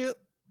cruise ship.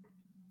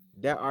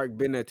 That arc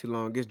been there too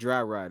long. It's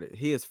dry rotted.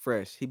 He is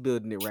fresh. He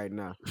building it right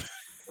now.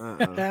 In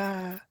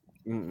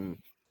Mm-mm.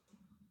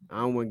 I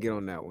don't want to get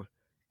on that one.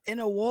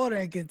 the water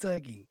in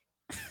Kentucky.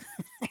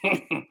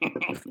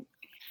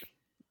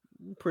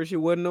 Pretty sure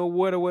wasn't no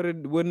water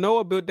when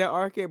Noah built that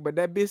ark at, but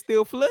that bitch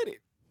still flooded.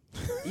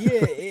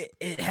 Yeah,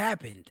 it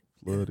happened.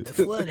 Flooded. The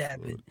flood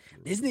happened.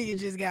 This nigga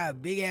just got a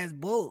big ass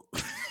boat.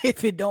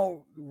 If it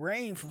don't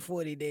rain for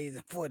 40 days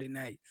and 40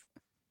 nights.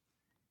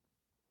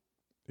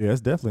 Yeah,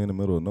 it's definitely in the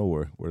middle of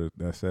nowhere where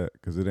that's at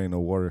because it ain't no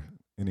water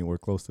anywhere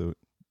close to it.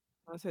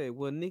 I say,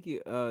 well,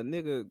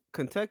 nigga,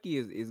 Kentucky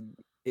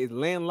is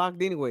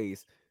landlocked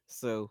anyways.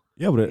 So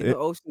Yeah, but ain't no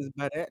oceans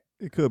by that.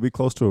 it could be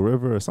close to a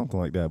river or something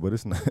like that, but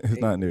it's not. It's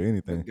not near The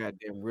anything.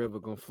 goddamn river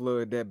gonna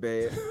flood that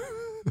bad.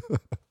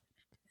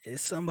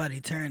 It's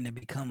somebody turn to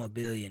become a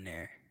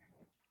billionaire.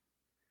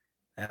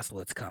 That's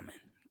what's coming.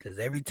 Because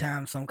every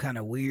time some kind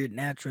of weird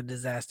natural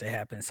disaster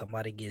happens,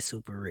 somebody gets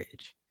super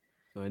rich.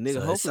 So, nigga, So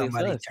it's hopefully it's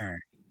somebody's us. turn.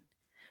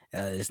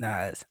 It's not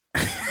us.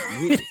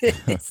 We-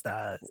 It's not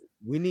us.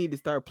 We need to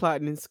start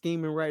plotting and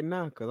scheming right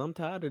now because I'm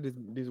tired of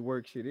this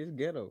work shit. It's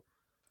ghetto.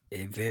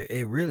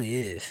 It really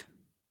is.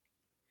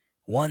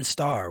 1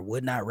 star,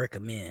 would not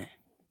recommend.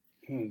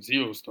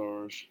 0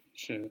 stars.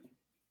 Shit.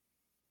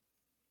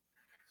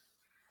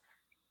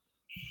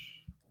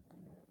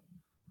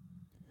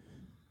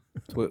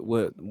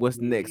 What's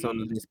next on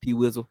the list, P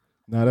Wizzle?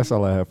 Nah, that's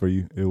all I have for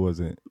you. It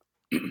wasn't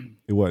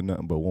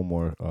nothing but one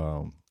more.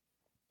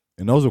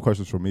 And those were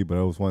questions for me, but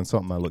it was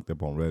something I looked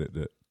up on Reddit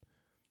that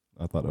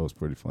I thought that was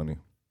pretty funny.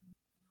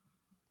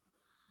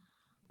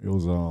 It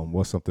was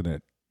what's something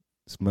that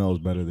smells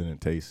better than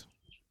it tastes?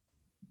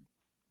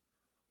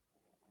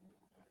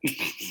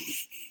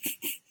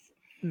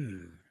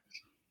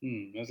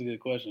 That's a good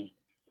question.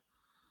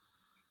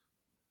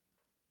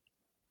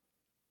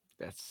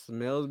 That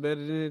smells better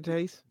than it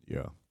tastes.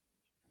 Yeah.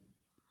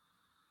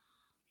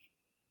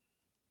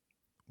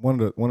 One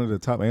of the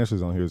top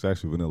answers on here is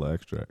actually vanilla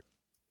extract.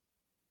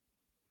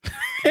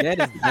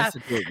 That's a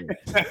good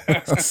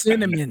one.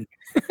 Cinnamon.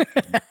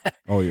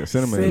 Oh yeah,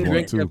 cinnamon is one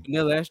Drink that too.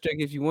 vanilla extract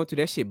if you want to.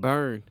 That shit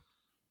burn.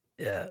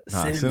 Yeah.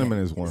 Nah, cinnamon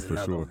is one for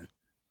another sure. one.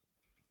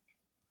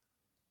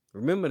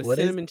 Remember the What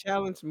is- cinnamon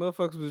challenge?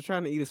 Motherfuckers was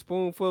trying to eat a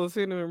spoonful of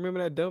cinnamon. Remember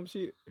that dumb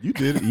shit? You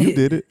did it. You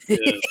did it. Yeah.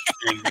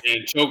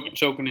 and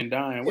choking and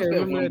dying. What's Yeah,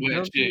 that remember one that black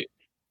dumb shit?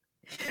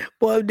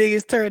 Boy,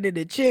 niggas turned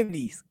into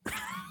chimneys.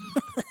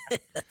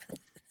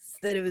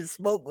 Instead of his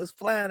smoke was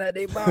flying out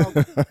their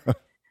mouth.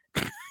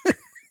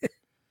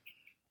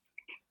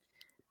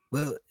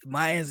 Well,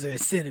 my answer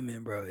is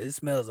cinnamon, bro. It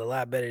smells a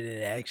lot better than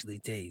it actually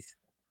tastes.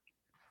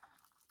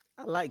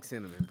 I like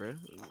cinnamon, bro.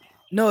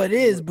 No, it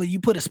is, but you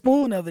put a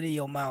spoon of it in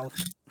your mouth.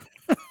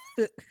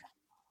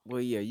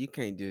 Well, yeah, you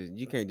can't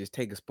just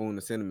take a spoon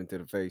of cinnamon to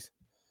the face.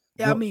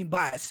 Yeah, I Well- mean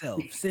by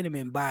itself.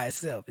 Cinnamon by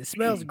itself. It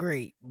smells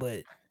great,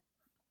 but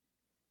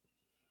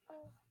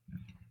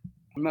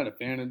I'm not a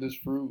fan of this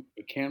fruit.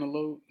 A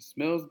cantaloupe. It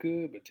smells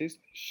good, but tastes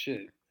like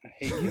shit. I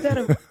hate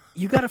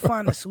you it. gotta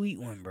find a sweet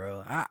one,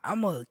 bro.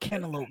 I'm a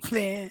cantaloupe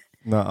fan,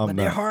 No, I'm but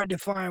they're not. hard to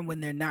find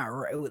when they're not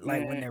right.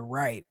 Like when they're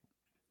ripe.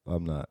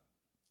 I'm not.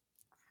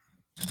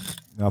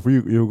 Now, for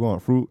you were going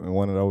fruit, and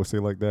one that I always say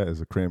like that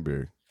is a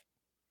cranberry.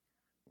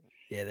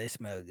 Yeah, they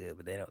smell good,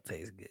 but they don't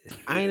taste good.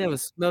 I ain't never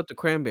smelled the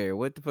cranberry.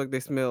 What the fuck they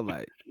smell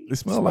like? They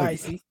smell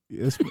Spicy.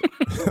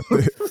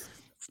 like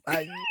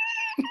Like,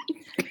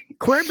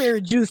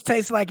 cranberry juice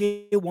tastes like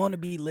it want to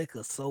be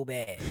liquor so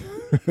bad.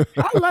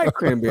 I like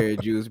cranberry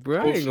juice, bro.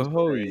 I ain't gonna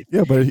hold you.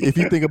 Yeah, but if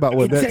you think about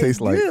what It that tastes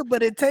tastes like, good,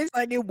 but it tastes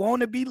like it want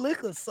to be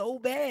liquor so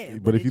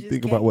bad. but if it you just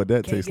think about can't- what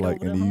that can't tastes get like,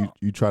 over and the then hump.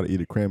 you try to eat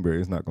a cranberry,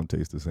 it's not gonna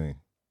taste the same.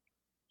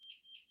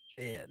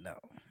 Yeah, no.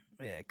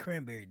 Yeah,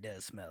 cranberry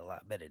does smell a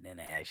lot better than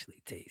it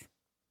actually tastes.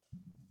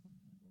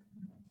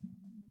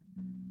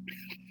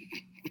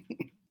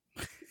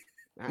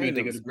 I Made ain't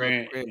me never think of the smelled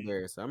brand.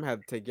 cranberry, so I'm gonna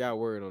have to take y'all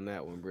word on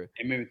that one, bro.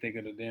 It made me think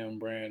of the damn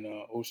brand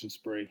Ocean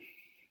Spray.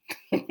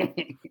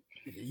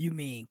 You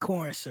mean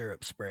corn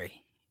syrup spray?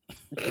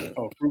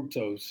 Oh,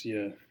 fructose,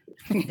 yeah.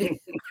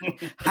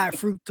 High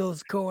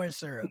fructose corn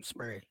syrup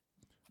spray.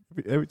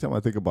 Every time I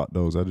think about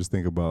those, I just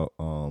think about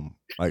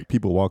like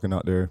people walking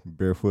out there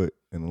barefoot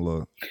in a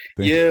little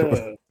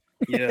thing.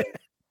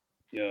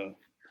 Yeah.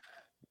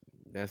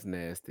 That's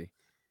nasty.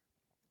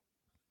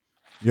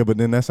 Yeah, but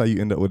then that's how you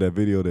end up with that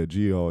video that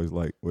G always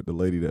like with the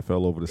lady that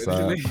fell over the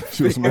side.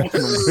 She was smashing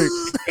them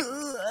bricks.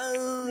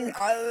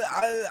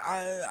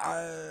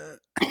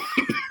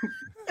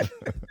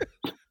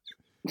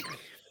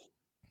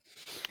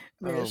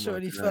 Man, Oh my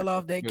Shorty God, fell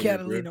off that that's funny, bro.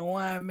 Catalina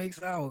wine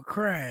mix. I was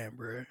crying,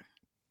 bro.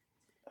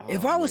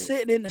 If Oh, I was man.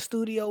 sitting in the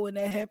studio when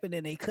that happened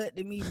and they cut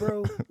to me,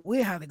 bro,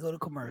 we'd have to go to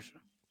commercial.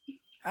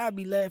 I'd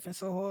be laughing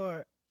so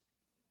hard.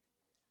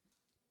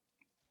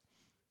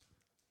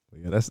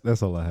 Yeah,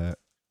 that's all I had.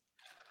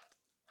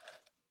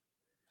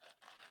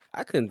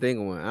 I couldn't think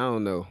of one. I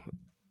don't know.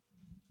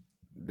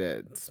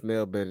 That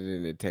smell better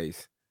than it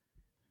tastes.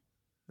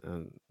 I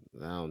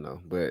don't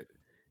know, but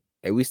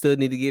Hey, we still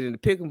need to get into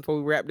pick 'em before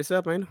we wrap this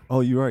up, ain't it? Oh,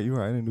 you're right. You're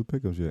right. I didn't do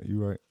pickups yet.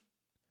 You're right.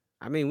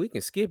 I mean, we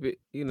can skip it,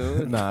 you know.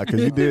 Nah,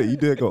 because you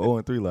did go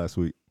 0-3 last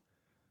week.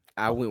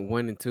 I went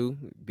 1-2,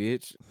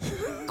 bitch.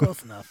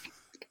 Close enough.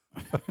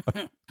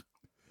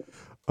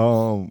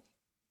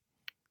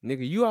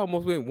 Nigga, you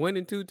almost went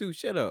 1-2 too.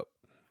 Shut up.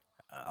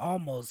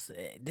 Almost.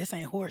 This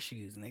ain't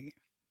horseshoes, nigga.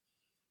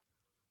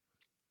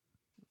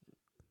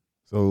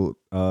 So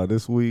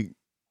this week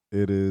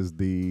it is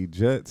the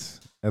Jets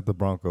at the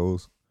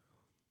Broncos,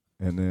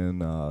 and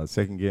then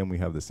second game we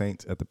have the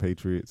Saints at the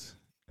Patriots,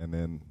 and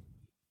then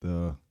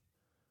the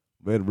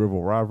Red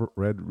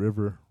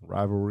River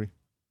rivalry,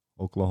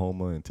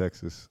 Oklahoma and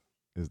Texas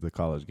is the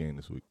college game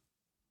this week.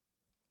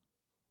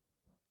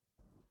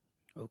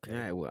 Okay. All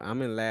right, well,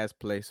 I'm in last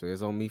place, so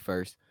it's on me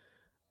first.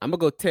 I'm gonna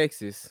go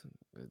Texas.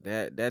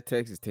 That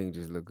Texas team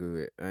just look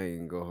good. I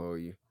ain't gonna hold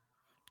you.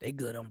 They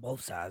good on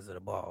both sides of the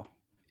ball.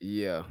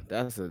 Yeah,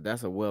 that's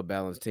a well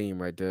balanced team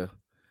right there.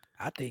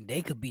 I think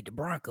they could beat the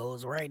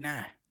Broncos right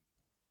now.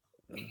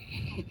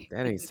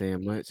 That ain't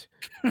saying much.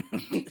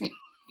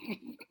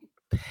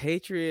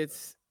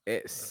 Patriots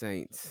at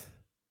Saints.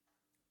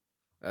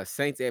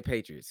 Saints at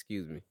Patriots.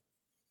 Excuse me.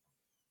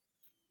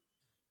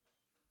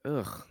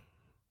 Ugh,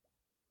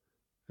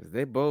 'cause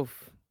they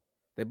both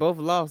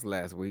lost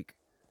last week.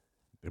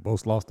 They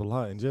both lost a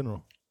lot in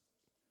general.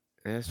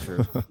 That's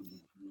true.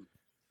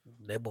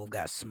 They both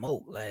got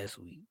smoked last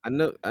week. I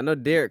know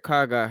Derek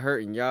Carr got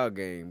hurt in y'all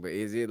game, but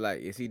is he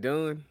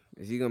done?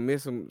 Is he gonna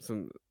miss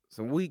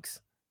some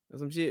weeks or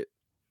some shit?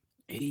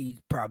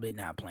 He's probably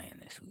not playing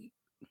this week.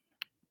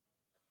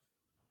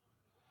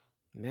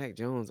 Mac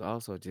Jones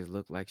also just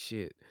looked like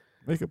shit.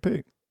 Make a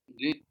pick.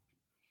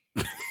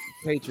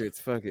 Patriots,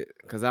 fuck it,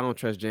 cause I don't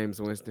trust James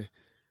Winston.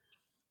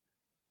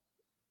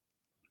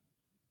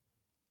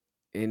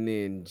 And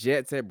then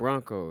Jets at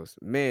Broncos.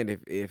 Man,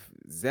 if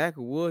Zach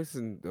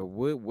Wilson,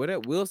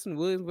 Wilson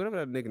Williams,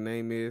 whatever that nigga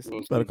name is,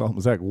 Better call him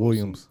Zach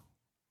Williams.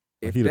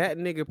 if he the- that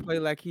nigga play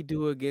like he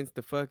do against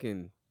the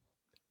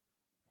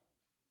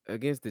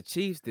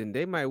Chiefs, then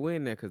they might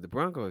win that because the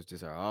Broncos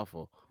just are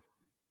awful.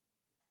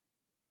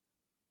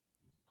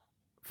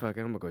 Fuck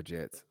it, I'm gonna go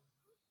Jets.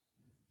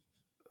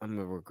 I'm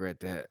gonna regret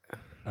that.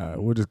 All right,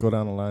 we'll just go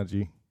down the line,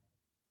 G.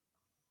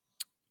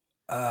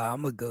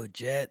 I'm gonna go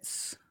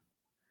Jets,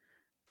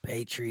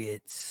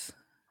 Patriots,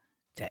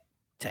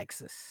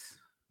 Texas.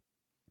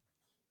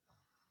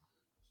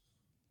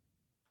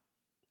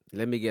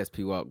 Let me guess,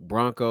 P Walk.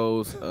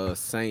 Broncos,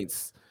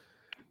 Saints,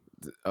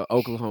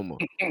 Oklahoma.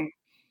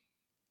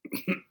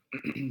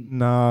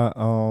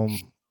 Nah,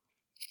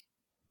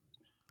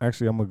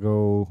 actually I'm gonna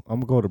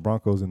go the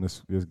Broncos in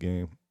this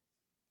game.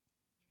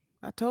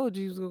 I told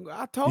you.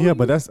 I told Yeah, you.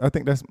 but I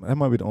think that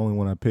might be the only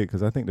one I picked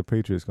because I think the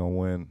Patriots gonna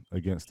win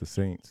against the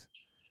Saints.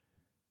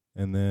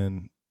 And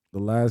then the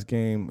last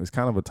game is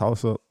kind of a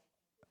toss up.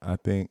 I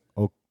think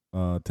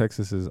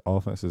Texas's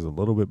offense is a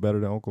little bit better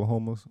than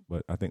Oklahoma's,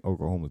 but I think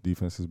Oklahoma's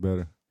defense is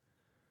better.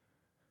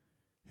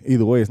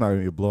 Either way, it's not gonna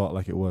be a blowout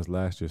like it was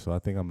last year. So I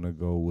think I'm gonna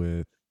go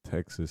with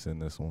Texas in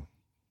this one.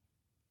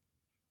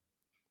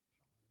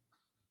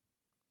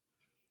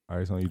 All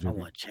right, it's on you, I Jimmy.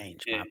 want to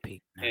change my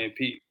pick now. And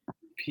Pete,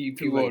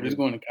 Too late, just nigga.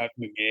 going to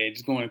copy. Yeah,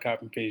 just going to copy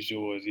and paste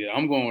yours. Yeah,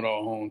 I'm going with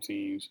all home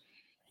teams.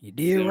 You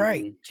did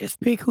right. Simple. Just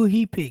pick who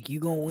he pick. You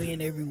gonna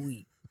win every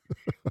week.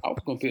 I was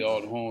gonna pick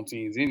all the home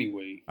teams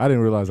anyway. I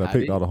didn't realize I I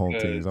picked did, all the home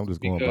teams. I'm just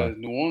going by. Because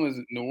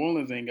New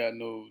Orleans ain't got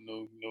no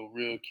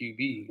real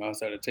QB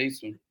outside of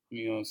Taysom.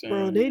 You know what I'm saying?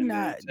 Bro, And then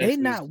they Texas-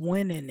 not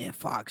winning in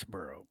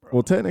Foxborough, bro.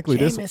 Well, technically,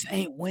 Jameis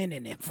ain't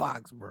winning in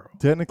Foxborough.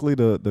 technically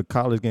the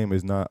college game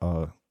is not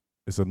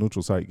it's a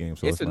neutral site game,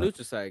 so it's a not,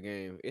 neutral site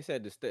game. It's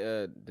at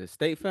the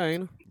state fair,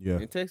 ain't it? Yeah,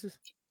 In Texas.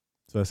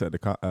 so it's at the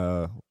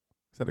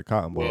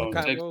Cotton Bowl. Well,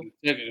 Cotton Bowl?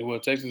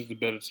 Texas is the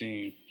better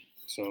team.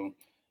 So,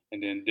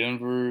 and then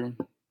Denver,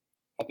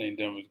 I think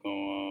Denver's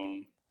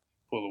gonna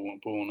pull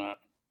one out.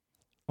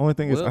 Only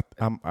thing Well-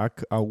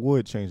 is, I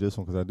would change this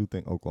one because I do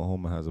think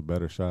Oklahoma has a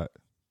better shot,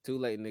 Too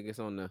late, niggas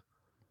on the.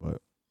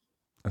 but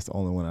that's the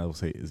only one I would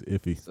say is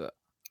iffy. So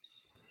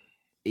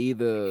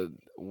either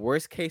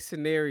worst case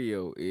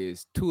scenario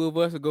is two of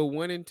us will go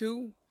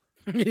 1-2.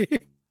 The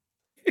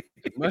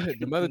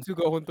mother two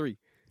go 1-3.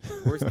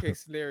 Worst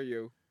case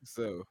scenario.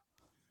 So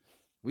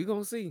we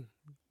gonna see.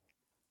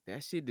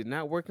 That shit did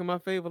not work in my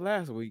favor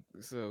last week.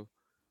 So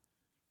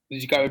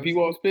Did you copy P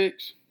Walt's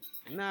picks?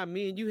 nah,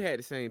 me and you had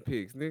the same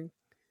picks, nigga.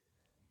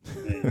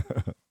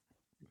 That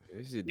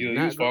shit did You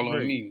not was go following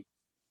great. me.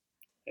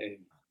 Hey,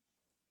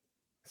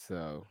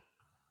 So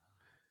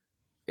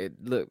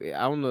look, I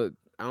don't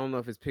know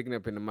if it's picking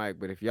up in the mic,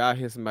 but if y'all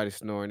hear somebody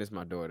snoring, it's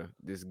my daughter.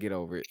 Just get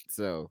over it.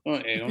 So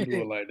don't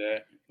do it like that.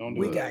 Don't do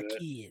We it got like that.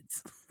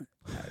 kids.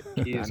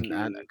 Kids.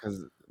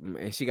 because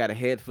and she got a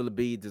head full of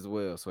beads as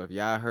well. So if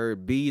y'all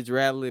heard beads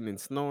rattling and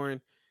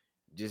snoring,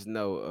 just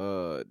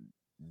know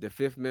the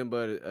fifth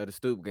member of the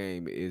stoop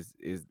game is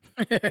in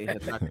here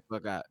knocked the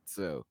fuck out.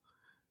 So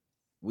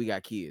we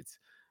got kids.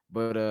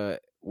 But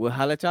we'll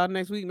holler at y'all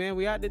next week, man.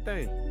 We out this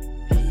thing.